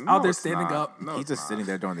coach who's No, out there it's standing not. up. No, He's it's just not. sitting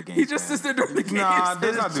there during the game. He just sits there during the game. Nah,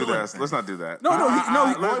 let's not do chilling. that. Let's not do that. No,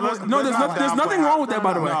 there's nothing wrong with that,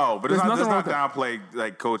 by the way. No, but There's let's nothing not wrong with that. downplay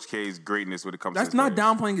like Coach K's greatness when it comes to That's his not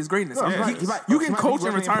players. downplaying his greatness. No, You can coach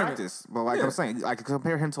in retirement. practice, but like I'm saying, I could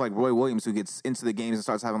compare him to like Roy Williams, who gets into the games and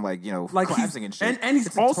starts having like Like collapsing he's and shit. and he's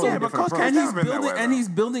It's a also totally different approach. and he's Never been that building way, and though. he's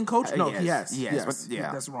building coach. No, Yes, he yes, has. but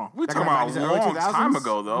yeah. That's wrong. We're Back talking in the about 90s, a early long 2000s? time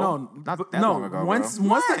ago, though. No, Not that no. long ago, Once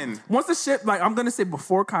When? once the shit, like I'm gonna say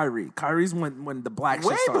before Kyrie's when the black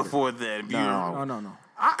Way shit started. before then. No.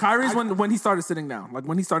 Kyrie's when he started sitting down, like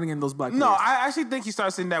when he started getting those black. No, players. I actually think he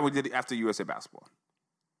started sitting down with it after USA basketball.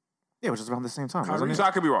 Yeah, which is around the same time, Kyrie- wasn't So it?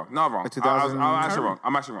 I could be wrong. No, I'm wrong. Like I'm 2000 actually wrong.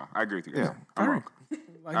 I'm actually wrong. I agree with you guys. Yeah. I'm wrong.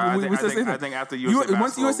 Like, I we think- said the I same think- thing. I think after You- USA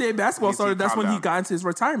once USA basketball he started, that's calmed when he down. got into his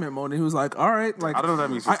retirement mode, and he was like, "All right, like I don't know what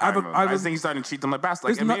that means. I just think he's starting to treat them like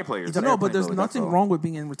basketball, like there's NBA no- players. No, but there's mode, that's nothing all. wrong with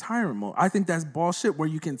being in retirement mode. I think that's bullshit. Where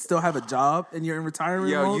you can still have a job and you're in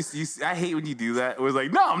retirement Yo, mode. I hate when you do that. It was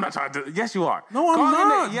like, no, I'm not trying to. Yes, you are. No, I'm Calling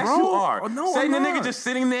not, it- Yes, bro. you are. Oh, no, Saying I'm the nigga not. just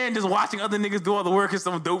sitting there and just watching other niggas do all the work and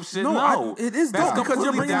some dope shit. No, it is That's dope because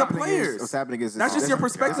you're completely bringing the down. players. What's happening is That's just your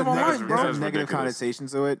perspective on life, bro. There's a negative ridiculous. connotation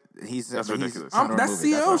to it. That's ridiculous.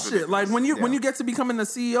 That's CEO shit. Like when you Yeah. get to becoming a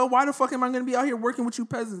CEO, why the fuck am I going to be out here working with you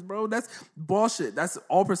peasants, bro? That's bullshit. That's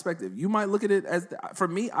all perspective. You might look at it as, for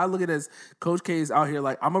me, I look at it as Coach K is out here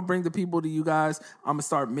like, I'm gonna bring the people to you guys. I'm gonna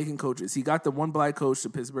start making coaches. He got the one black coach to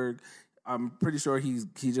Pittsburgh. I'm pretty sure he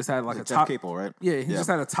just had like a Jeff top Capel, right? Yeah, he just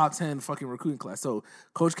had a top 10 fucking recruiting class. So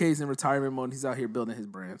Coach K's in retirement mode. And he's out here building his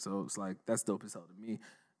brand. So it's like that's dope as hell to me.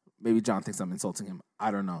 Maybe John thinks I'm insulting him.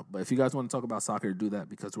 I don't know. But if you guys want to talk about soccer, do that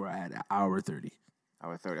because we're at hour 30.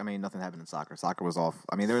 Hour 30. I mean, nothing happened in soccer. Soccer was off.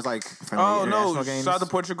 I mean, there was like friendly Oh international no! games. Shout out to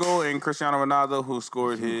Portugal and Cristiano Ronaldo, who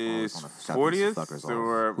scored Who his cares? Shut these 40th fuckers off.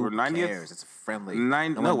 or Who 90th. cares? It's friendly. No,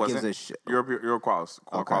 one it wasn't. gives a shit. Euro qualifiers.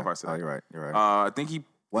 Okay. Qualifiers today. Oh, you're right. You're right. I think he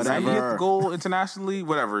Whatever. 90th goal internationally.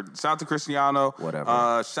 Whatever. Shout out to Cristiano.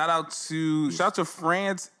 Whatever. Shout out to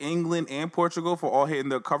France, England, and Portugal for all hitting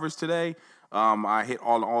their covers today. I hit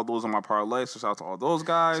all those on my parlay. So shout out to all those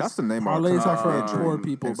guys. Shouts to Neymar. Parlays are for injury poor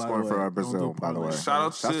people, and by the scoring way. for Don't Brazil, do by the way. parlays. Shout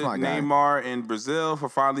out Shouts to my guy. Neymar in Brazil for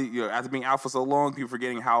finally, after being out for so long, people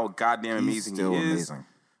forgetting how goddamn He's amazing still he is. amazing.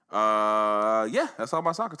 Yeah, that's all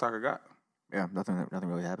my soccer talk I got. Yeah, nothing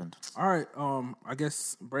really happened. All right. I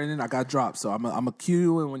guess, Brandon, I got dropped. So I'm a cue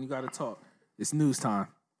you in when you got to talk. It's news time.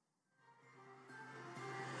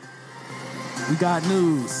 We got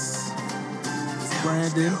news. It's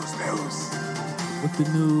Brandon with the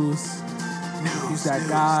news. He's that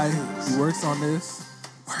guy. He works on this.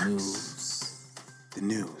 It's news. The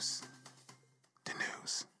news. The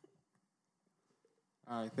news.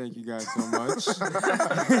 All right, thank you guys so much.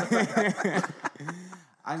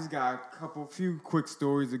 I just got a few quick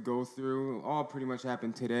stories to go through. All pretty much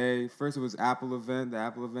happened today. First, it was the Apple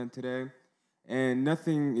event today. And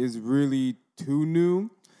nothing is really too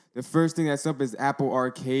new. The first thing that's up is Apple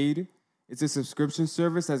Arcade. It's a subscription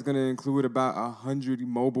service that's going to include about 100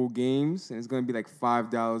 mobile games. And it's going to be like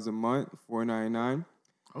 $5 a month, $4.99.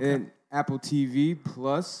 Okay. And Apple TV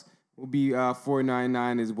Plus will be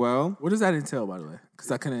 $4.99 as well. What does that entail, by the way?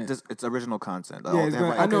 Because I couldn't. It's original content. Yeah, it's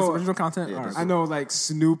gonna- I Okay, know- it's original content. Yeah, All right. I know, like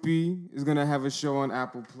Snoopy is gonna have a show on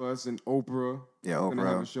Apple Plus, and Oprah. Yeah, gonna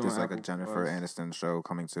have a Oprah. show There's on like a Apple Jennifer Plus. Aniston show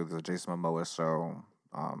coming to the Jason Momoa show.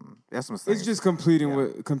 There's some things. It's just competing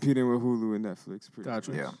with Hulu and Netflix. Pretty Gotcha.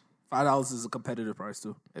 much. Yeah. $5 is a competitive price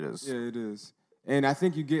too. It is. Yeah, it is. And I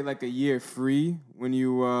think you get like a year free when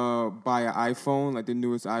you buy an iPhone, like the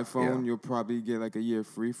newest iPhone. Yeah. You'll probably get like a year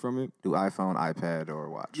free from it. Do iPhone, iPad, or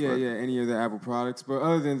watch. Yeah, right? yeah, any of the Apple products. But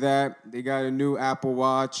other than that, they got a new Apple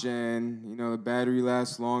Watch, and the battery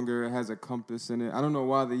lasts longer. It has a compass in it. I don't know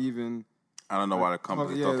why they even. I don't know why the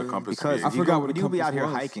compass. Yeah, thought the compass. Because I if you forgot go, what when a you be out compass here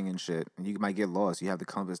was. hiking and shit, and you might get lost, you have the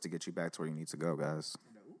compass to get you back to where you need to go, guys.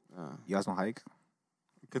 You guys don't hike?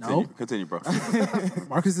 Continue, No. continue, bro.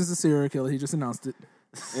 Marcus is a serial killer. He just announced it.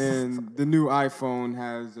 And the new iPhone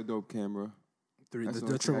has a dope camera. That's The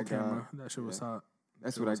what triple I got. camera. That shit was hot.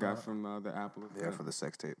 That's what I got from the Apple. Yeah, event. for the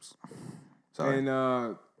sex tapes. Sorry.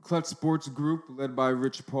 And Clutch Sports Group, led by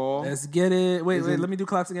Rich Paul. Let's get it. Wait, Is wait. it- Let me do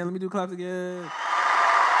claps again.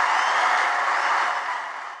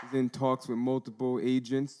 He's in talks with multiple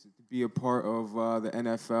agents to be a part of the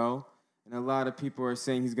NFL. And a lot of people are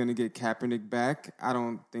saying he's going to get Kaepernick back. I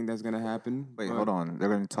don't think that's going to happen. Wait, but hold on. They're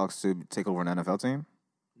going to talk to take over an NFL team?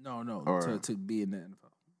 No, Or- to be in the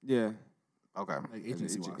NFL. Yeah. Okay. Like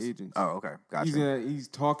agency wise. Agents. Oh, okay. Gotcha. He's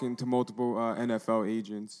talking to multiple NFL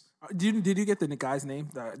agents. Did you get the guy's name?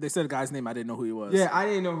 They said a guy's name. I didn't know who he was. Yeah, I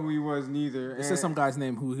didn't know who he was neither. It said some guy's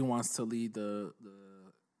name who he wants to lead the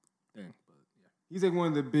thing. But He's like one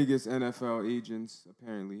of the biggest NFL agents,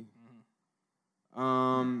 apparently.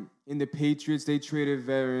 In the Patriots, they traded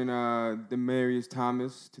veteran Demaryius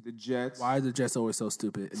Thomas to the Jets. Why are the Jets always so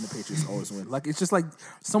stupid and the Patriots always win? Like, it's just like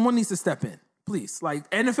someone needs to step in, please. Like,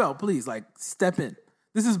 NFL, please, like, step in.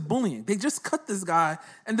 This is bullying. They just cut this guy,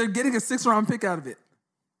 and they're getting a 6th-round pick out of it.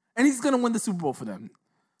 And he's going to win the Super Bowl for them.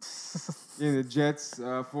 Yeah, the Jets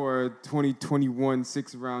for a 2021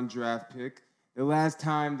 6th-round draft pick. The last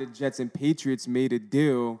time the Jets and Patriots made a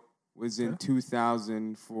deal was in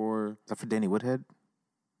 2000 for... Is that for Danny Woodhead?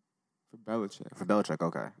 For Belichick. For Belichick,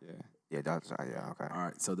 okay. Yeah. Yeah, that's okay. All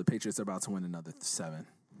right, so the Patriots are about to win another 7.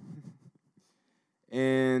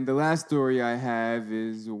 And the last story I have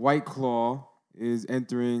is White Claw is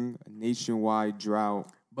entering a nationwide drought.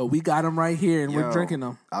 But we got them right here, and we're drinking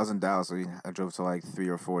them. I was in Dallas, so I drove to like 3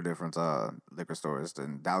 or 4 different liquor stores,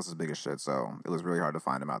 and Dallas is big as shit, so it was really hard to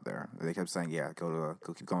find them out there. They kept saying, go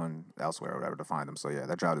keep going elsewhere or whatever to find them. So yeah,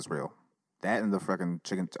 that drought is real. That and the freaking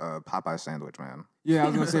chicken Popeye sandwich, man. Yeah, I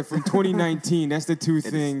was gonna say from 2019, that's the two It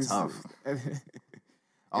things. is tough.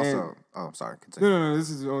 Also, sorry. Continue. No. This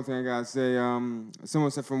is the only thing I gotta say.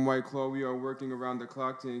 Someone said from White Claw, we are working around the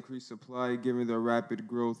clock to increase supply, given the rapid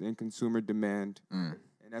growth in consumer demand. And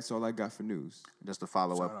that's all I got for news. Just to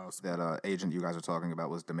follow up, that agent you guys are talking about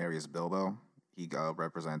was Demarius Bilbo. He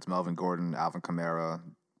represents Melvin Gordon, Alvin Kamara,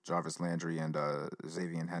 Jarvis Landry, and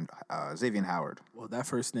Xavier Howard. Well, that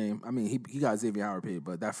first name, I mean, he got Xavier Howard paid,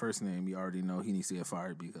 but that first name, you already know he needs to get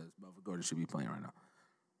fired because Melvin Gordon should be playing right now.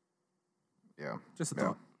 Yeah. Just a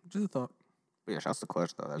thought. Just a thought. But yeah, shouts to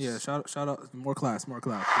Clutch, though. That's... Shout out. More class. We got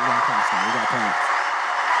class now. We got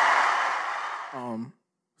class.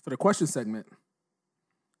 For the question segment,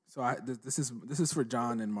 so this is for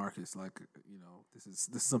John and Marcus. Like, you know, this is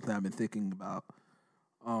something I've been thinking about.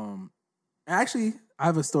 Actually, I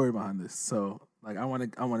have a story behind this. So, like, I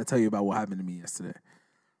want to tell you about what happened to me yesterday.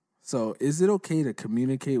 So, is it okay to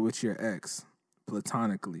communicate with your ex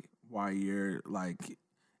platonically while you're like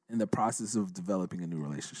in the process of developing a new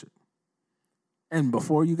relationship? And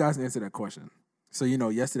before you guys answer that question, so, you know,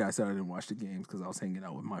 yesterday I said I didn't watch the games because I was hanging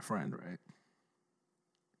out with my friend, right?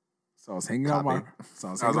 So I was hanging out with my...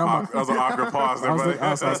 That was an awkward pause there, buddy. I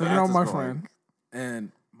was hanging out with my friend,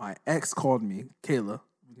 and my ex called me, Kayla,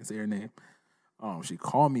 you can say her name. She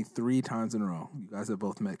called me 3 times in a row. You guys have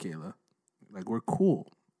both met Kayla. Like, we're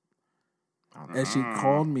cool. And she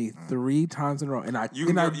called me 3 times in a row, and I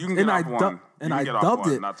dubbed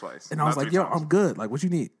it, not twice. And I was like, "Yo, I'm good. Like, what you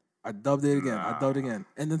need?" I dubbed it again. I dubbed it again.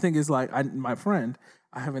 And the thing is, like, my friend,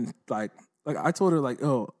 I haven't like I told her like,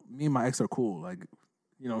 "Oh, me and my ex are cool. Like,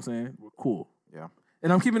 you know what I'm saying? We're cool." Yeah.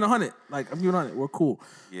 And I'm keeping 100. Like, I'm keeping 100. We're cool.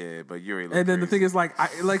 Yeah, but you're. And then the thing is, like, I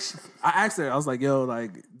asked her. I was like, "Yo,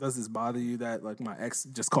 like, does this bother you that like my ex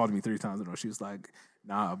just called me 3 times in a row?" She was like,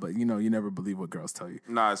 "Nah, but you know, you never believe what girls tell you."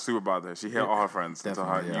 Nah, it's super bothered her. She hit all her friends.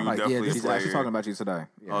 Definitely, You yeah. Like, definitely yeah, She's played actually her. talking about you today.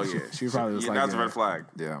 Yeah, Oh yeah, she probably was like, that's a yeah. red flag.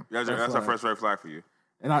 Yeah. That's her first red flag for you.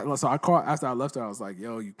 And I called after I left her. I was like,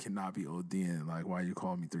 "Yo, you cannot be ODing. Like, why you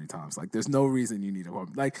calling me 3 times? Like, there's no reason you need to call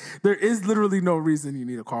me. Like, there is literally no reason you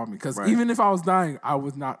need to call me. Because even if I was dying, I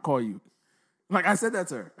would not call you." Like, I said that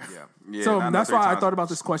to her. Yeah. So not that's 3 why I times, thought about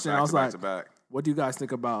this question. back I was to back like, to back. "What do you guys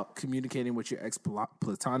think about communicating with your ex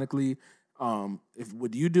platonically?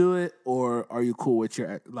 Would you do it, or are you cool with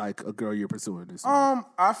your like a girl you're pursuing?" This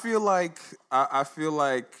I feel like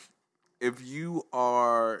if you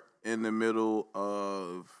are in the middle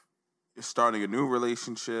of starting a new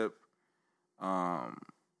relationship, yeah,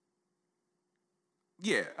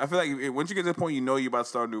 I feel like once you get to the point you know you're about to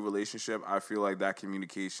start a new relationship, I feel like that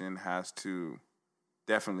communication has to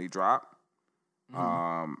definitely drop.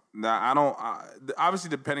 Now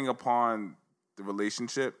obviously depending upon the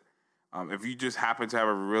relationship, if you just happen to have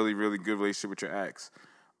a really, really good relationship with your ex,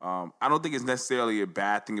 I don't think it's necessarily a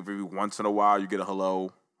bad thing if every once in a while you get a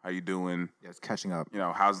hello, how you doing? Yeah, it's catching up. You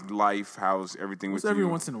know, how's life? How's everything with you? every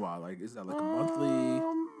once in a while? Like, is that like a monthly?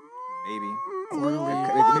 Maybe.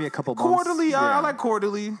 Quarterly? Maybe a couple months. Quarterly, Yeah. I like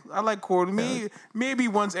quarterly. Maybe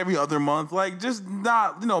once every other month. Like, just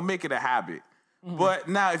not, make it a habit. Mm-hmm. But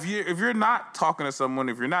now, if you're not talking to someone,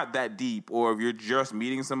 if you're not that deep, or if you're just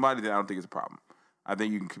meeting somebody, then I don't think it's a problem. I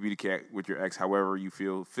think you can communicate with your ex however you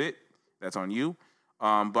feel fit. That's on you.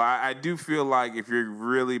 But I do feel like if you're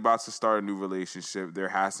really about to start a new relationship, there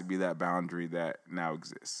has to be that boundary that now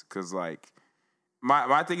exists. Because like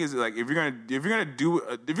my thing is like if you're gonna do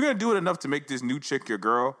it enough to make this new chick your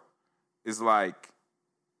girl, is like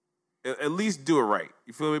at least do it right.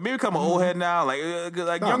 You feel me? Maybe become an old head now, like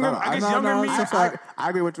younger. I guess younger me. I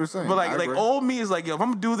agree with what you're saying. But like old me is like, yo, if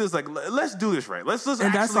I'm gonna do this, like let's do this right. Let's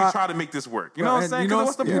actually try to make this work. You know what I'm saying? You know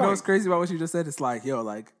what's the point? You know what's crazy about what you just said? It's like, yo,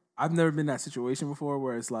 like I've never been in that situation before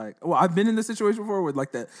where it's like, well, I've been in this situation before where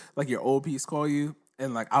like your old piece call you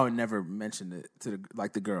and like I would never mention it to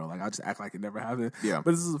the girl. Like I just act like it never happened. Yeah.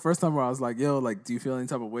 But this is the first time where I was like, yo, like, do you feel any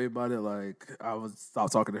type of way about it? Like I would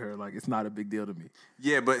stop talking to her. Like it's not a big deal to me.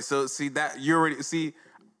 Yeah, but so see that you already see.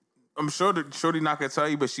 I'm sure that Shorty not gonna tell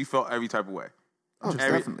you, but she felt every type of way. Oh,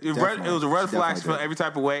 definitely. It was a red flag. She felt every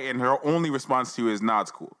type of way, and her only response to you is, "Nah,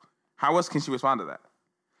 it's cool." How else can she respond to that?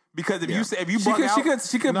 Because if you bug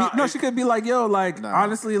out, she could be like, yo, like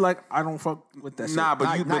honestly, like I don't fuck with that shit. Nah,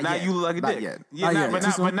 but now you look like a dick. Yet. Yeah,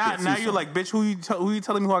 but now you're like, bitch, who you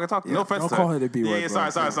telling me who I can talk to? Yeah. No offense. Don't call her the B word. Yeah,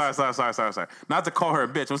 sorry. Not to call her a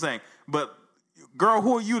bitch. I'm saying, but girl,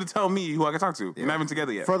 who are you to tell me who I can talk to? We're not even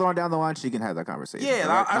together yet. Further on down the line, she can have that conversation. Yeah,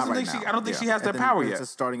 right? I don't think she has that power yet.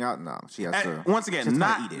 Just starting out, no, she has to. Once again,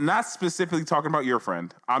 not specifically talking about your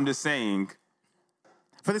friend. I'm just saying.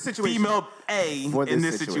 For the situation, female A in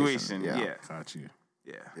this situation. Yeah. Got you.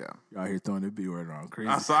 Yeah. Y'all here throwing the B word around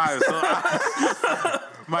crazy. I'm sorry.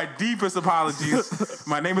 My deepest apologies.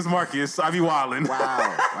 My name is Marcus. I be wildin'.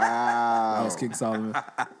 Wow. That was King Solomon.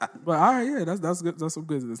 But all right, yeah, that's good. That's some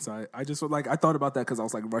good insight. I just I thought about that because I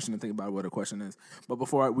was like rushing to think about what a question is. But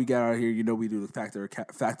before we get out of here, we do the fact or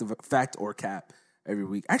cap every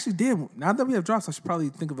week. Actually, damn, now that we have drops, I should probably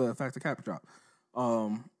think of a fact or cap drop.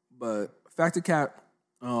 But fact or cap.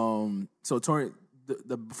 So Torian,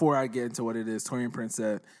 before I get into what it is, Torian Prince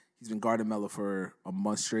said he's been guarding Melo for a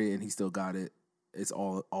month straight and he still got it. It's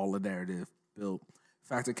all a narrative built.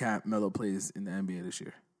 Fact or cap, Melo plays in the NBA this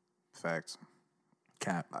year. Facts.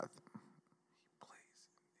 Cap.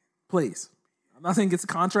 Plays. I'm not saying gets a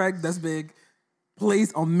contract that's big.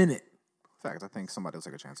 Plays a minute. Facts. I think somebody will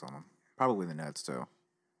take a chance on him. Probably the Nets too.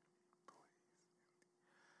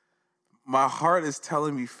 My heart is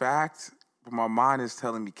telling me fact. But my mind is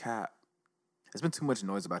telling me cap. There's been too much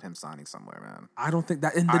noise about him signing somewhere, man. I don't think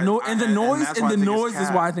that. The noise is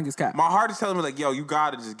why I think it's cap. My heart is telling me like, yo, you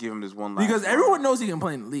gotta just give him this one last. Because everyone knows he can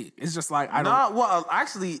play in the league. It's just like I don't. Well,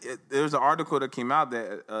 actually, there's an article that came out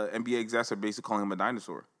that NBA execs are basically calling him a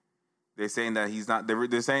dinosaur. They're saying that he's not.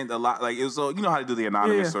 They're saying a lot. Like it was, you know how to do the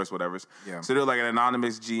anonymous source, whatever. Yeah. So they're like an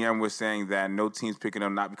anonymous GM was saying that no team's picking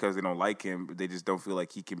him not because they don't like him, but they just don't feel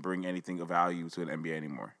like he can bring anything of value to an NBA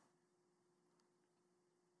anymore.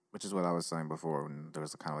 Which is what I was saying before when there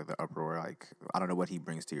was kind of like the uproar. Like, I don't know what he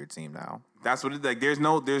brings to your team now. That's what it's like. There's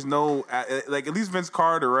no like at least Vince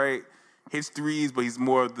Carter, right? Hits threes, but he's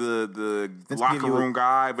more of the locker room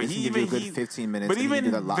guy. But he even 15 minutes. But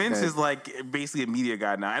even Vince is like basically a media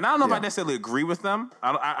guy now. And I don't know if I necessarily agree with them.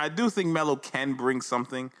 I do think Melo can bring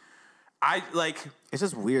something. It's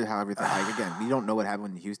just weird how everything. Like again, we don't know what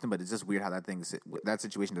happened in Houston, but it's just weird how that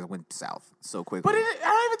situation just went south so quickly. But I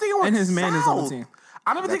don't even think it went. And his south. man is on the team.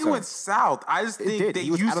 I don't even think it went south. I just think they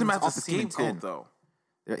used him as a scapegoat, though.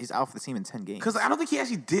 He's out for the team in 10 games. Because I don't think he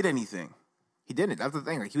actually did anything. He didn't. That's the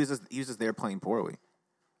thing. Like he was just there playing poorly.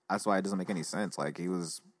 That's why it doesn't make any sense. Like he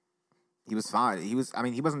was fine. He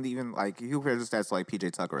wasn't even like he compared his stats to like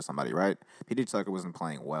PJ Tucker or somebody, right? PJ Tucker wasn't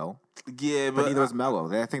playing well. Yeah, but neither was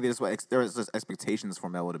Melo. I think there was just expectations for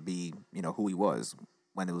Melo to be, who he was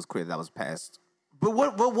when it was clear that was past. But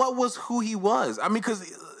what was who he was? I mean,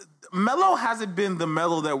 because Melo hasn't been the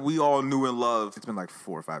Melo that we all knew and loved. It's been like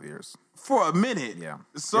 4 or 5 years. For a minute. Yeah.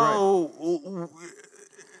 So right.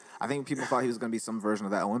 I think people thought he was going to be some version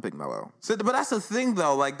of that Olympic Melo. So, but that's the thing,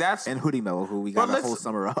 though. Like that's and Hoodie Melo, who we got a whole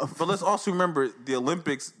summer of. But let's also remember the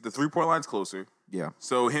Olympics. The 3-point line's closer. Yeah.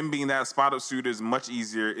 So him being that spot up shooter is much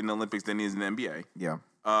easier in the Olympics than he is in the NBA. Yeah.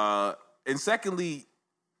 And secondly,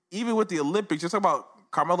 even with the Olympics, you're talking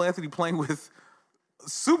about Carmelo Anthony playing with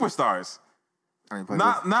superstars. I mean,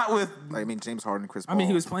 not with. James Harden, Chris Paul. I mean,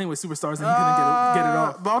 he was playing with superstars and he couldn't get it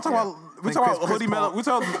off. But I'm talking about. We're talking about Hoodie Melo. We're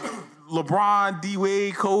talking LeBron, D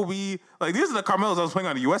Wade, Kobe. Like these are the Carmelos I was playing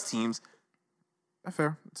on the U.S. teams. That's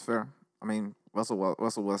fair. It's fair. I mean, Russell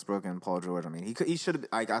Westbrook and Paul George. I mean, he should have.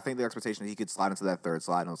 I think the expectation he could slide into that third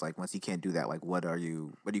slide. And it was like, once he can't do that, like, what are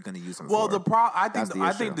you going to use him for? Well, I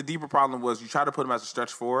think the deeper problem was you try to put him as a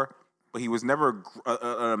stretch four, but he was never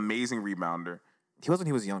an amazing rebounder. He wasn't.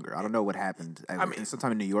 He was younger. I don't know what happened.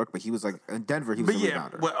 Sometime in New York, but he was like in Denver. He was a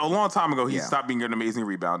rebounder. But a long time ago, he stopped being an amazing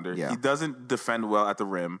rebounder. Yeah. He doesn't defend well at the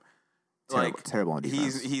rim. Terrible on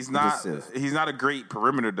defense. He's not a great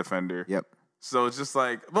perimeter defender. Yep. So it's just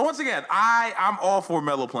like, but once again, I'm all for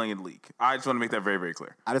Melo playing in the league. I just want to make that very, very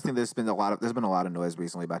clear. I just think there's been a lot of noise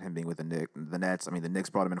recently about him being with the Nets. I mean, the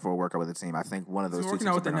Knicks brought him in for a workout with the team. I think one of those. He's working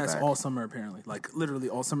out with the Nets all summer, apparently, like literally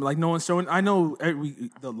all summer. Like no one's showing. I know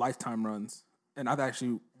the Lifetime runs, and I've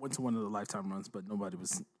actually went to one of the Lifetime runs, but nobody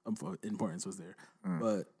was importance was there.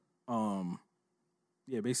 But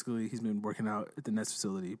basically he's been working out at the Nets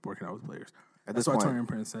facility, working out with players. At That's this why point- Torian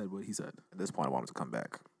Prince said what he said. At this point, I want him to come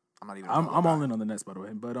back. I'm not even. I'm all in on the Nets, by the way.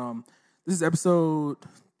 But this is episode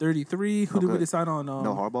 33. Who did we good. decide on? No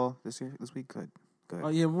Harbaugh this week. Good. Oh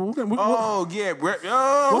yeah, we'll save the Harbaugh.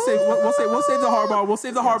 We'll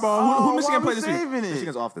save the Harbaugh. Who Michigan play this week?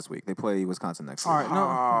 Michigan's off this week. They play Wisconsin next All week.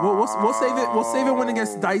 right, no, we'll save it. We'll save it when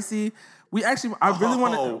against Dicey. I really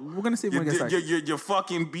want to. We're gonna save it when against Dicey. You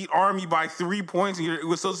fucking beat Army by 3 points, and it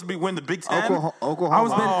was supposed to be win the Big Ten. Oklahoma. I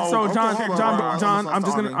was betting. So John,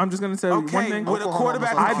 I'm just gonna tell you one Okay, thing. with a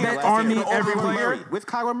quarterback, I bet Army every week. with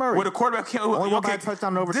Kyler Murray. With a quarterback, Only won by a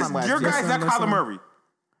touchdown in overtime last Your year. guy's not Kyler Murray.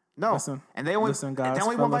 No, Listen, and they only guys, they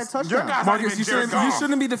only won by a fellas. touchdown. Your guy's Marcus, not you even Jared Goff.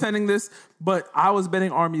 shouldn't be defending this, but I was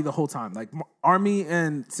betting Army the whole time. Like Army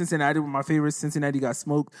and Cincinnati were my favorites. Cincinnati got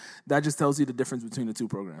smoked. That just tells you the difference between the two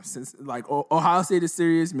programs. Since like Ohio State is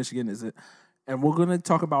serious, Michigan isn't. And we're gonna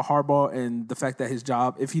talk about Harbaugh and the fact that his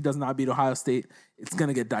job, if he does not beat Ohio State, it's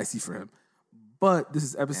gonna get dicey for him. But this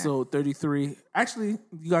is episode 33. Actually,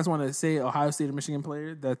 you guys want to say Ohio State or Michigan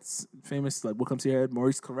player that's famous? Like what comes to your head?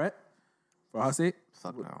 Maurice Clarett for Ohio State.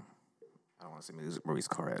 Fuck no. I don't want to see Maurice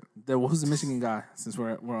Clarett. Who's the Michigan guy? Since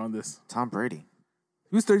we're on this, Tom Brady.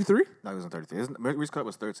 he was 33. No, he was on 33. Maurice Clarett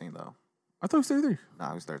was 13 though. I thought he was 33. No,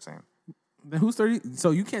 he was 13. Then who's 30? So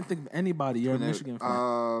you can't think of anybody. You're a Michigan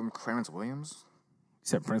fan. Clarence Williams. You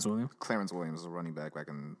said Prince Williams. Clarence Williams was a running back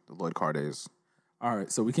in the Lloyd Carr days. All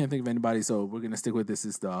right, so we can't think of anybody. So we're gonna stick with this.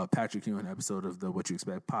 Is the Patrick Ewing episode of the What You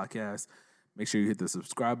Expect podcast. Make sure you hit the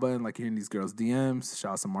subscribe button, like you're in these girls' DMs.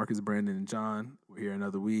 Shout out to Marcus, Brandon, and John. We're here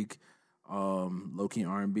another week. Low-key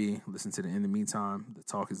R&B. Listen to In the Meantime. The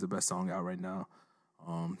Talk is the best song out right now.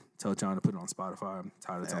 Tell John to put it on Spotify. I'm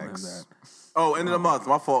tired of telling him that. Oh, end of the month.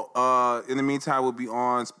 My fault. In the meantime, we'll be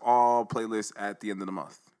on all playlists at the end of the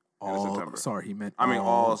month. End of September. Sorry, he meant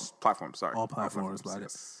all platforms. Sorry, all platforms. About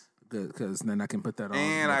it. Good, because then I can put that on.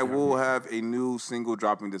 And I will have a new single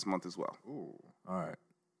dropping this month as well. Ooh. All right.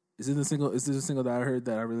 Is this a single that I heard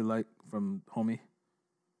that I really like from Homie?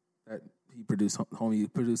 That he produced.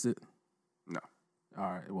 Homie produced it. No.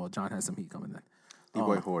 All right. Well, John has some heat coming then.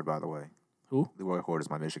 Leroy Horde, by the way. Who? Leroy Horde is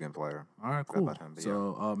my Michigan player. All right, cool.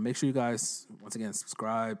 So make sure you guys, once again,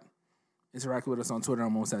 subscribe. Interact with us on Twitter.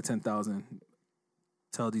 I'm almost at 10,000.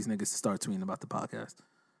 Tell these niggas to start tweeting about the podcast.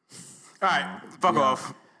 All right. Fuck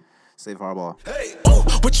off. Save Harbaugh. Hey,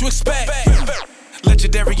 what you expect?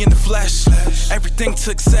 Legendary in the flesh. Everything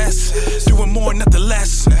to excess. Doing more, nothing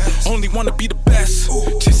less. Only wanna be the best.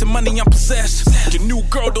 Chasing money, I'm possessed. Your new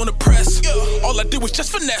girl don't impress. All I did was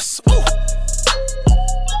just finesse. Ooh.